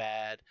 how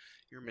bad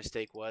your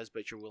mistake was,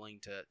 but you're willing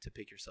to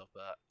pick yourself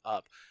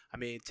up. I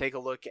mean, take a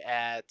look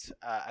at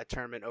a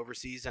tournament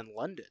overseas in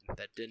London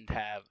that didn't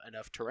have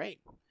enough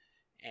terrain.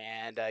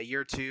 And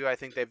year two, I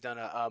think they've done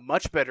a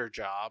much better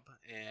job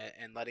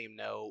in letting them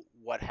know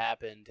what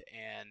happened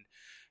and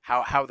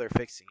how they're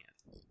fixing it.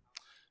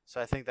 So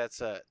I think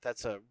that's a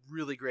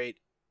really great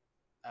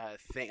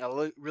thing,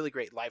 a really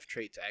great life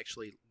trait to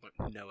actually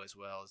know as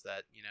well, is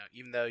that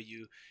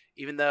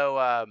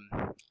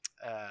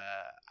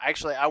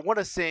I want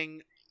to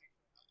sing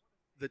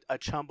a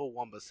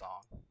Chumbawamba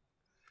song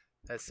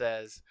that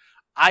says,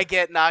 "I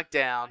get knocked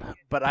down,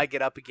 but I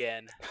get up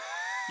again.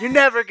 You're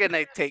never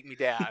gonna take me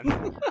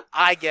down.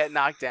 I get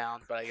knocked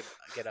down, but I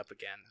get up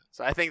again."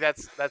 So I think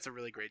that's a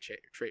really great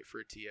trait for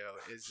a TO,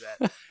 is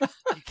that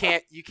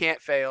you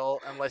can't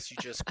fail unless you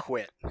just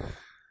quit.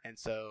 And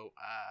so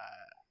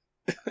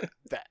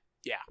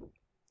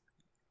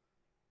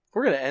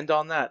we're gonna end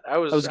on that. I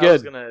was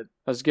good. gonna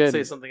That's good.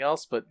 say something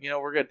else, but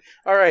we're good.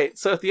 All right.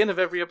 So at the end of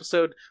every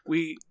episode,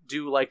 we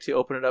do like to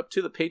open it up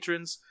to the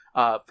patrons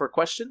for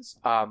questions,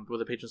 where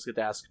the patrons get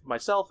to ask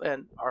myself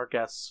and our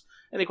guests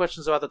any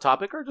questions about the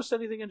topic or just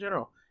anything in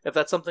general. If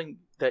that's something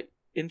that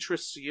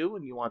interests you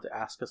and you want to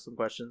ask us some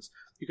questions,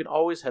 you can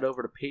always head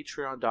over to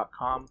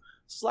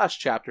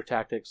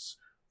patreon.com/chaptertactics,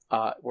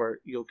 where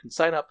you can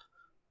sign up,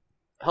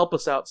 help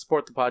us out,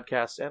 support the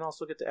podcast, and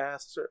also get to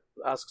ask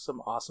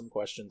some awesome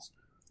questions.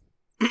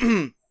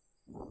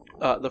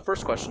 The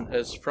first question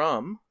is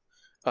from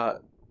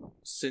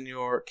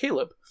Senor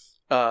Caleb.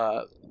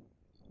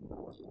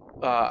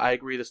 I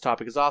agree this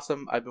topic is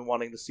awesome. I've been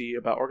wanting to see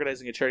about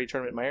organizing a charity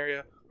tournament in my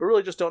area, but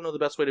really just don't know the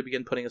best way to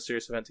begin putting a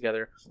serious event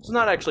together. It's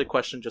not actually a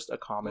question, just a Well,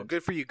 comment.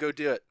 good for you. Go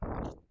do it.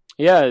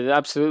 Yeah,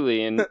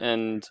 absolutely.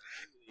 And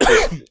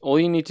all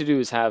you need to do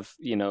is have,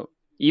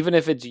 even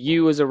if it's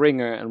you as a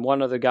ringer and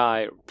one other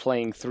guy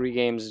playing 3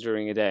 games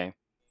during a day,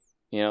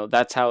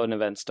 that's how an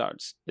event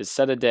starts. Is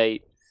set a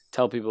date,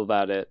 tell people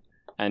about it,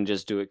 and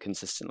just do it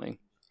consistently.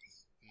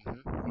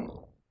 Mm-hmm.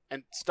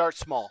 And start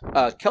small.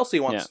 Kelsey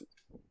wants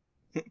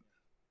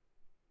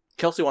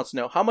to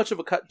know, how much of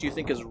a cut do you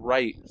think is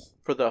right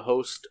for the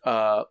host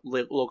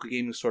local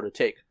gaming store to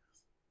take?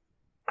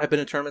 I've been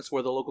in tournaments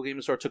where the local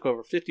gaming store took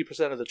over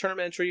 50% of the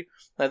tournament entry.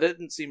 That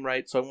didn't seem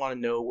right, so I want to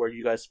know where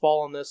you guys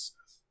fall on this.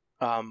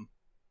 And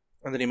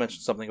then he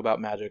mentioned something about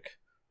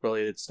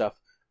Magic-related stuff.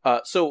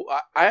 So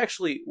I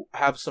actually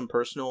have some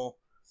personal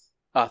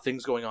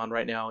things going on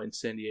right now in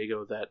San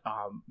Diego that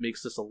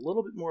makes this a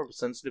little bit more of a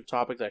sensitive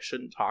topic that I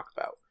shouldn't talk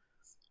about.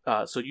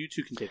 So you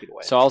two can take it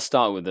away. So I'll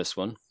start with this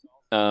one.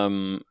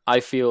 I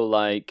feel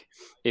like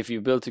if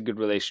you've built a good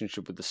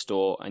relationship with the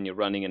store and you're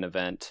running an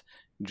event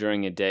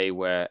during a day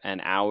and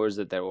hours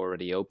that they're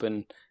already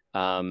open,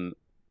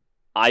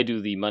 I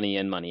do the money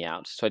in, money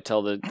out. So I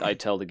tell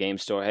the game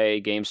store, hey,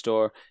 game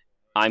store,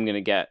 I'm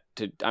gonna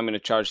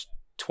charge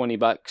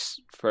 $20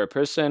 for a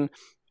person,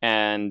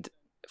 and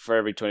for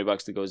every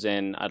 $20 that goes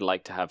in, I'd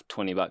like to have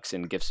 $20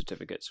 in gift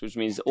certificates, which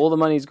means all the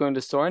money is going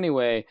to store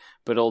anyway,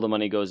 but all the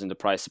money goes into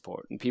prize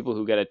support. And people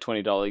who get a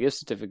 $20 gift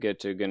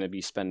certificate are going to be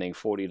spending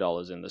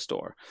 $40 in the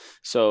store.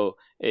 So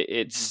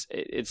it's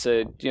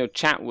a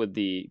chat with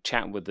the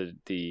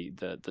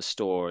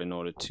store in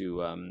order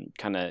to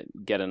kind of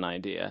get an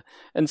idea.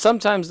 And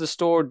sometimes the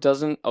store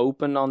doesn't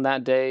open on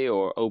that day,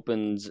 or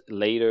opens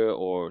later,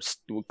 or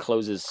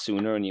closes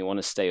sooner, and you want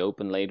to stay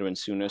open later and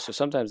sooner. So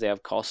sometimes they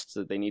have costs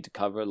that they need to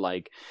cover,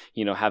 like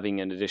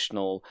having an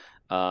additional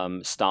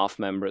staff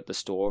member at the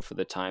store for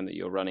the time that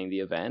you're running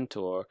the event,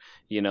 or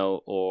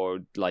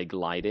like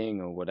lighting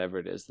or whatever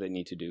it is they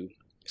need to do.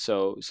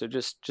 So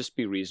just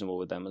be reasonable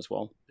with them as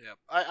well. Yeah,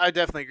 I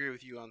definitely agree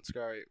with you on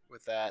Scary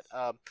with that.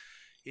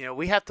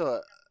 We have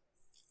to,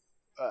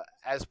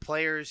 as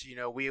players,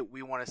 we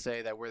want to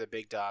say that we're the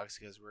big dogs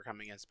because we're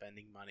coming in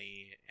spending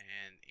money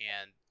and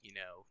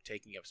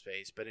taking up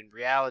space. But in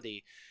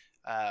reality,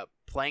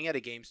 playing at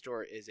a game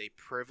store is a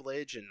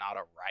privilege and not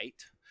a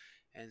right.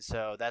 And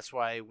so that's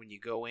why when you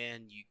go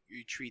in, you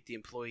treat the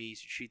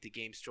employees, you treat the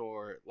game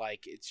store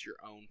like it's your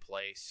own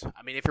place.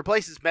 I mean, if your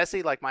place is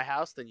messy like my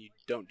house, then you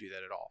don't do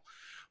that at all.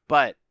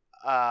 But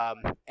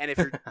and if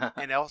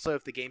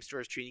the game store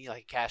is treating you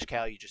like a cash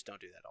cow, you just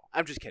don't do that at all.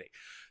 I'm just kidding.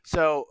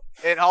 So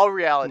in all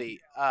reality,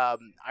 I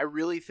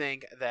really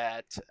think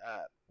that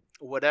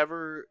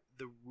whatever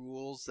the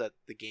rules that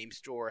the game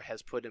store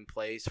has put in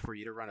place for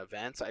you to run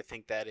events, I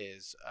think that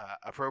is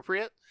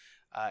appropriate.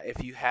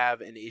 If you have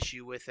an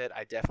issue with it,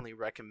 I definitely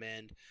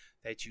recommend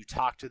that you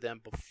talk to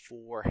them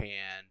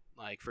beforehand.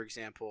 Like, for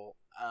example,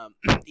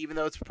 even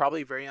though it's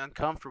probably very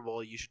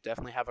uncomfortable, you should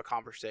definitely have a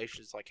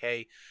conversation. It's like,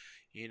 hey,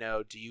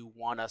 do you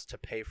want us to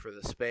pay for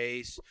the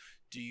space?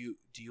 Do you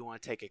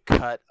want to take a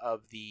cut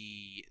of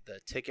the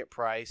ticket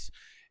price?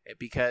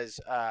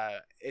 Because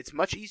it's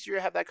much easier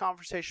to have that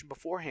conversation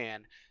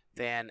beforehand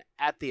than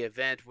at the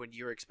event when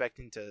you're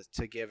expecting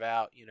to give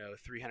out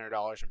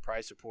 $300 in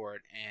prize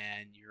support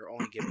and you're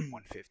only giving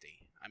 $150.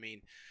 I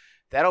mean,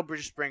 that'll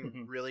just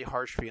bring really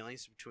harsh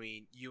feelings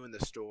between you and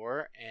the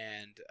store,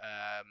 and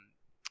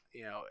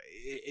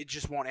it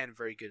just won't end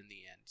very good in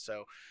the end.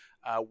 So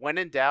when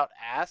in doubt,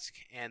 ask,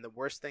 and the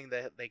worst thing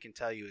that they can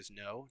tell you is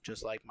no,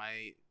 just like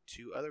my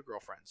 2 other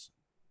girlfriends.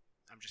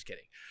 I'm just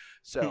kidding.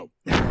 So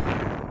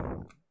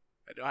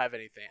I don't have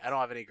anything. I don't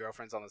have any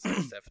girlfriends on the side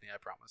of Stephanie, I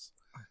promise.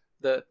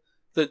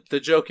 The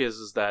joke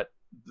is that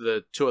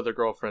the 2 other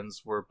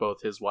girlfriends were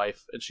both his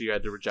wife, and she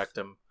had to reject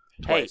him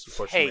twice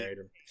before she married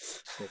him.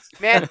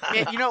 Man,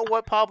 you know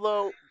what,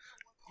 Pablo?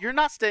 You're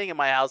not staying in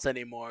my house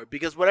anymore,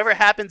 because whatever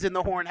happens in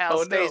the Horn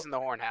House stays in the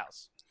Horn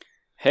House.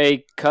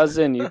 Hey,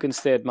 cousin, you can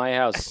stay at my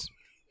house.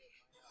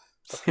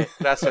 Okay,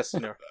 gracias,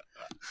 señor.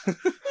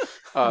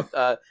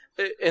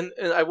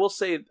 And I will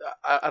say,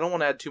 I don't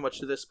want to add too much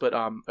to this, but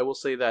I will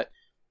say that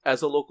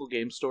as a local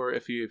game store,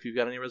 if you've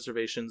got any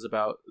reservations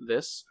about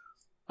this,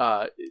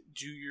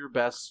 do your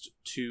best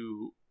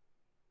to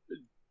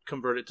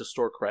convert it to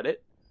store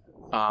credit,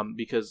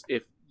 because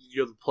if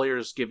the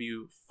players give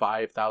you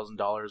 $5,000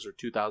 or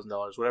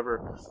 $2,000,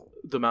 whatever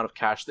the amount of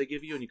cash they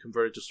give you, and you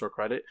convert it to store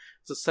credit.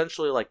 It's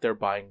essentially like they're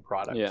buying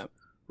product,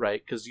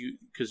 right? Because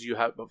you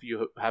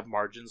have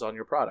margins on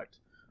your product,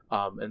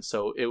 and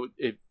so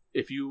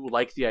if you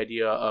like the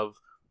idea of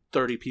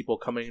 30 people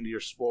coming into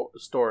your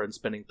store and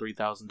spending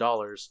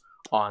 $3,000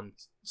 on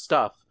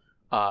stuff,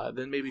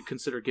 then maybe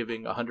consider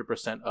giving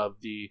 100%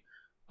 of the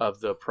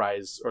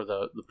prize or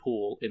the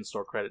pool in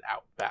store credit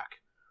back.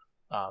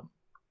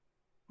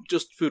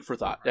 Just food for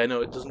thought. I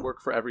know it doesn't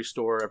work for every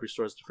store. Every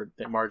store has different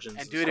margins.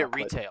 And do it at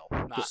retail.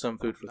 Just some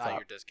food for thought. Not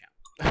your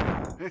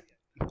discount.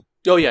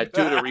 Oh yeah,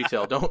 do it at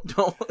retail.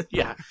 Don't.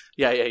 Yeah.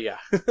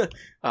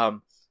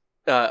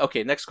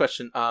 Okay, next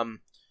question.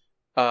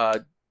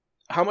 How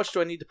much do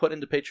I need to put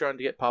into Patreon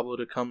to get Pablo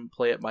to come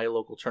play at my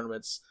local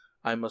tournaments?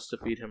 I must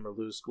defeat him or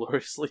lose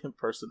gloriously in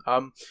person.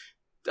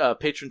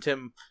 Patron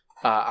Tim,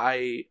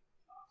 I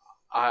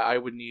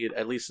would need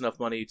at least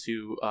enough money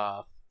to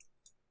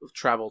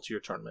travel to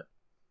your tournament.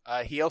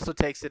 He also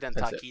takes it in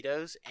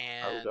taquitos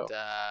and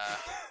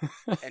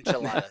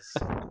enchiladas.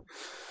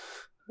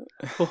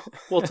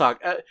 We'll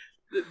talk.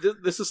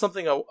 This is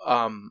something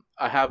I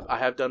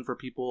have done for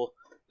people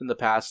in the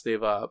past.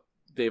 They've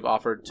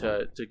offered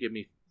to give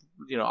me,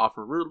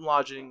 offer room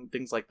lodging,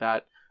 things like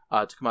that,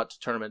 to come out to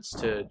tournaments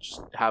to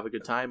just have a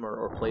good time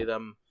or play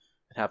them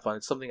and have fun.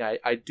 It's something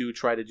I do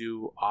try to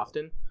do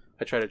often.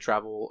 I try to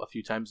travel a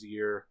few times a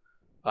year,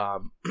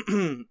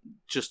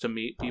 just to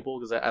meet people,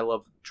 because I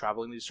love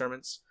traveling these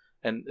tournaments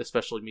and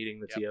especially meeting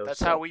the TOs.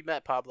 That's how we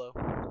met, Pablo.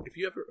 If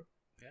you ever,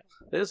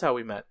 that is how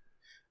we met.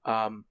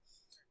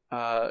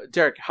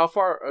 Derek, how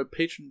far?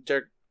 Patron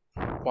Derek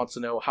wants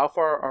to know, how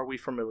far are we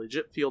from a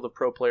legit field of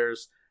pro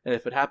players? And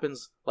if it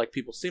happens like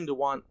people seem to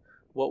want,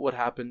 what would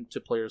happen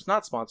to players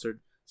not sponsored?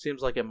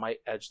 Seems like it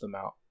might edge them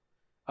out.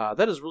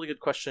 That is a really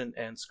good question,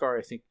 and Scar,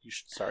 I think you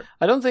should start.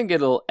 I don't think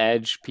it'll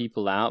edge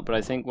people out, but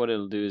I think what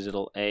it'll do is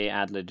it'll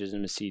add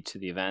legitimacy to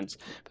the events.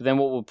 But then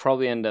what we'll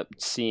probably end up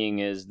seeing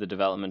is the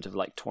development of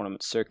like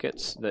tournament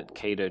circuits that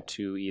cater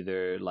to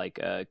either like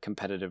a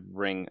competitive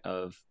ring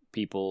of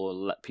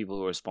people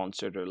who are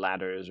sponsored, or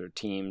ladders, or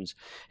teams,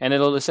 and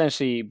it'll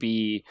essentially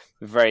be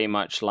very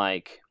much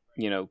like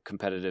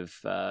competitive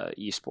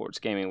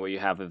esports gaming, where you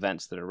have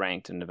events that are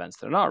ranked and events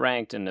that are not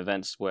ranked, and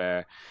events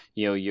where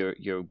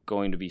you're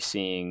going to be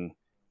seeing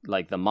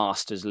like the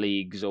Masters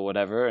leagues or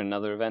whatever, and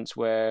other events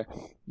where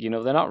they're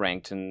not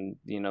ranked, and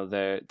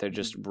they're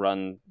just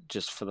run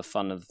just for the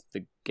fun of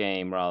the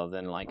game rather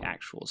than like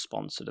actual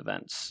sponsored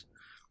events.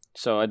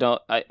 So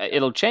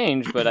it'll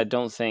change, but I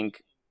don't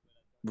think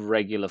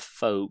regular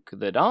folk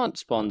that aren't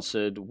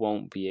sponsored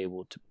won't be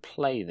able to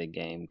play the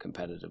game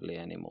competitively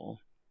anymore.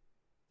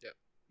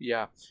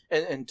 Yeah,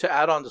 and to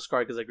add on to Scar,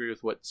 because I agree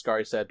with what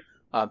Scar said,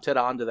 to add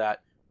on to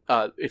that,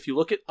 if you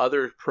look at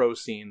other pro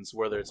scenes,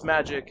 whether it's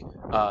Magic,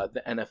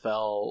 the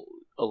NFL,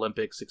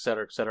 Olympics,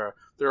 etc.,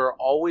 there are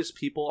always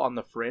people on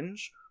the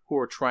fringe who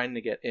are trying to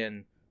get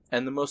in,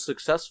 and the most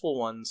successful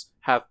ones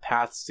have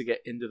paths to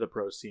get into the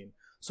pro scene.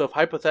 So if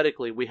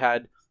hypothetically we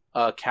had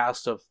a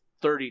cast of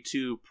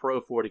 32 pro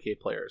 40K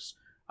players,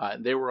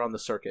 and they were on the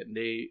circuit, and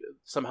they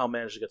somehow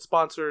managed to get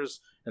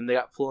sponsors, and they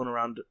got flown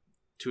around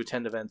to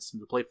attend events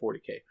and to play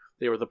 40K.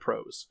 They were the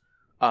pros.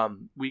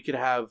 We could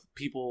have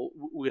people.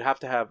 We'd have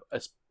to have a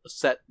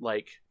set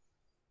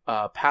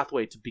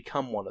pathway to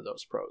become one of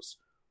those pros,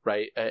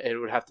 right? It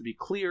would have to be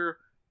clear.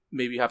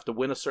 Maybe you have to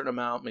win a certain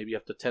amount. Maybe you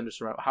have to tender a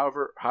certain amount.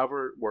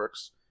 However it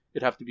works,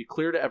 it'd have to be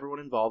clear to everyone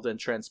involved and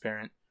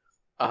transparent.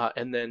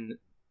 And then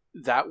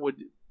that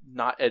would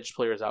not edge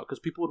players out, because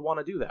people would want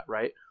to do that,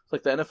 right?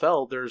 Like the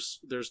NFL,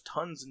 there's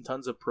tons and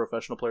tons of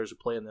professional players who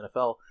play in the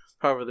NFL.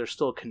 However, there's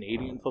still a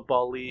Canadian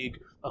Football League,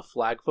 a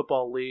flag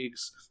football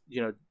leagues,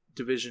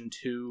 Division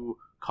II,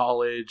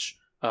 college,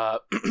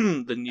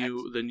 the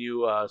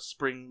new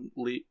spring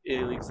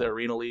leagues, the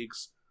arena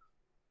leagues.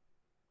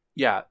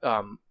 Yeah,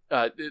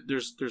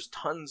 there's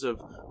tons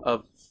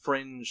of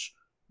fringe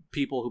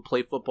people who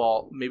play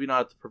football, maybe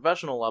not at the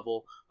professional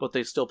level, but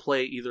they still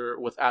play either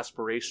with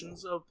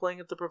aspirations of playing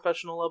at the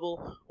professional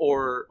level,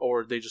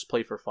 or they just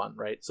play for fun,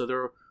 right? So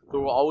there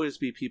will always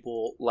be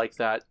people like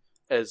that,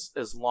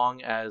 as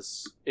long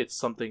as it's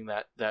something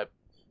that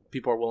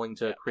people are willing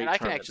to create. And I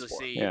can actually for.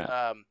 see,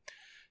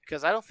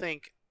 because I don't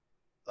think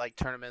like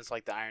tournaments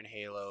like the Iron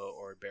Halo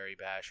or Berry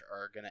Bash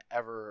are gonna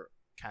ever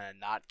kind of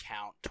not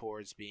count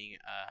towards being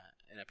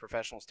in a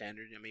professional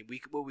standard. I mean,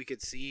 what we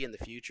could see in the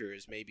future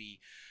is maybe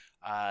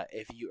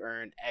if you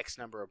earn X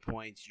number of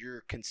points,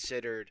 you're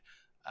considered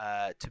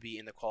to be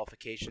in the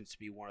qualifications to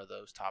be one of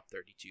those top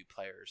 32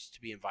 players to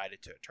be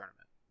invited to a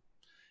tournament.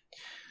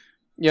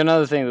 Yeah,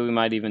 another thing that we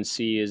might even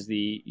see is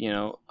the,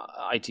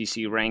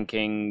 ITC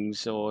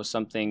rankings or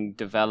something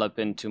develop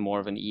into more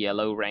of an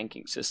ELO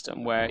ranking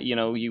system where,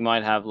 you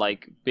might have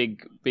like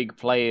big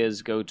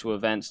players go to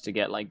events to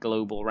get like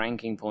global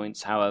ranking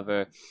points.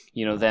 However,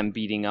 them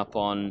beating up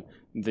on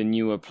the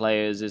newer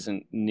players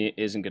isn't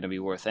going to be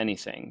worth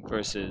anything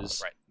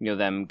versus,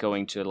 them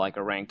going to like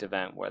a ranked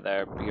event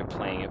where you're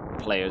playing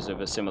players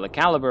of a similar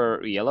caliber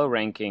or ELO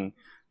ranking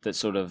that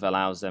sort of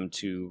allows them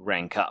to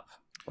rank up,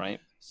 right?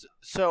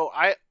 So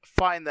I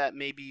find that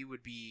maybe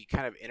would be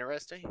kind of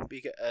interesting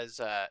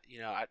because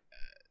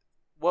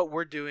what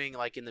we're doing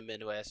like in the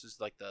Midwest is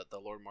like the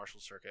Lord Marshal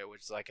Circuit,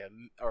 which is like a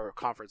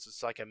conference.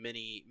 It's like a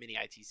mini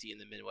ITC in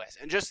the Midwest,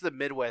 and just the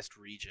Midwest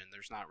region.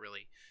 There's not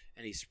really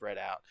any spread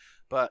out.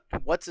 But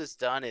what's this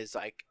done is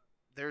like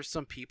there's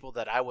some people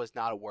that I was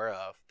not aware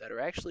of that are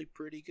actually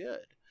pretty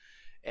good,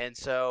 and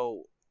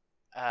so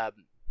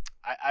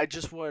I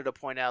just wanted to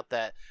point out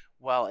that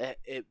while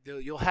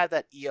you'll have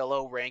that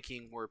ELO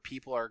ranking where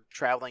people are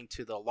traveling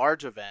to the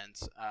large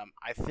events,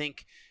 I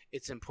think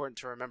it's important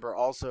to remember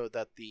also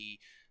that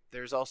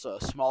there's also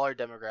a smaller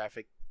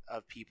demographic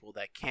of people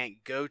that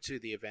can't go to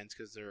the events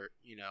because they're,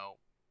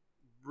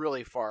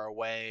 really far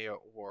away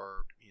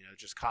or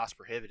just cost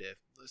prohibitive.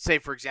 Say,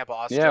 for example,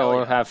 Australia. Yeah,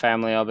 or have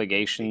family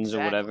obligations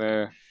Exactly. or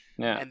whatever.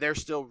 Yeah. And they're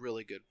still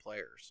really good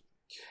players.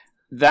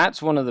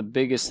 That's one of the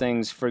biggest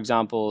things, for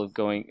example, of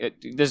going.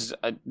 This is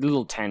a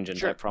little tangent,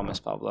 Sure. I promise,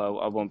 Pablo.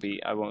 I won't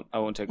take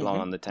long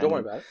on the Don't tangent.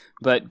 worry about it.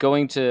 But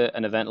going to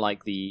an event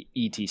like the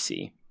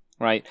ETC,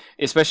 right?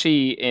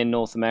 Especially in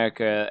North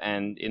America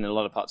and in a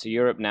lot of parts of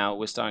Europe now,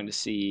 we're starting to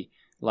see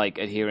like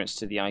adherence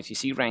to the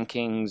ITC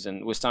rankings,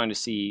 and we're starting to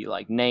see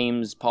like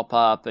names pop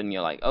up, and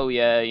you're like, oh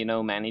yeah,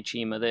 Manny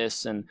Chima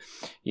this, and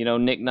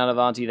Nick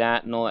Nanavati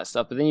that, and all that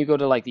stuff. But then you go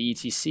to like the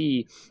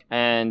ETC,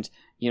 and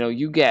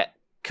you get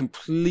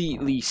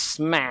completely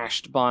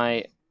smashed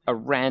by a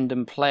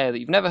random player that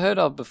you've never heard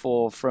of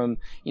before from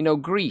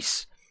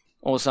Greece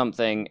or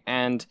something,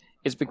 and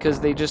it's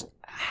because they just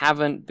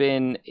haven't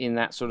been in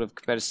that sort of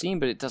competitive scene.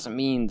 But it doesn't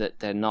mean that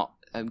they're not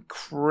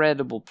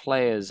incredible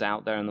players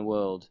out there in the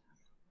world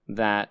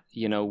that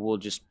will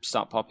just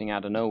start popping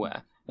out of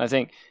nowhere. And I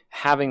think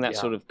having that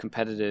sort of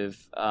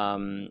competitive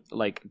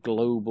like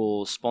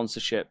global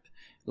sponsorship,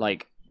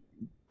 like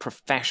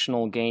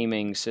professional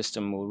gaming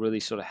system will really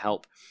sort of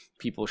help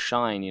people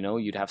shine.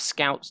 You'd have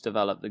scouts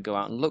develop that go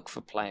out and look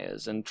for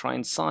players and try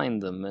and sign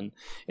them, and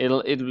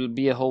it'll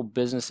be a whole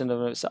business in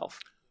and of itself.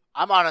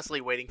 I'm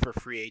honestly waiting for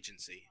free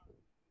agency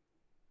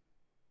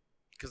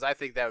because I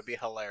think that would be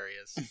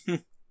hilarious.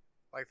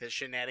 Like the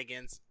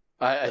shenanigans.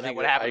 I think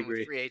what happened I agree.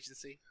 with free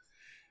agency.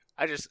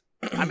 I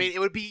mean,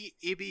 it'd be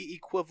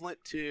equivalent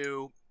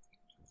to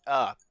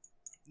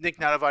Nick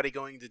Nanavati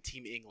going to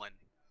Team England,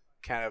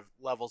 kind of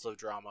levels of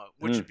drama,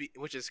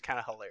 which is kind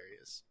of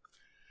hilarious.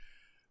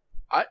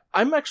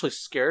 I'm actually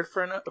scared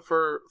for a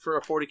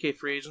 40K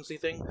free agency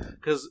thing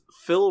because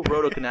Phil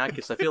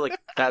Rotokanakis, I feel like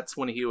that's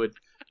when he would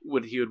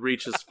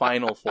reach his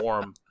final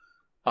form.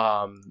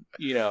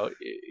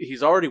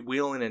 He's already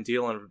wheeling and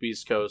dealing with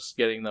Beast Coast,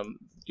 getting them,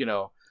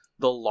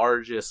 the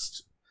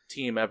largest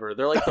team ever.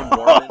 They're like the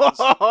Mormons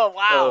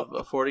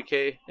of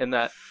 40K, in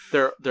that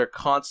they're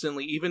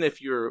constantly, even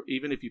if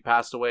you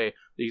passed away,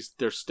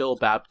 they're still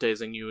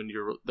baptizing you in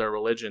their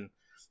religion,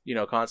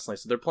 constantly.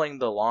 So they're playing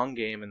the long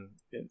game and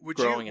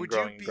growing. Would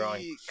you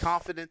be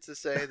confident to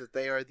say that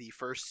they are the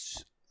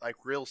first like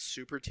real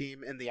super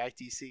team in the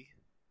ITC?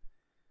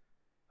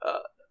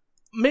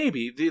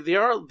 Maybe they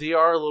are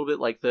a little bit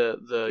like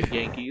the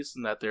Yankees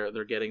in that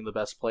they're getting the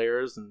best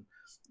players and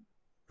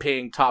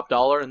paying top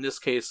dollar. In this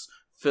case,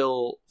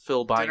 Phil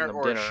buying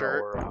them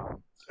dinner or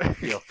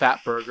Fat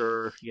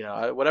Burger,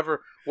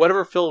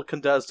 whatever Phil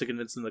does to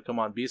convince them to come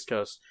on Beast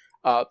Coast.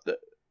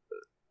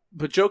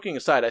 But joking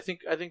aside, I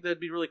think that'd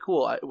be really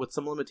cool with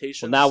some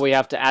limitations. Well, now we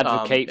have to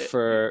advocate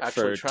for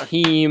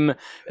team,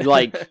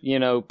 like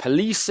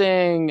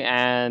policing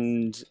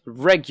and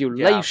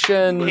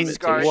regulation. Yeah. Hey,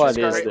 Scar, what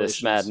Scar, is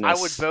this madness?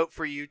 I would vote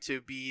for you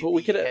to be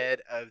the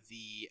head of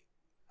the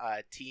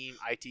Team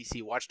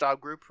ITC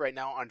Watchdog group right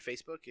now on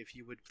Facebook. If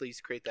you would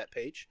please create that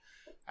page,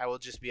 I will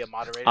just be a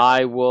moderator.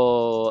 I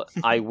will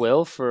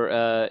for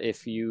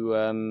if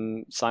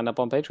you sign up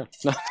on Patreon.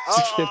 No,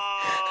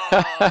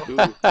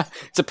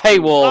 it's a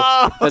paywall.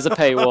 Oh. There's a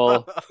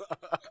paywall.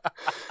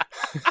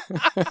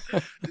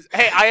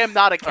 Hey, I am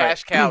not a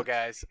cash cow,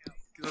 guys.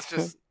 Let's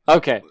just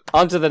okay.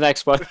 On to the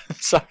next one.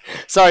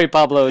 Sorry,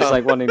 Pablo is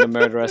like wanting to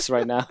murder us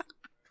right now.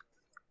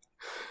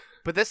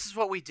 But this is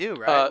what we do,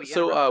 right?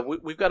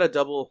 We've got a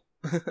double.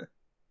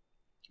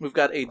 We've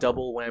got a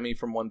double whammy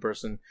from one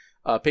person.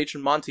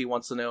 Patron Monty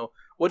wants to know,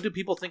 what do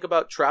people think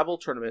about travel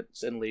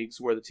tournaments and leagues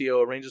where the TO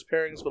arranges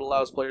pairings but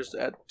allows players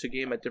to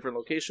game at different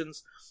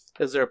locations?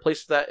 Is there a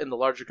place for that in the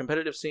larger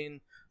competitive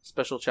scene?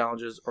 Special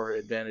challenges or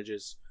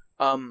advantages?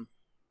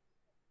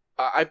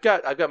 I've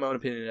got my own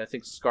opinion, and I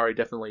think Scary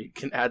definitely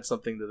can add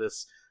something to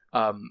this.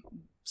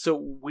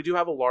 So we do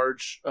have a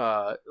large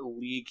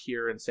league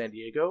here in San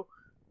Diego,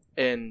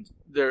 and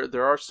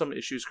there are some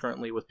issues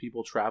currently with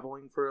people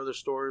traveling for other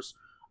stores,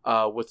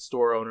 with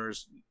store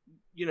owners,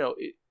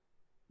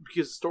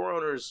 because store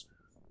owners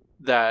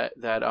that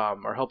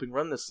are helping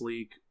run this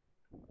league,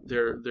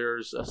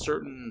 there's a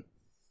certain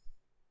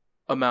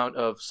amount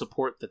of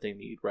support that they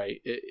need,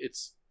 right?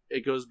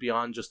 It goes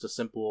beyond just a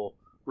simple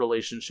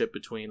relationship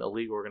between a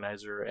league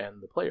organizer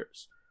and the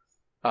players,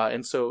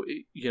 and so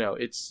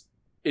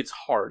it's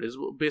hard. Is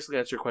basically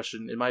answer your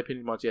question. In my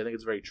opinion, Monty, I think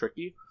it's very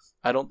tricky.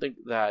 I don't think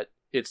that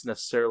it's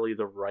necessarily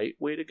the right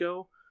way to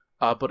go.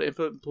 But if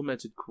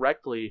implemented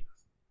correctly,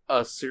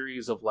 a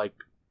series of like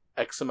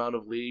X amount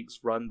of leagues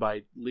run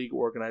by league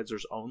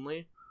organizers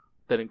only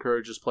that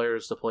encourages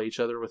players to play each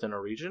other within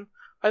a region,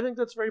 I think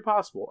that's very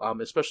possible,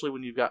 especially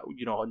when you've got,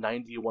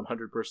 90,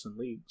 100 person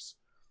leagues.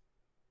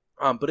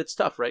 But it's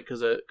tough, right?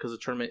 Because a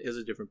tournament is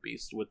a different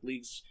beast. With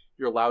leagues,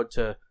 you're allowed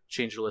to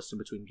change your list in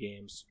between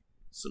games.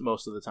 So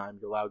most of the time,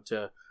 you're allowed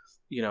to,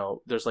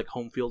 there's like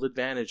home field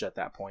advantage at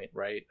that point,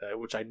 right?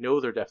 Which I know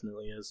there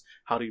definitely is.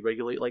 How do you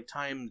regulate like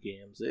timed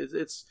games? It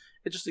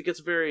gets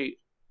very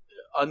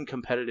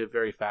uncompetitive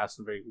very fast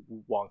and very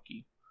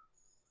wonky.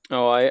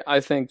 Oh, I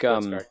think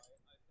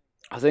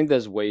I think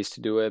there's ways to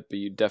do it, but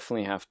you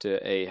definitely have to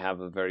have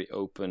a very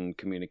open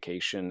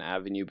communication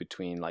avenue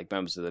between like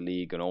members of the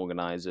league and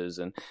organizers,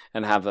 and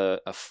have a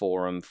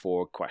forum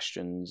for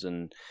questions.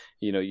 And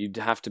you'd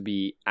have to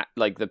be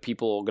like, the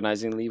people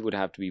organizing the league would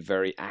have to be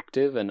very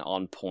active and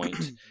on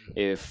point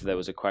if there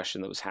was a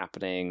question that was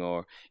happening,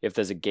 or if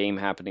there's a game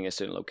happening at a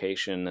certain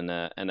location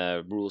and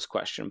a rules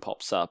question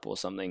pops up or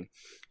something.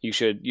 You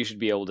should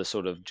be able to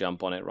sort of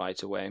jump on it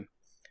right away.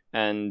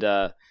 And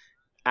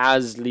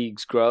as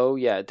leagues grow,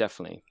 yeah,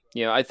 definitely.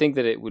 I think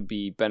that it would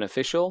be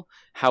beneficial.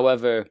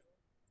 However,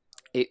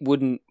 it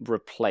wouldn't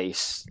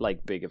replace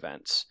like big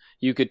events.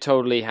 You could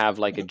totally have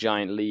like a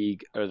giant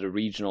league at a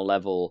regional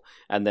level,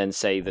 and then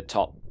say the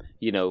top,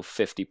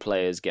 50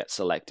 players get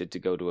selected to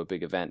go to a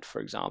big event,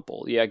 for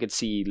example. Yeah, I could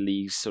see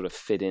leagues sort of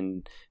fit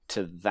into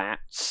that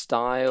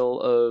style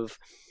of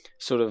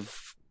sort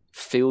of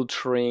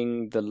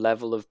filtering the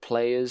level of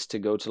players to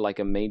go to like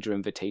a major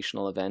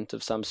invitational event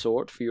of some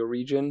sort for your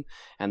region,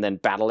 and then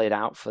battle it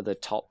out for the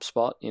top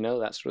spot,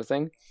 that sort of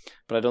thing.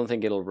 But I don't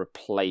think it'll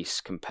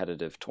replace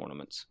competitive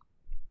tournaments.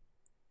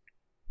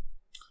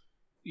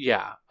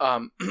 Yeah.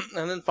 And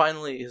then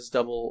finally, his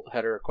double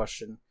header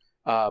question.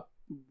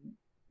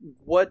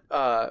 What's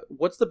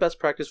the best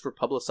practice for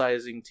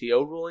publicizing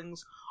TO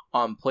rulings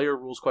on player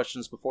rules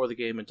questions before the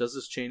game, and does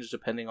this change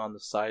depending on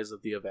the size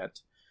of the event?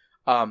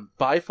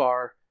 By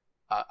far,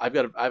 I've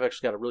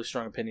actually got a really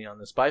strong opinion on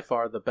this. By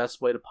far, the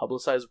best way to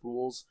publicize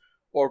rules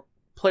or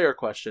player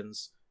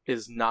questions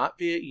is not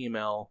via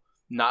email,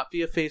 not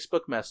via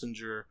Facebook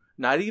Messenger,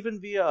 not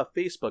even via a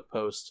Facebook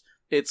post.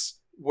 It's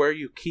where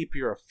you keep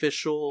your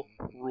official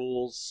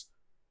rules,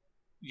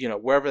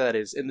 wherever that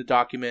is, in the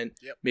document.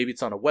 Yep. Maybe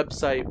it's on a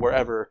website,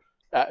 wherever.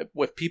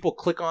 If people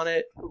click on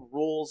it,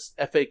 rules,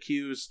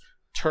 FAQs,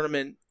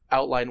 tournament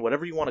outline,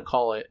 whatever you want to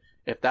call it,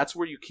 if that's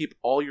where you keep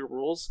all your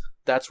rules,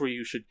 that's where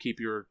you should keep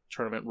your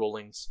tournament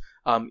rulings.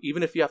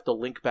 Even if you have to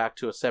link back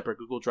to a separate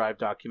Google Drive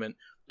document,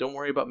 don't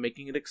worry about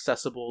making it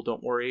accessible.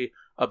 Don't worry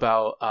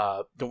about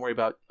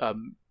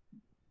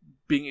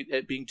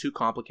being too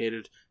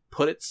complicated.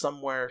 Put it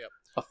somewhere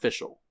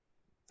official.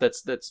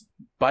 That's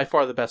by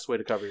far the best way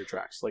to cover your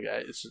tracks. Like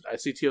I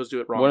see TOs do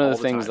it wrong. One of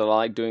the things that I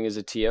like doing as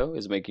a TO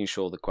is making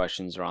sure the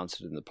questions are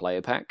answered in the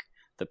player pack.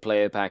 The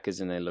player pack is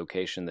in a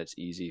location that's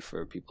easy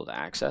for people to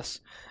access.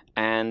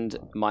 And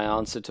my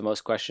answer to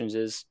most questions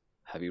is,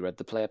 have you read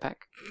the player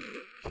pack?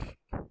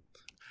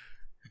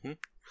 Mm-hmm.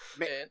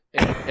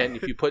 And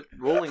if you put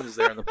rulings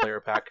there in the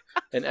player pack,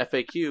 an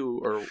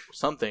FAQ or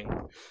something,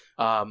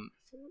 put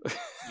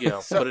it in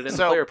the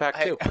player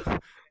pack too.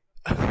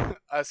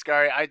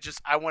 Scary,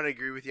 I want to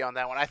agree with you on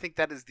that one. I think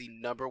that is the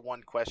number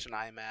one question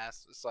I am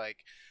asked. It's like,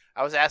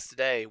 I was asked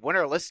today, when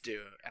are lists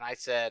due? And I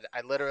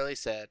literally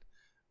said,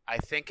 I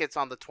think it's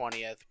on the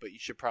 20th, but you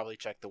should probably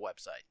check the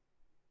website.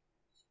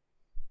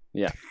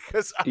 Yeah.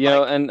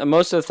 And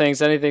most of the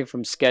things, anything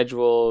from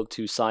schedule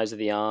to size of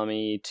the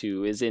army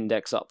to is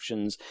index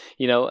options,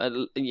 a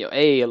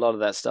lot of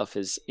that stuff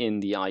is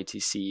in the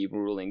ITC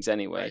rulings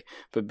anyway. Right.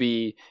 But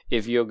B,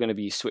 if you're going to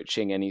be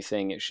switching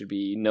anything, it should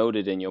be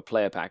noted in your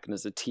player pack. And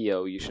as a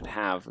TO, you should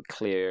have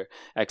clear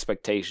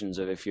expectations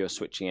of if you're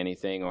switching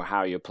anything or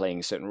how you're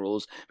playing certain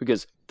rules.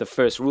 Because the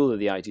first rule of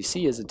the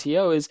ITC as a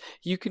TO is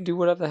you can do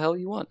whatever the hell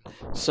you want.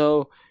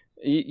 So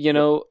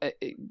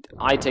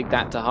I take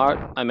that to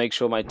heart. I make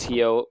sure my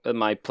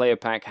player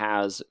pack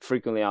has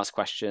frequently asked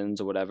questions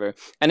or whatever.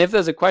 And if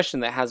there's a question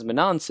that hasn't been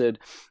answered,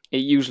 it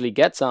usually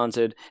gets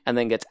answered and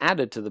then gets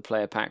added to the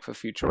player pack for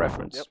future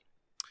reference. Yep.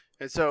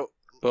 And so,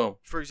 boom.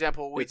 For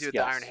example, what we do at the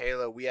Iron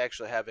Halo, we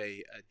actually have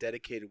a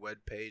dedicated web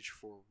page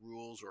for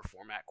rules or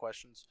format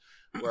questions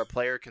where a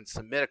player can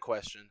submit a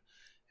question,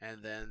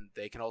 and then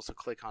they can also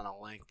click on a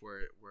link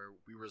where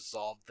we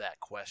resolve that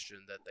question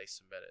that they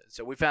submitted.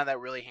 So we found that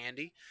really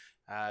handy.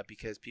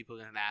 Because people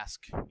can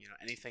ask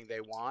anything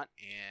they want,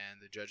 and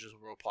the judges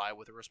will reply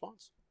with a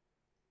response.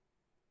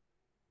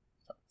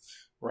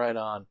 Right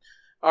on.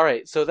 All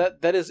right, so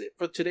that is it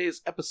for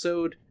today's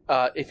episode.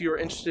 If you're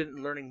interested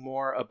in learning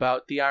more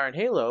about the Iron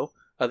Halo,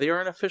 they are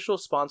an official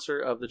sponsor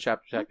of the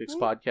Chapter Tactics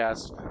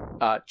podcast.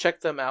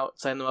 Check them out.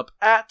 Sign them up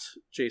at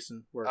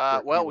Jason. We've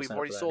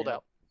already sold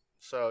out,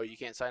 so you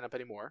can't sign up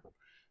anymore,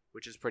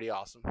 which is pretty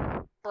awesome.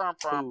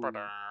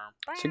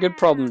 It's a good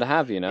problem to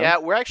have, Yeah,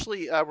 we're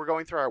actually we're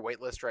going through our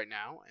wait list right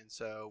now, and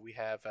so we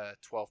have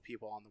 12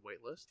 people on the wait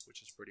list,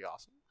 which is pretty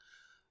awesome.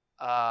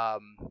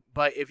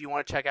 But if you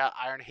want to check out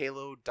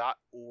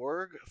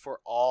ironhalo.org for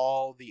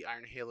all the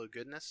Iron Halo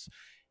goodness,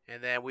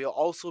 and then we'll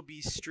also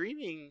be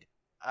streaming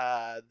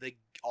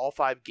all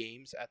 5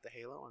 games at the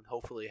Halo, and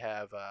hopefully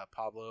have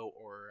Pablo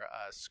or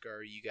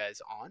Scurry you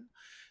guys on.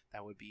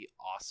 That would be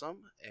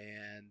awesome,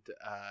 and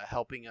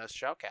helping us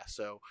shoutcast.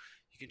 So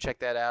you can check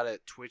that out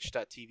at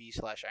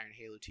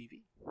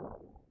twitch.tv/ironhalotv.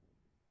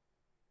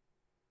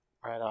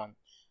 Right on.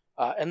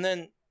 And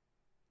then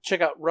check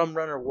out Rum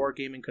Runner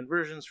Wargaming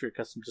Conversions for your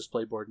custom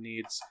display board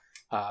needs.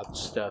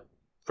 Just a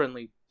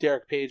friendly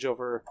Derek Page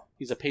over.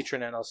 He's a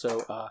patron and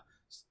also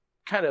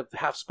kind of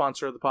half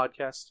sponsor of the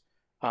podcast.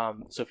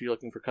 So if you're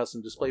looking for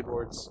custom display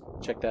boards,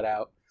 check that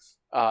out.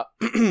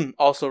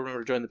 Also,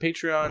 remember to join the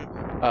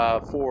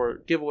Patreon for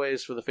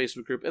giveaways for the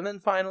Facebook group. And then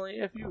finally,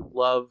 if you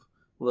love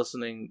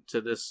listening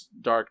to this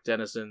dark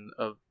denizen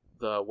of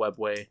the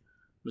webway,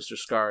 Mr.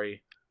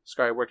 Scary,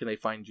 where can they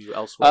find you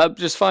elsewhere?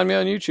 Just find me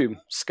on YouTube,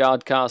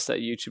 Scardcast at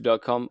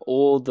youtube.com.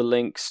 All the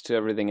links to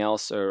everything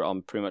else are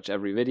on pretty much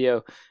every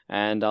video,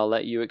 and I'll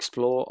let you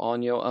explore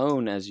on your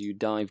own as you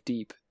dive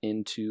deep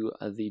into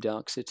the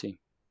Dark City.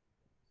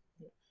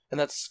 And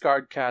that's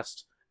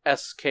Scardcast,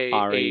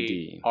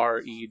 SKARED.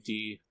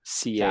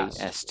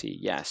 CAST,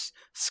 yes.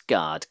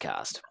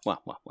 Scardcast. Wah,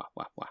 wah, wah,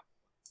 wah,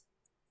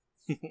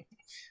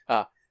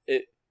 wah.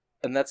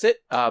 And that's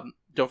it.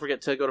 Don't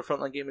forget to go to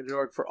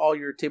frontlinegaming.org for all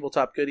your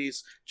tabletop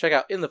goodies. Check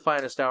out In the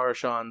Finest Hour,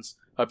 Sean's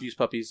Abuse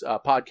Puppies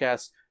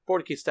podcast,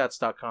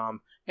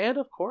 40kstats.com, and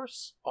of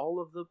course, all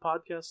of the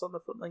podcasts on the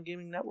Frontline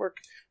Gaming Network.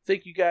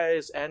 Thank you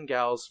guys and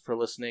gals for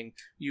listening.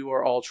 You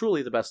are all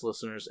truly the best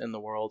listeners in the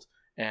world.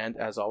 And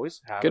as always,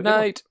 have Good a good one.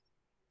 night.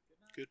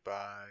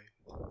 Goodbye.